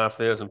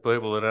 5,500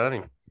 people that own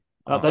him?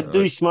 They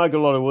do smoke a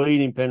lot of weed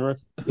in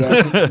Penrith.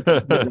 Yeah.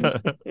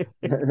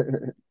 Yeah,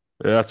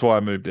 that's why I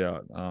moved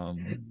out.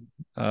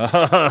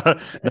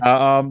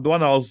 The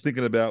one I was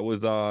thinking about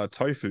was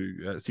Tofu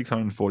at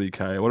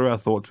 640k. What are our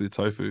thoughts with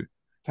Tofu?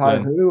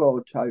 Tohu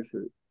or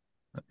Tofu?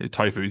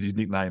 Tofu is his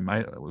nickname,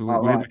 mate.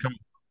 Right.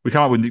 We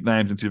come up with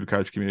nicknames in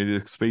Supercoach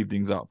community to speed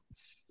things up.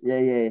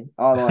 Yeah.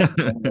 I like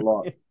him a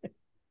lot.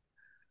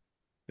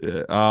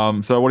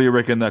 Yeah. So what do you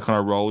reckon that kind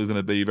of role is going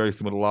to be? Very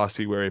similar to last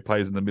year, where he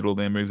plays in the middle,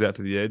 then moves out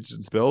to the edge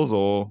and spells,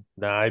 or?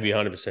 No, he'd be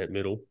 100%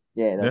 middle.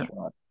 Yeah, that's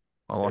right.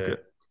 I like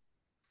it.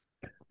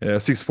 Yeah,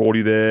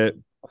 640 there.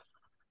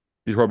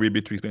 He's probably a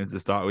bit too expensive to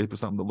start with, but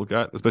something to look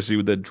at, especially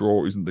with their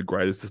draw isn't the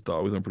greatest to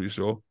start with, I'm pretty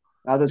sure.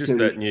 Just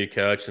that new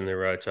coach and their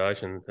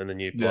rotation and the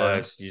new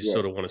players. You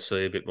sort of want to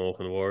see a bit more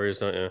from the Warriors,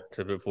 don't you?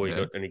 So before you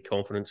got any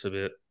confidence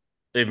about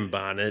even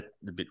Barnett,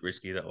 a bit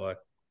risky that way.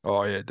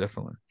 Oh, yeah,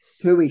 definitely.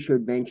 Who we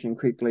should mention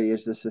quickly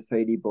is the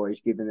Safidi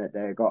boys, given that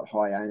they got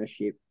high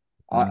ownership.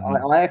 I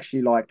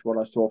actually liked what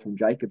I saw from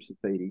Jacob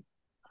Safidi.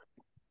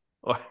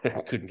 I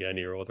couldn't go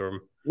near either of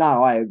them.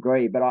 No, I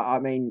agree. But I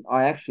mean,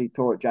 I actually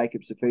thought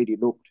Jacob Safidi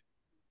looked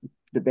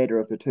the better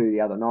of the two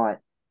the other night.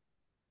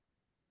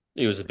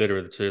 He was the better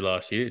of the two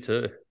last year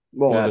too.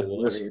 Well,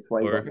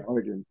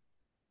 Origin.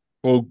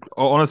 Well,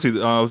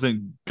 honestly, I was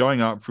thinking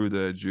going up through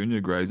the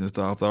junior grades and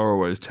stuff, they were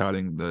always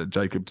touting the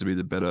Jacob to be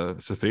the better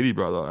Safidi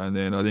brother. And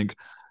then I think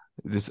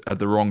just at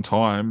the wrong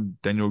time,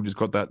 Daniel just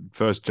got that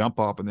first jump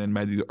up and then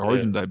made the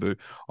Origin debut.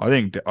 I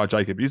think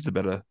Jacob is the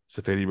better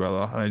Safidi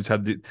brother. And he just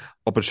had the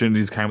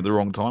opportunities came at the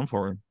wrong time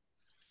for him.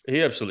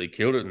 He absolutely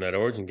killed it in that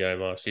Origin game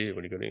last year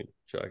when he got in,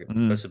 Jacob.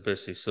 That's the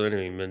best he's seen of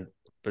him.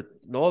 But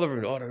neither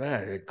of them, I don't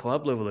know, at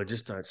club level, they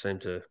just don't seem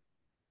to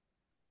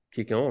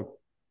kick on.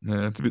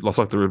 Yeah, it's a bit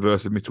like the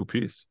reverse of Mitchell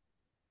Pearce.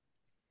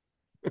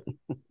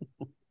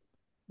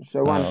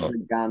 So one for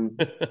the gun.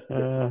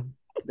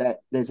 That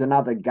there's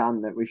another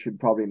gun that we should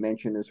probably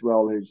mention as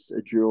well, who's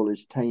a jewel,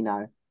 is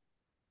Tino.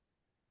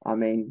 I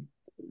mean,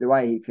 the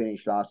way he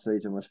finished last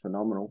season was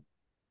phenomenal.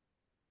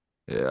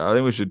 Yeah, I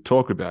think we should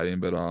talk about him,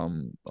 but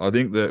I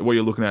think that what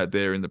you're looking at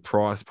there in the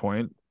price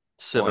point,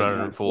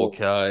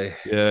 704k.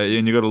 Yeah,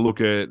 and you got to look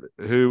at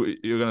who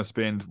you're going to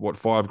spend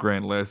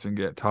 $5,000 less and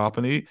get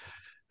Tarpany,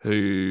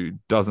 who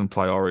doesn't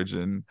play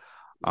Origin.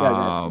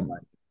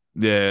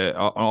 Yeah,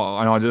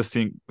 I just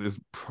think there's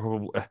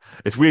probably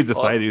it's weird to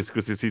say this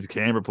because he's a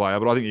Canberra player,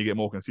 but I think you get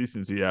more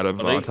consistency out of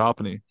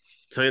Tarpany.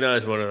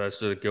 Tino's one of those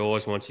sort of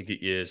guys. Once you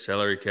get your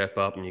salary cap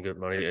up and you got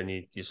money and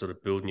you're sort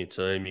of building your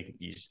team,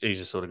 he's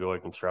the sort of guy you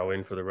can throw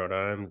in for the run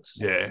home.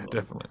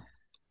 Definitely.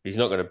 He's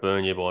not going to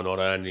burn you by not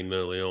owning him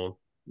early on.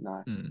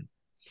 No.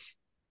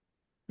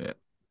 Yeah,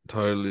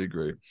 totally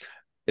agree.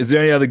 Is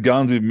there any other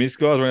guns we've missed,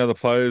 guys, or any other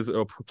players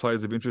or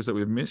players of interest that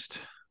we've missed?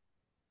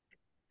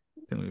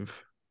 No,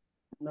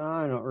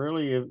 not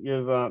really.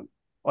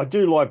 I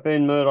do like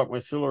Ben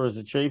Murdoch-Masila as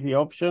a cheapie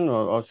option.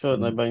 I've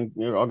certainly been.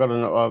 I've got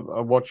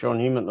a watch on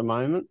him at the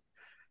moment.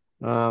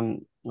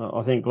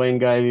 I think Glenn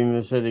gave him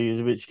and said he was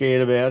a bit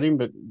scared about him,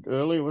 but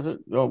earlier was it?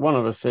 Well, one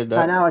of us said that.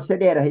 I know. I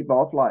said he had a heap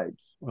of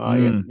offloads. Oh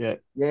yeah.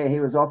 He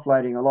was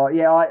offloading a lot.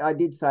 Yeah, I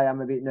did say I'm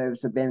a bit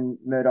nervous of Ben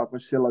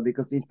Murdoch-Masila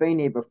because he's been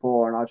here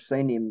before and I've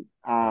seen him.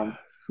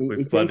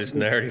 We've played this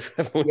narrative,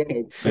 haven't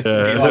we?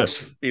 Yeah.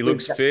 He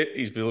looks fit.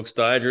 He looks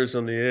dangerous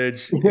on the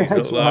edge. Yeah,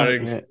 he's not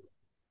loading.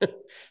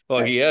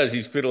 right. He has.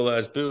 He's fit all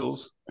those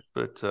bills,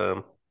 but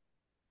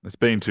it's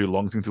been too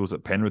long since he was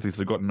at Penrith. He's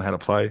forgotten how to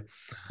play.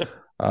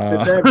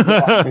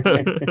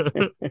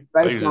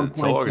 Based on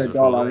points per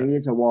dollar, he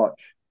is a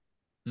watch.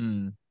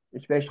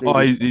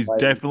 Especially, he's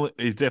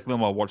definitely on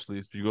my watch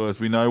list because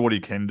we know what he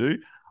can do.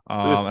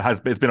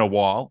 It's been a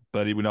while,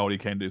 but we know what he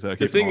can do. So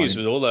the thing is,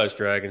 with all those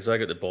Dragons, they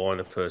get the buy in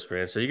the first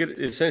round, so you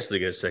essentially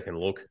get a second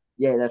look.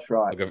 Yeah, that's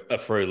right. Like a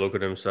free look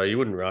at them, so you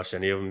wouldn't rush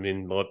any of them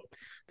in. Like,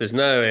 there's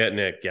no out and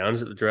out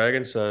guns at the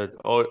Dragons, so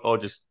I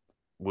just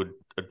would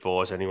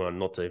advise anyone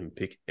not to even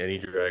pick any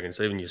Dragons,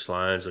 even your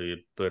Sloans or your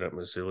burn up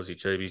Mazilas, your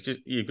Cheebies. Just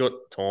you've got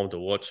time to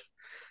watch.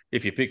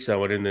 If you pick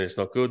someone in there that's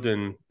not good,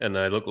 and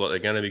they look like they're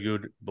going to be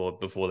good,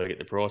 but before they get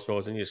the price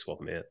rise, then you swap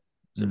them out.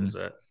 Simple as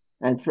that.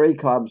 And 3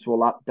 clubs will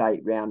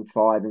update round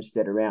 5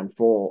 instead of round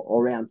 4,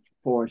 or round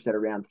 4 instead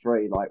of round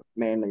 3, like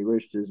Manly,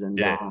 Roosters,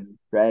 and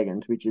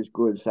Dragons, which is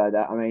good. So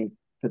that, I mean,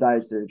 for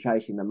those that are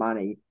chasing the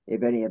money,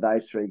 if any of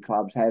those 3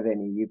 clubs have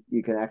any,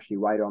 you can actually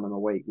wait on them a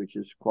week, which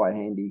is quite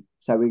handy.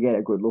 So we get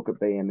a good look at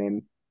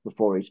BMM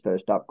before his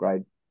first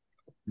upgrade.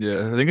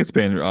 Yeah, I think it's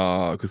been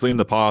because in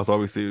the past,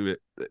 obviously,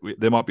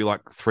 there might be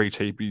like 3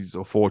 cheapies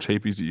or 4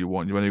 cheapies that you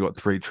want. You've only got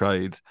 3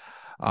 trades.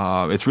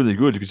 It's really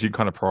good because you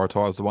kind of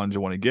prioritize the ones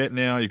you want to get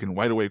now. You can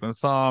wait a week on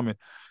some.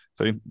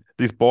 So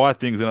these buy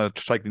things are going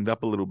to shake things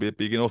up a little bit,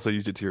 but you can also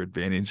use it to your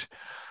advantage,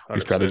 your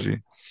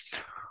strategy.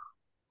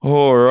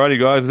 Alrighty,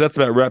 guys, that's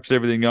about wraps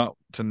everything up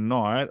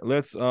tonight.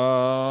 Let's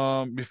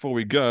before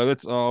we go,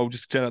 I'll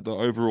just shout out the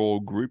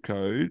overall group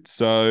code.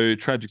 So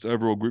Tragics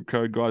overall group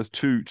code, guys,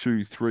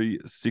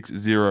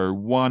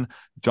 223601.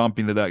 Jump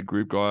into that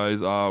group, guys.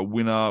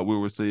 Winner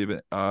will receive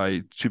a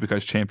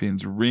SuperCoach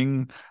Champions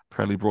ring,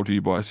 proudly brought to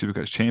you by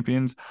SuperCoach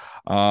Champions.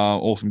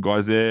 Awesome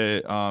guys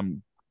there.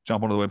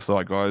 Jump onto the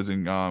website, guys,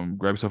 and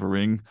grab yourself a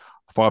ring.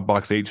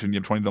 $5 each, and you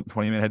have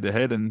 20 men head to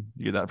head, and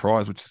you get that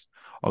prize, which is.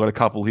 I've got a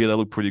couple here that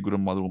look pretty good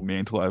on my little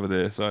mantle over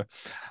there. So,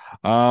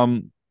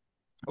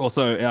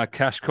 also our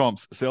cash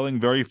comps selling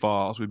very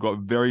fast. We've got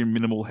very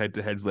minimal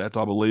head-to-heads left.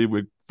 I believe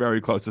we're very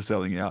close to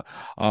selling out.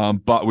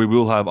 But we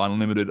will have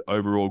unlimited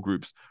overall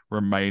groups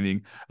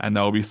remaining, and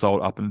they'll be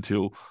sold up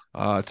until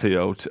up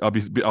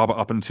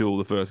until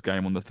the first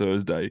game on the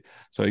Thursday.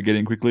 So get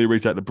in quickly.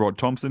 Reach out to Brad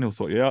Thompson. He'll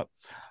sort you out.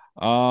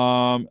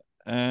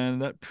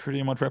 And that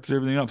pretty much wraps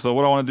everything up. So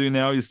what I want to do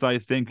now is say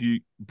thank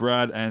you,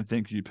 Brad, and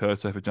thank you,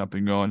 Perso, for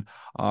jumping on.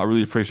 I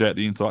really appreciate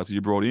the insights that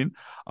you brought in.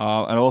 And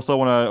I also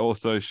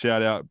want to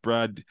shout out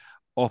Brad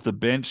off the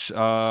bench,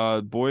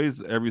 boys.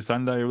 Every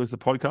Sunday, release a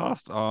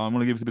podcast. I'm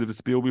going to give us a bit of a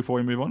spiel before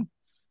we move on.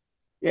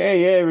 Yeah.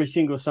 Every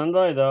single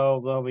Sunday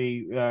they'll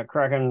be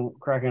cracking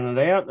it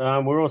out.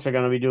 We're also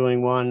going to be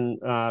doing one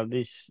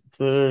this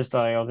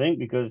Thursday, I think,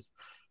 because.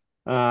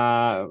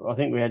 I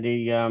think we had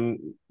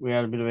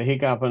a bit of a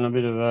hiccup and I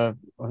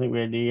think we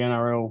had the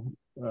NRL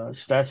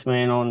stats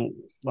man on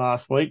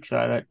last week, so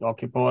that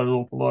occupied an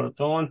awful lot of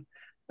time.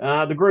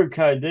 The group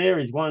code there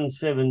is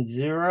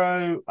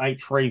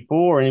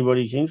 170834.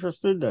 Anybody's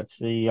interested, that's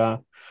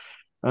the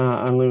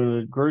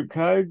unlimited group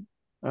code.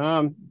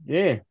 Have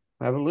a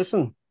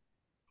listen.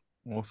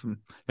 Awesome.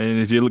 And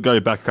if you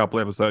go back a couple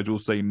episodes, you'll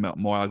see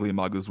my ugly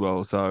mug as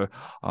well. So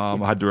I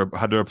had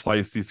to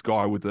replace this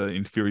guy with an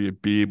inferior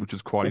beard, which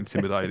is quite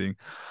intimidating.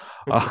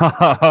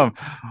 All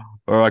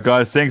right,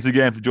 guys. Thanks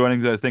again for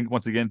joining.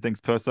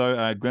 Thanks,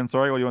 Perso. Glenn,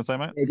 sorry, what do you want to say,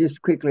 mate? Yeah,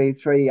 just quickly,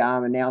 3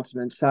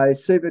 announcements. So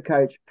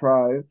SuperCoach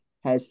Pro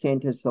has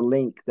sent us a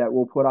link that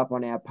we'll put up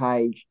on our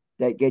page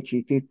that gets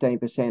you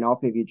 15%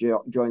 off if you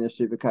join the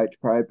SuperCoach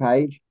Pro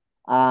page.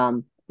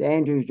 The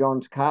Andrews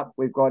Johns Cup,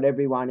 we've got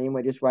everyone in.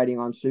 We're just waiting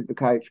on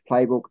SuperCoach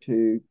Playbook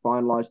to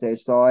finalise their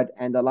side.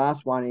 And the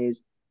last one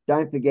is,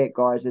 don't forget,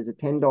 guys, there's a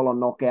 $10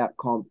 knockout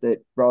comp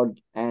that Rod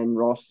and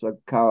Ross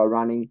are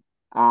running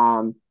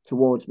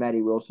towards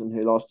Matty Wilson,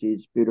 who lost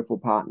his beautiful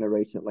partner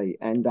recently.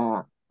 And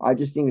I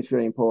just think it's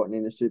really important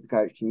in the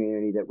SuperCoach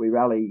community that we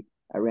rally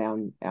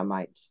around our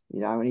mates,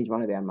 and he's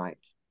one of our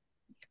mates.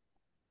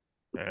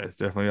 Yeah, it's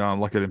definitely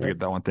lucky I didn't forget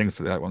that one. Thanks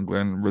for that one,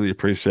 Glenn. Really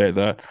appreciate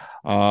that.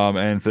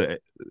 And for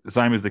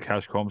same as the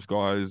cash comps,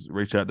 guys,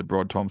 reach out to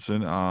Brad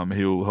Thompson.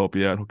 He'll help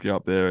you out, hook you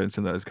up there, and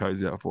send those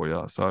codes out for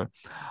you. So,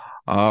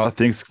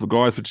 thanks for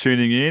guys for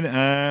tuning in,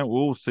 and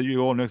we'll see you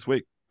all next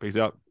week. Peace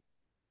out.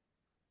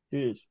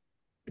 Cheers.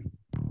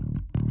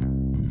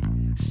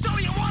 So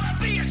you want to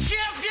be a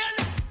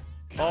champion?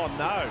 Oh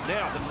no!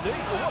 Now the knee.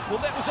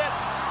 Well, that was that.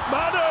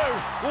 Manu,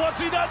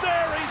 what's he done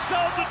there? He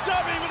sold the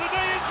dummy with a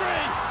knee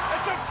injury.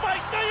 It's a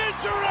fake knee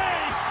injury.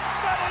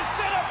 Manu's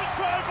set up a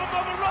try from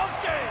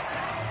Momirovski.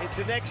 It's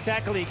the next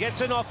tackle. He gets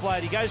an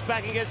offload. He goes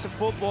back and gets the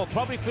football.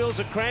 Probably feels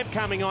a cramp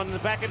coming on in the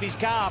back of his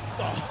calf,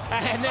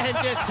 and then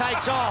just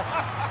takes off.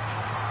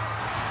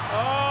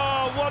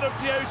 Oh, what a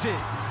beauty!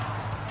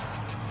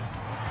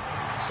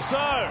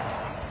 So,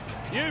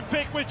 you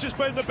pick which has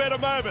been the better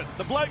moment.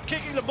 The bloke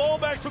kicking the ball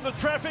back from the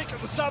traffic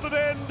at the southern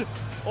end,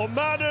 or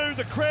Manu,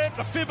 the cramp,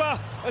 the fibber,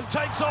 and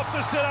takes off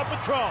to set up a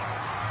try.